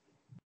wrap-up.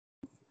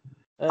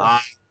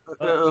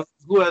 Who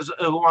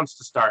wants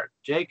to start?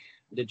 Jake,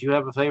 did you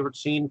have a favorite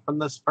scene from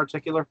this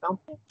particular film?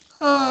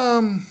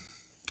 I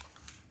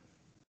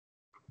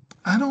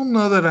don't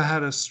know that I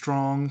had a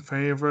strong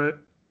favorite.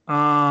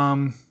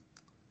 You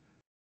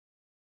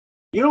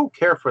don't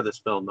care for this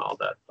film all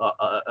that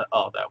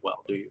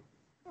well, do you?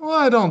 Well,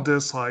 I don't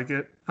dislike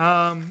it.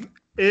 I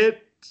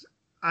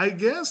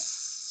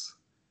guess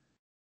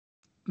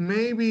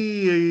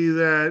maybe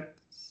that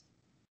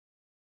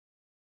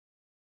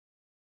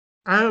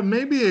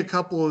Maybe a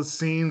couple of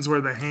scenes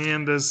where the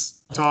hand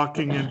is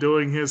talking and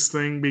doing his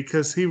thing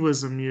because he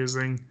was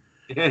amusing.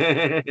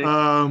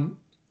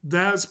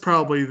 That's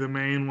probably the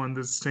main one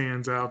that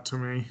stands out to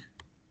me.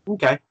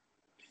 Okay.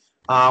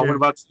 Yeah. What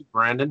about you,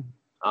 Brandon?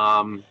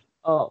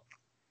 Oh,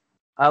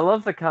 I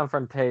love the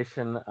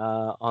confrontation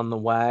on the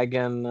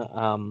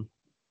wagon.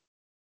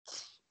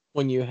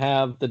 When you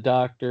have the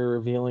doctor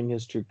revealing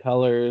his true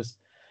colors,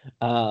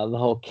 the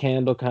whole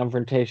candle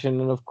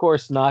confrontation, and of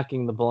course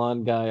knocking the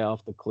blonde guy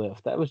off the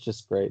cliff. That was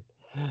just great.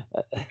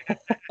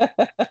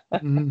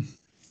 Mhm.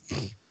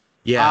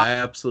 Yeah, I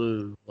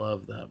absolutely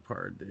love that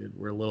part, dude.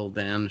 Where little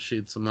Dan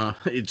shoots him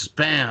off, he just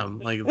bam,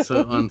 like it's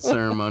so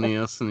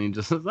unceremonious, and he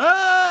just says,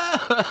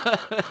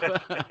 "Ah!"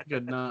 I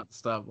could not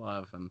stop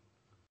laughing.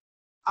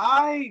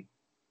 I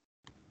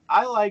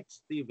liked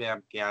the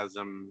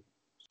Vampgasm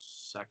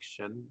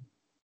section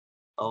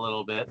a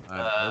little bit.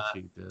 I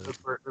bet you did.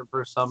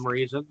 For some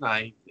reason,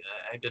 I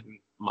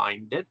didn't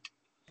mind it,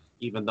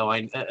 even though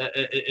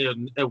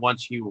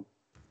once you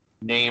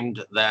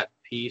named that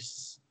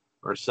piece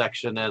or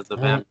section as the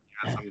Vampgasm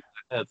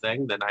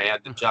thing, then I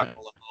had to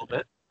chuckle a little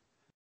bit.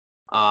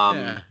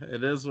 Yeah,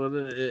 it is what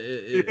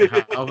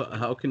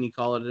how can you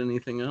call it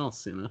anything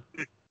else, you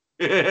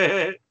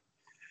know?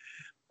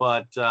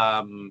 But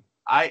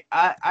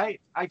I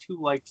too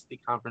liked the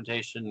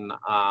confrontation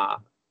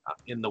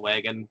in the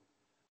wagon,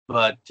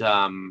 but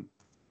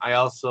I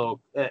also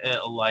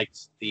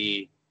liked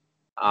the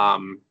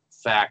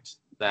fact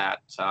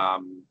that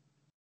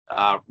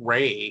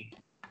Ray.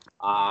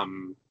 I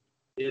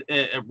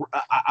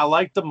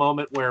liked the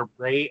moment where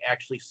Ray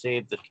actually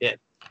saved the kid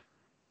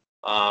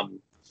from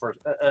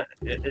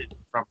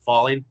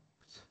falling.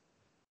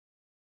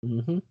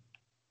 Mm-hmm.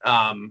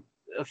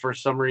 For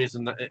some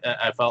reason,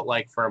 I felt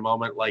like for a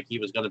moment like he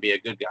was going to be a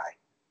good guy,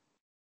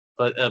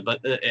 but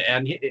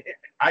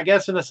I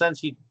guess in a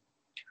sense he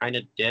kind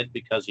of did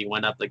because he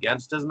went up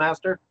against his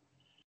master,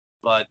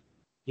 but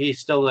he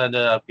still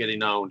ended up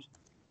getting owned,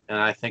 and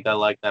I think I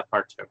like that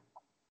part too.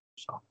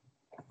 So.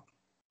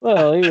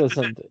 Well, he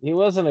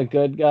wasn't a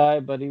good guy,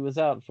 but he was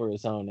out for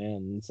his own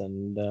ends,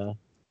 and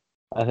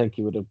I think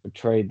he would have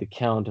betrayed the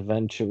Count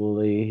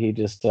eventually. He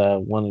just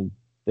wanted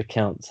the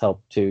Count's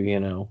help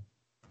to,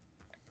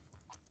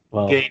 Gain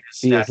his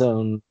be his status.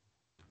 own.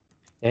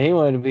 Yeah, he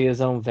wanted to be his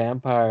own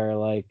vampire,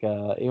 like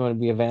he wanted to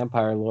be a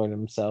vampire lord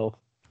himself.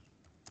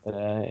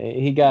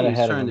 He got He's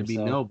ahead of trying himself. to be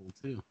noble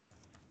too.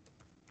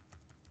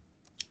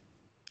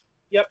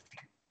 Yep.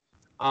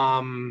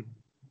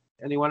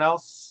 Anyone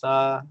else?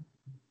 I'll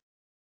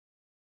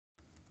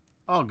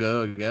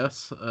go, I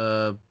guess.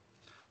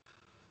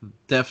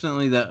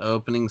 Definitely that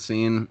opening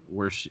scene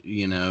where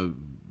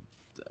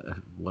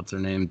what's her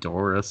name,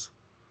 Doris,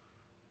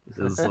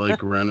 is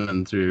like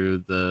running through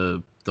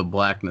the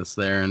blackness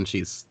there, and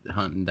she's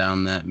hunting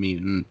down that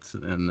mutant,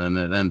 and then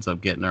it ends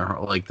up getting her.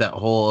 Like that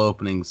whole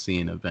opening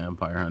scene of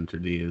Vampire Hunter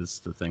D is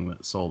the thing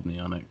that sold me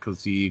on it,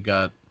 because you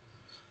got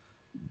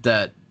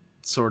that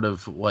sort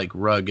of like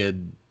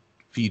rugged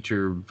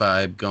feature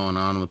vibe going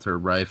on with her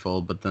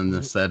rifle, but then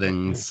the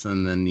settings,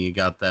 and then you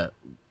got that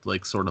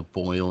like sort of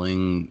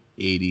boiling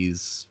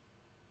 80s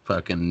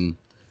fucking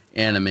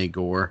anime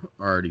gore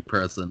already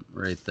present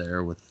right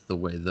there with the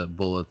way the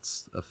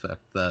bullets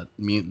affect that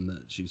mutant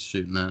that she's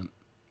shooting at.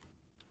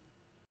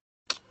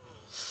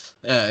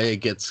 Yeah, it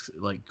gets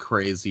like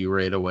crazy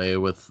right away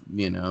with,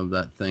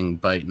 that thing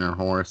biting her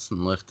horse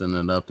and lifting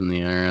it up in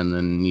the air, and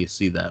then you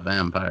see that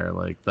vampire,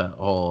 like that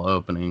whole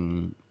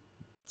opening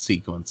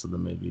sequence of the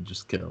movie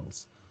just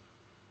kills.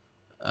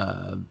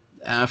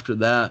 After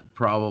that,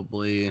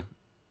 probably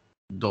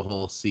the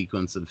whole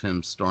sequence of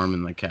him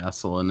storming the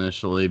castle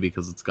initially,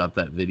 because it's got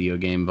that video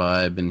game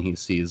vibe, and he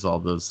sees all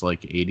those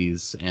like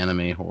 80s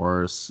anime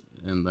horrors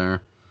in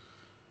there.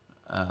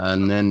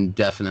 And then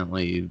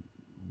definitely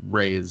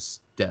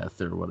Ray's death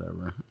or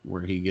whatever,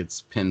 where he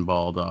gets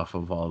pinballed off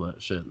of all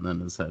that shit and then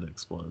his head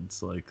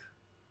explodes. Like,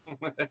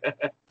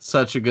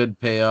 such a good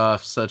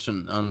payoff, such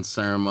an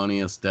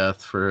unceremonious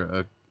death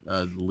for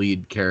a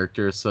lead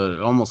character. So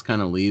it almost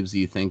kind of leaves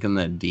you thinking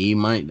that D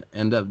might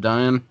end up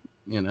dying,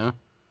 Yeah.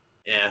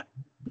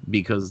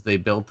 because they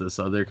built this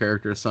other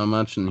character so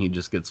much, and he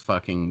just gets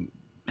fucking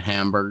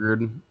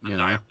hamburgered,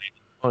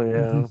 Oh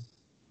yeah.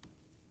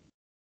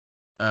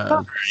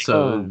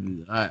 So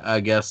I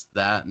guess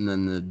that, and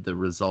then the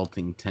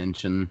resulting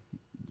tension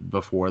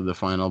before the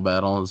final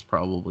battle is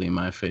probably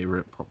my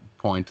favorite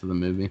point of the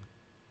movie.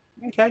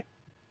 Okay.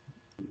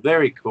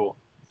 Very cool.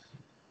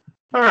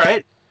 All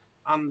right.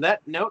 On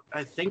that note,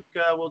 I think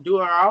we'll do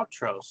our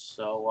outros.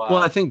 So. Well,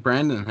 I think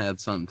Brandon had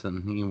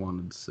something he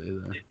wanted to say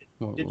there.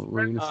 What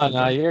were you gonna say?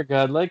 No, you're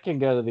good. Let can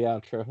go to the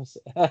outros.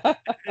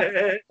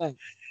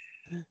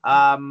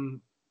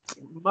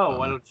 Mo,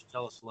 why don't you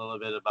tell us a little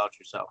bit about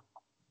yourself?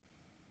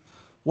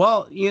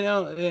 Well,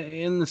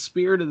 in the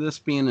spirit of this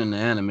being an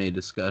anime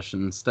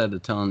discussion, instead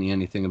of telling you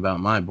anything about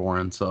my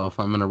boring self,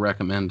 I'm going to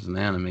recommend an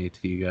anime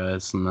to you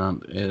guys, and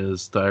that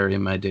is Diary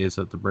of My Days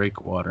at the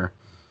Breakwater.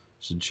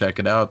 should check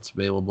it out. It's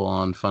available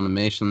on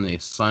Funimation. They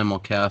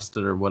simulcast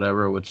it or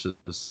whatever, which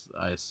is,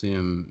 I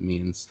assume,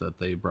 means that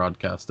they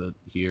broadcast it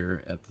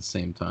here at the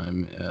same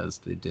time as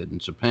they did in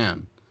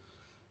Japan.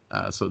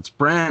 So it's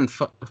brand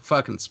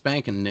fucking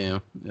spanking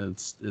new.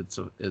 It's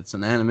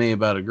an anime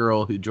about a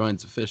girl who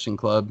joins a fishing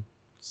club.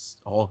 It's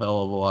a whole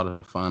hell of a lot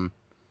of fun.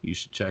 You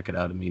should check it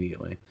out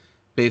immediately.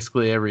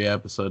 Basically, every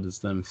episode is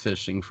them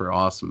fishing for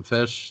awesome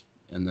fish,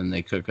 and then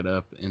they cook it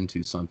up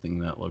into something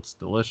that looks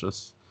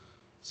delicious.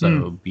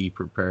 So be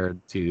prepared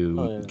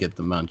to get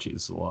the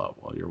munchies a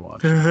lot while you're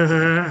watching.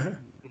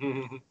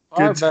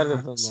 Far better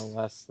than the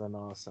less than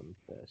awesome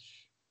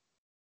fish.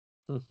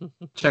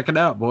 Check it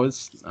out,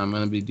 boys. I'm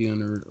going to be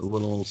doing a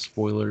little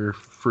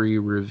spoiler-free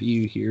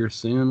review here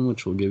soon,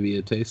 which will give you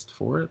a taste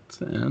for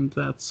it, and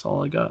that's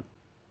all I got.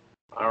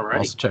 All right.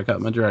 Also, check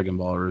out my Dragon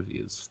Ball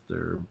reviews.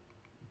 They're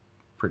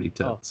pretty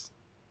tits.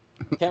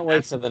 Can't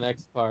wait for the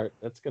next part.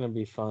 That's going to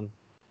be fun.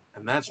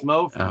 And that's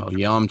Mo from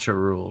Yamcha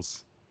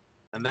rules.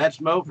 And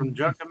that's Mo from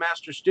Drunken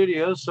Master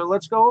Studios. So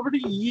let's go over to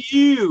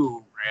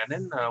you,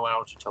 Brandon. Why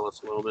don't you tell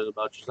us a little bit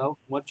about yourself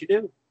and what you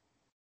do?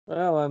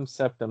 Well, I'm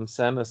Septum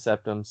Sen of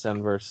Septum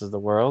Sen versus the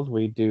World.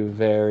 We do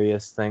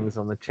various things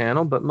on the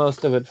channel, but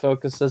most of it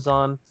focuses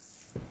on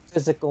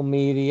physical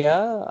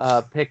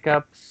media,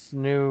 pickups,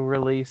 new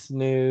release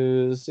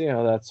news,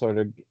 that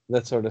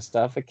sort of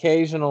stuff.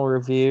 Occasional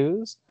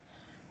reviews.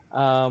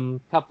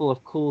 Couple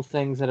of cool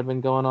things that have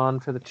been going on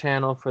for the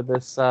channel for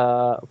this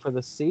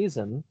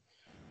season.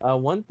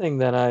 One thing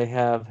that I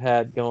have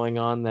had going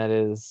on that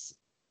is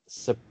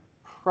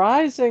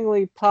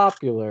surprisingly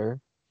popular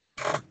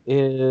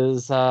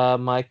is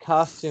my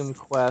Costume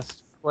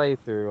Quest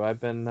playthrough. I've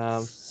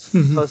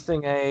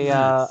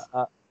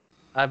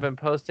been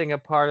posting a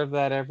part of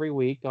that every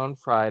week on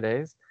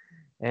Fridays,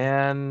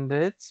 and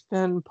it's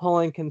been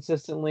pulling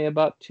consistently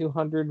about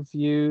 200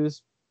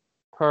 views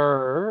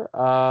per,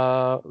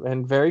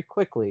 and very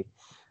quickly.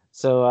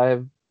 So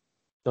I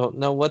don't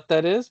know what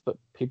that is, but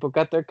people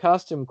got their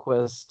Costume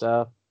Quest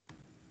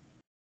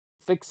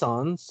fix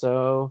on.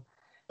 So,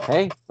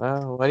 hey,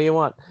 what do you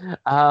want?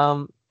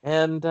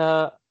 And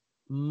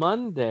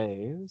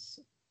Mondays,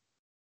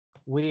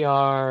 we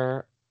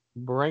are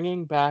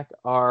bringing back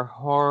our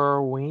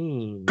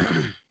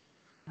Horrorween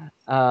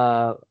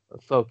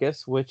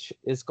focus, which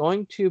is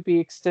going to be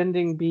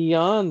extending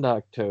beyond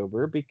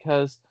October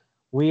because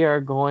we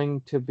are going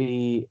to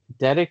be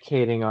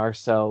dedicating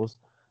ourselves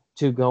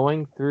to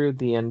going through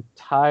the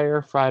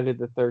entire Friday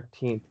the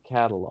 13th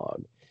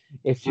catalog.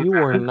 If you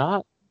were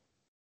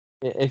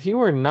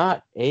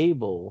not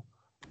able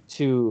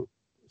to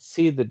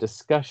see the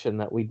discussion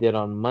that we did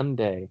on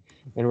Monday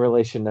in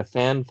relation to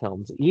fan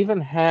films,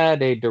 even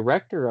had a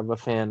director of a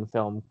fan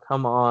film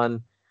come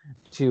on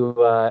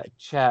to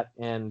chat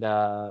and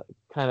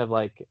kind of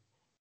like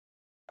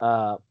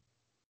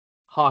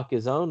hawk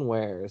his own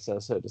wares,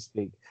 so to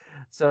speak.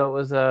 So it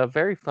was a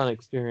very fun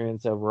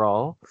experience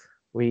overall.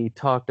 We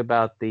talked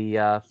about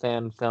the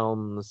fan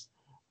films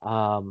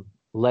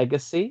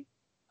Legacy,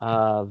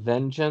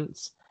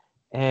 Vengeance,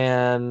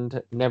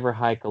 and Never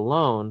Hike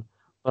Alone.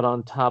 But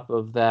on top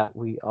of that,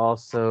 we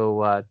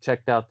also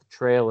checked out the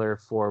trailer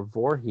for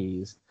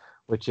Voorhees,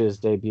 which is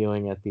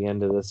debuting at the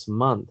end of this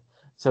month.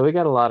 So we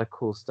got a lot of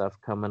cool stuff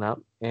coming up.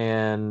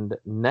 And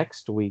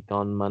next week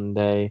on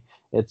Monday,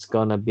 it's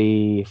going to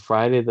be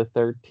Friday the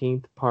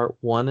 13th, part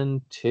 1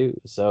 and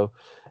 2. So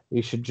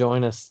you should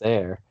join us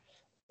there.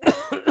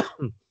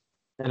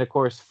 And of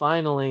course,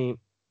 finally,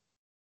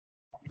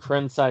 for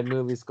Inside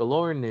Movies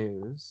Galore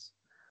news,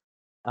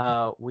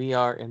 we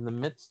are in the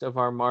midst of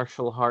our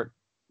martial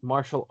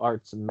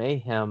arts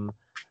mayhem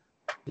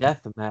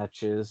death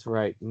matches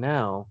right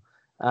now.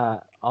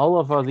 All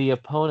of the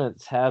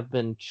opponents have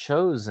been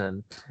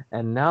chosen,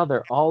 and now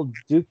they're all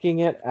duking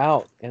it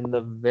out in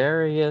the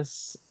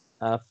various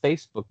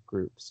Facebook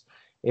groups.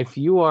 If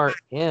you are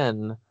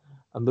in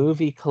a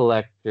Movie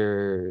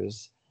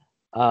Collectors,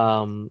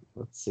 let's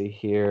see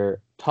here,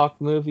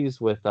 Talk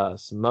Movies with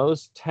Us,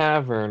 Moe's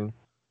Tavern,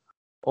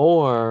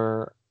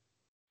 or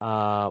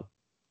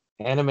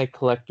Anime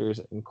Collectors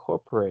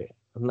Incorporated,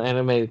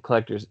 Anime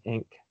Collectors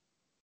Inc.,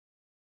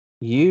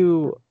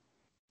 you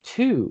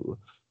too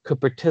could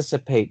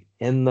participate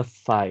in the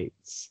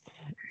fights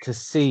to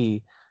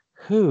see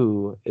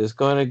who is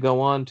going to go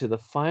on to the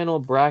final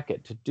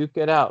bracket to duke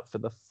it out for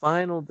the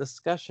final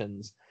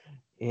discussions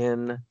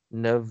in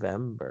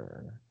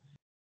November.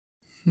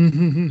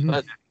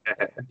 But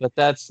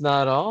that's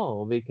not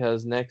all,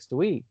 because next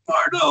week,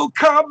 Mortal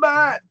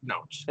Kombat.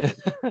 No,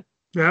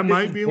 that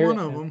might be one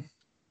of them.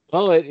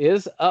 Oh, it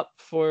is up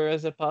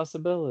as a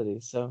possibility,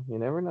 so you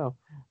never know.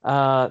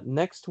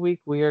 Next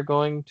week, we are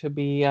going to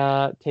be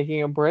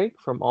taking a break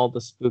from all the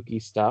spooky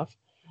stuff,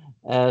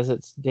 as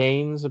it's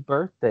Dane's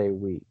birthday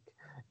week.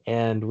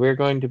 And we're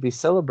going to be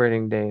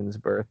celebrating Dane's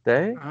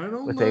birthday. I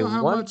don't know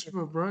how much of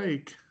a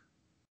break.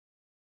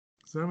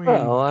 I mean,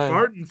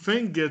 Barton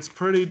Fink gets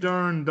pretty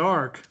darn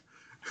dark.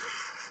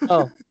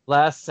 Oh,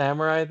 Last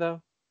Samurai,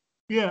 though?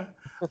 Yeah.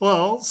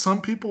 Well,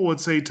 some people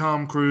would say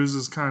Tom Cruise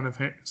is kind of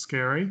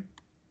scary.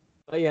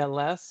 Oh yeah,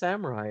 Last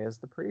Samurai is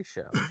the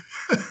pre-show,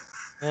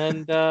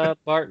 and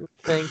Barton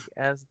Fink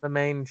as the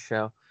main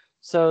show.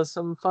 So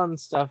some fun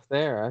stuff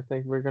there. I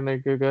think we're gonna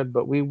do good,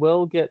 but we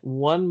will get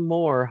one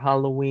more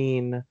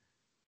Halloween,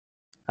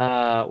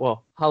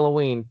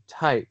 Halloween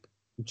type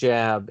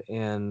jab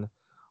in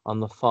on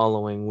the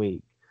following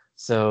week.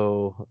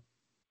 So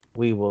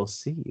we will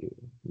see you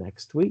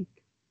next week.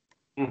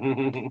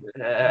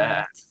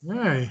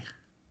 Hey.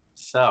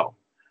 So,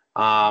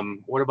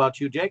 what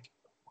about you, Jake?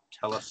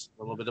 Tell us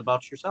a little bit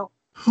about yourself.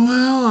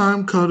 Well,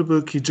 I'm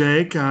Kotobuki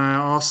Jake. I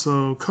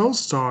also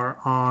co-star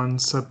on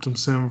Septum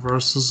Sim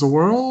versus the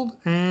World,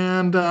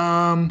 and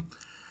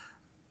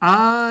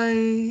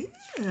I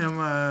am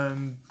a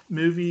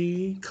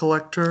movie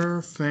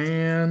collector,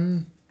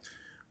 fan,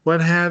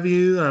 what have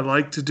you. I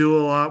like to do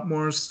a lot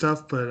more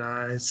stuff, but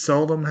I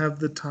seldom have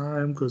the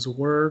time because of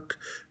work.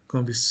 I'm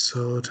going to be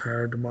so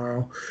tired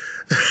tomorrow.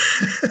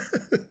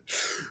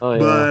 Oh yeah.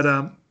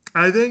 But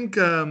I think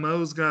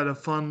Mo's got a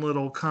fun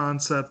little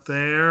concept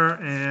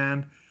there,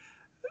 and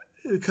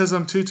because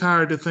I'm too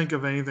tired to think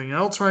of anything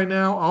else right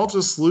now, I'll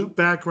just loop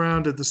back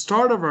around at the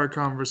start of our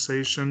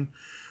conversation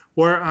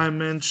where I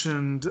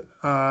mentioned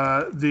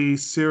the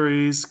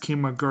series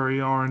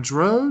Kimaguri Orange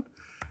Road.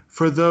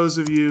 For those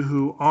of you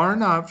who are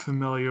not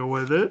familiar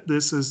with it,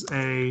 this is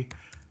a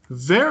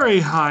very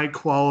high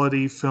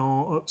quality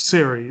film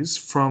series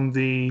from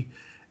the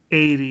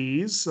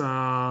 80s.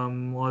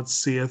 Let's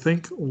see, I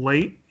think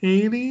late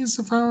 80s,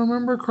 if I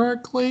remember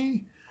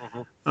correctly.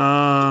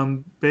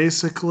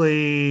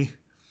 Basically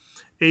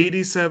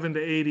 87 to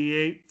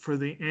 88 for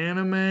the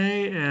anime,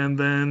 and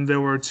then there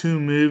were 2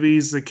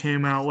 movies that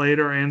came out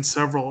later and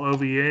several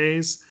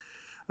OVAs.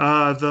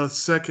 The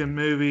second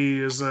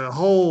movie is a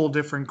whole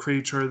different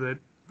creature that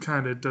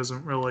kind of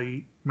doesn't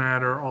really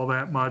matter all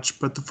that much,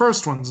 but the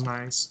first one's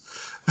nice.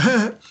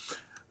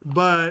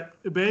 But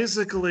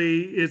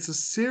basically, it's a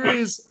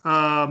series,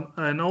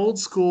 an old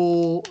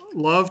school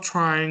love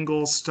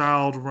triangle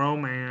styled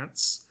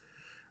romance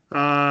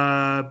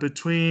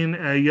between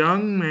a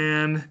young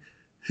man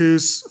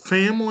whose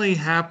family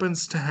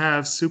happens to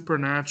have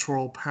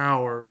supernatural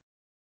power.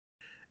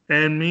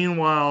 And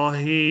meanwhile,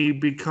 he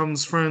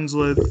becomes friends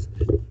with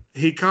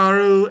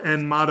Hikaru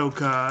and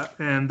Madoka,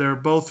 and they're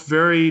both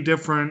very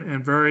different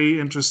and very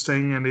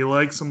interesting, and he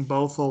likes them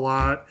both a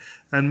lot.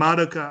 And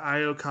Madoka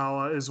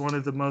Ayokawa is one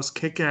of the most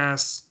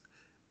kick-ass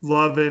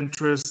love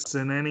interests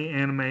in any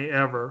anime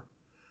ever.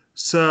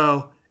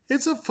 So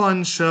it's a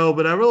fun show,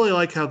 but I really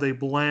like how they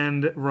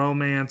blend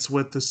romance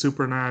with the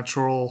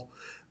supernatural.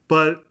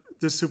 But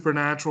the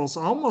supernatural's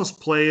almost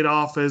played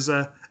off as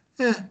a,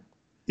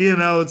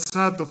 it's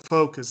not the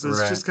focus.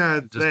 It's just kind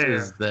of just there.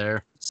 is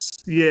there.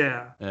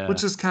 Yeah, Yeah.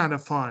 which is kind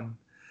of fun.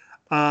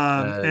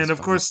 That is And of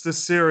fun. course, the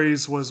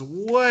series was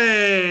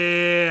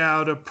way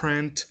out of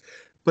print,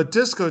 but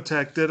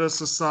Discotech did us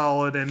a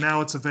solid, and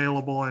now it's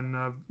available in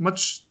a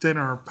much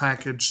thinner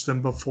package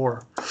than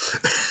before.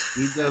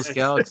 Need those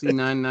Galaxy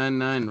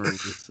 999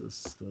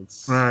 releases.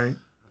 That's Right.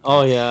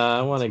 Oh yeah,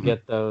 I want to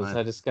get those. Nice.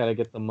 I just got to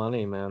get the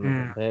money,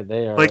 man. Yeah.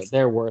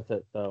 They're worth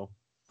it though.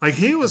 Like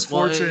he was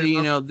Well, fortunate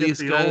enough to get these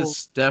the guys old.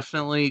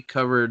 definitely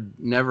covered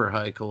Never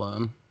Hike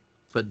Alone,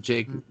 but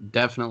Jake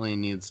definitely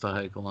needs to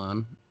hike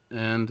alone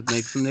and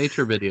make some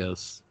nature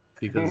videos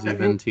because you've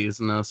been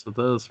teasing us with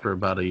those for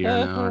about a year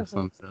now or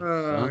something.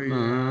 Oh, yeah.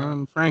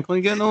 I'm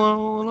frankly getting a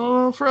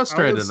little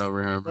frustrated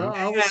over here, man.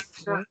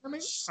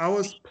 I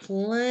was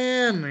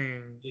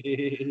planning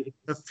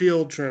a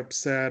field trip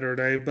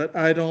Saturday, but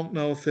I don't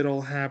know if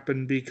it'll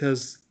happen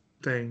because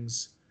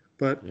things.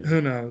 But Yeah.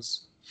 who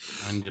knows?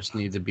 I just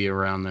need to be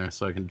around there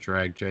so I can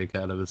drag Jake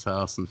out of his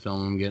house and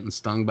film him getting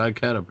stung by a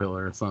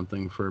caterpillar or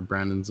something for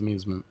Brandon's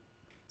amusement.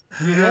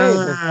 Hey,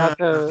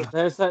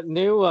 there's that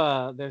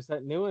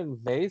new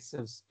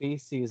invasive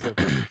species of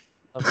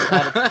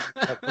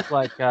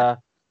caterpillars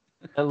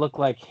that look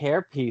like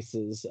hair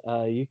pieces.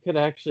 You could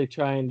actually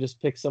try and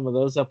just pick some of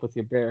those up with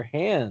your bare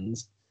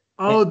hands.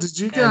 Oh, did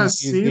you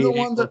guys you'd see be the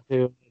one able that?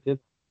 to-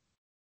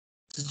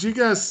 Did you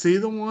guys see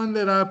the one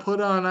that I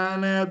put on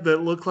iNad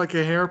that looked like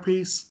a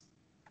hairpiece?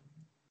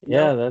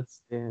 Yeah,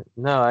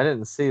 no, I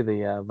didn't see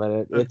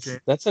but Okay.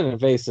 that's an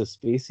invasive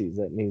species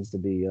that needs to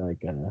be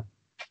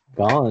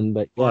gone.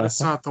 But Well, yeah, it's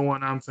not the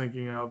one I'm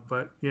thinking of,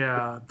 but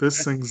yeah,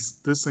 this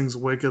thing's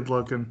wicked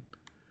looking.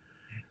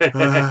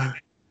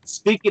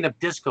 Speaking of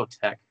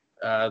Discotech,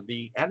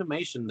 the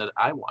animation that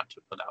I want to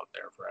put out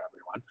there for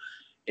everyone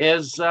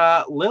is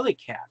Lily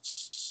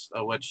Cats,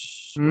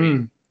 which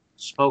we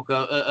spoke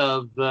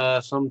of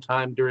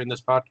sometime during this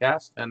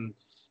podcast, and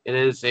it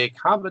is a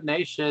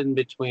combination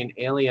between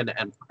Alien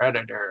and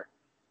Predator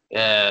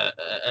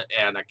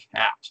and a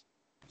cat.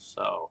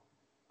 So,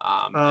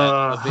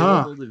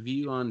 available to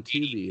view on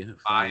TV, if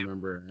I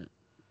remember right.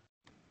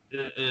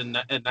 In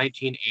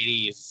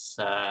 1980s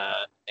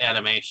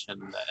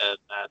animation that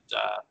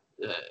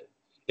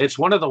it's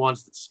one of the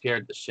ones that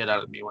scared the shit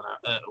out of me when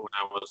I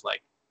was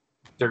like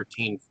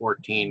 13,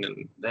 14,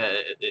 and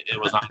it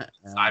was on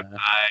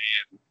sci-fi,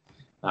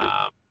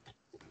 and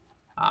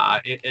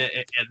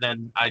And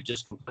then I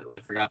just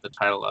completely forgot the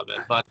title of it.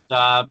 But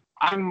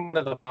I'm one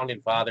of the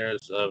founding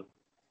fathers of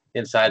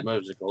Inside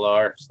Movies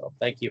Galore. So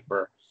thank you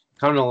for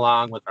coming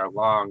along with our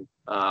long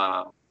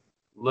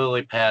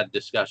lily pad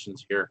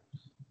discussions here,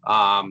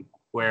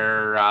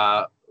 where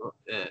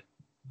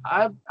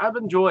I've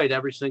enjoyed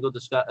every single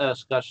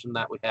discussion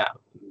that we have.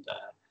 And,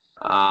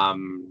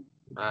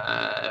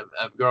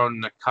 I've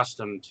grown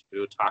accustomed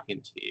to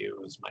talking to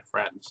you as my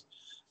friends.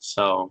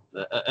 So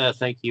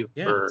thank you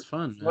for it's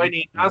fun,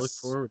 joining I look us.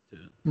 forward to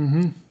it.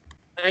 Mm-hmm.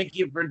 Thank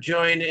you for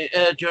joining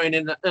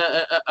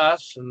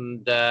us.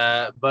 And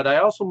but I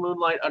also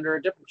moonlight under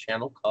a different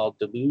channel called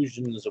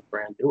Delusions of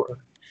Grandeur,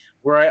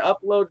 where I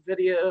upload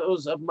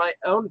videos of my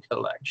own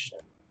collection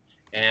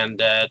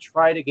and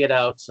try to get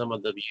out some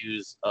of the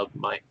views of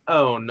my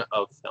own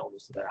of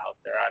films that are out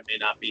there. I may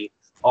not be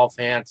all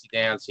fancy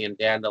dancy and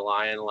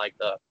dandelion like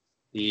the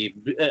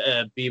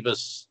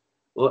Beavis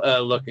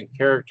looking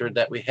character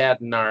that we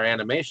had in our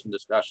animation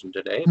discussion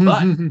today,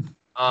 but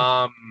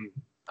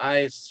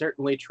I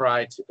certainly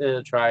try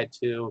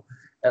to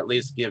at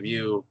least give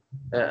you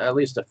at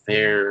least a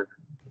fair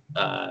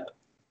at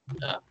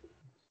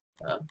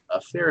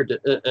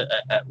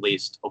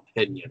least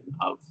opinion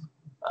of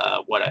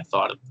what I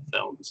thought of the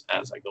films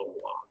as I go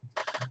along.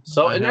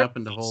 So I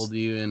happen to hold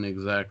you in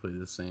exactly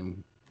the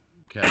same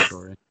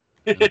category.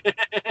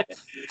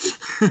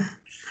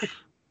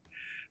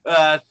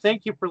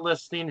 Thank you for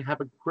listening.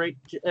 Have a great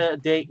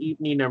day,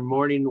 evening, or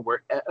morning,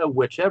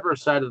 whichever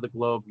side of the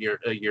globe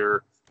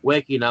you're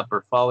waking up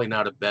or falling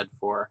out of bed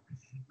for.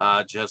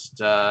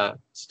 Just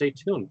stay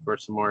tuned for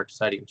some more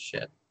exciting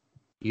shit.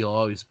 You'll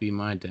always be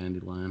my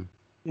dandelion.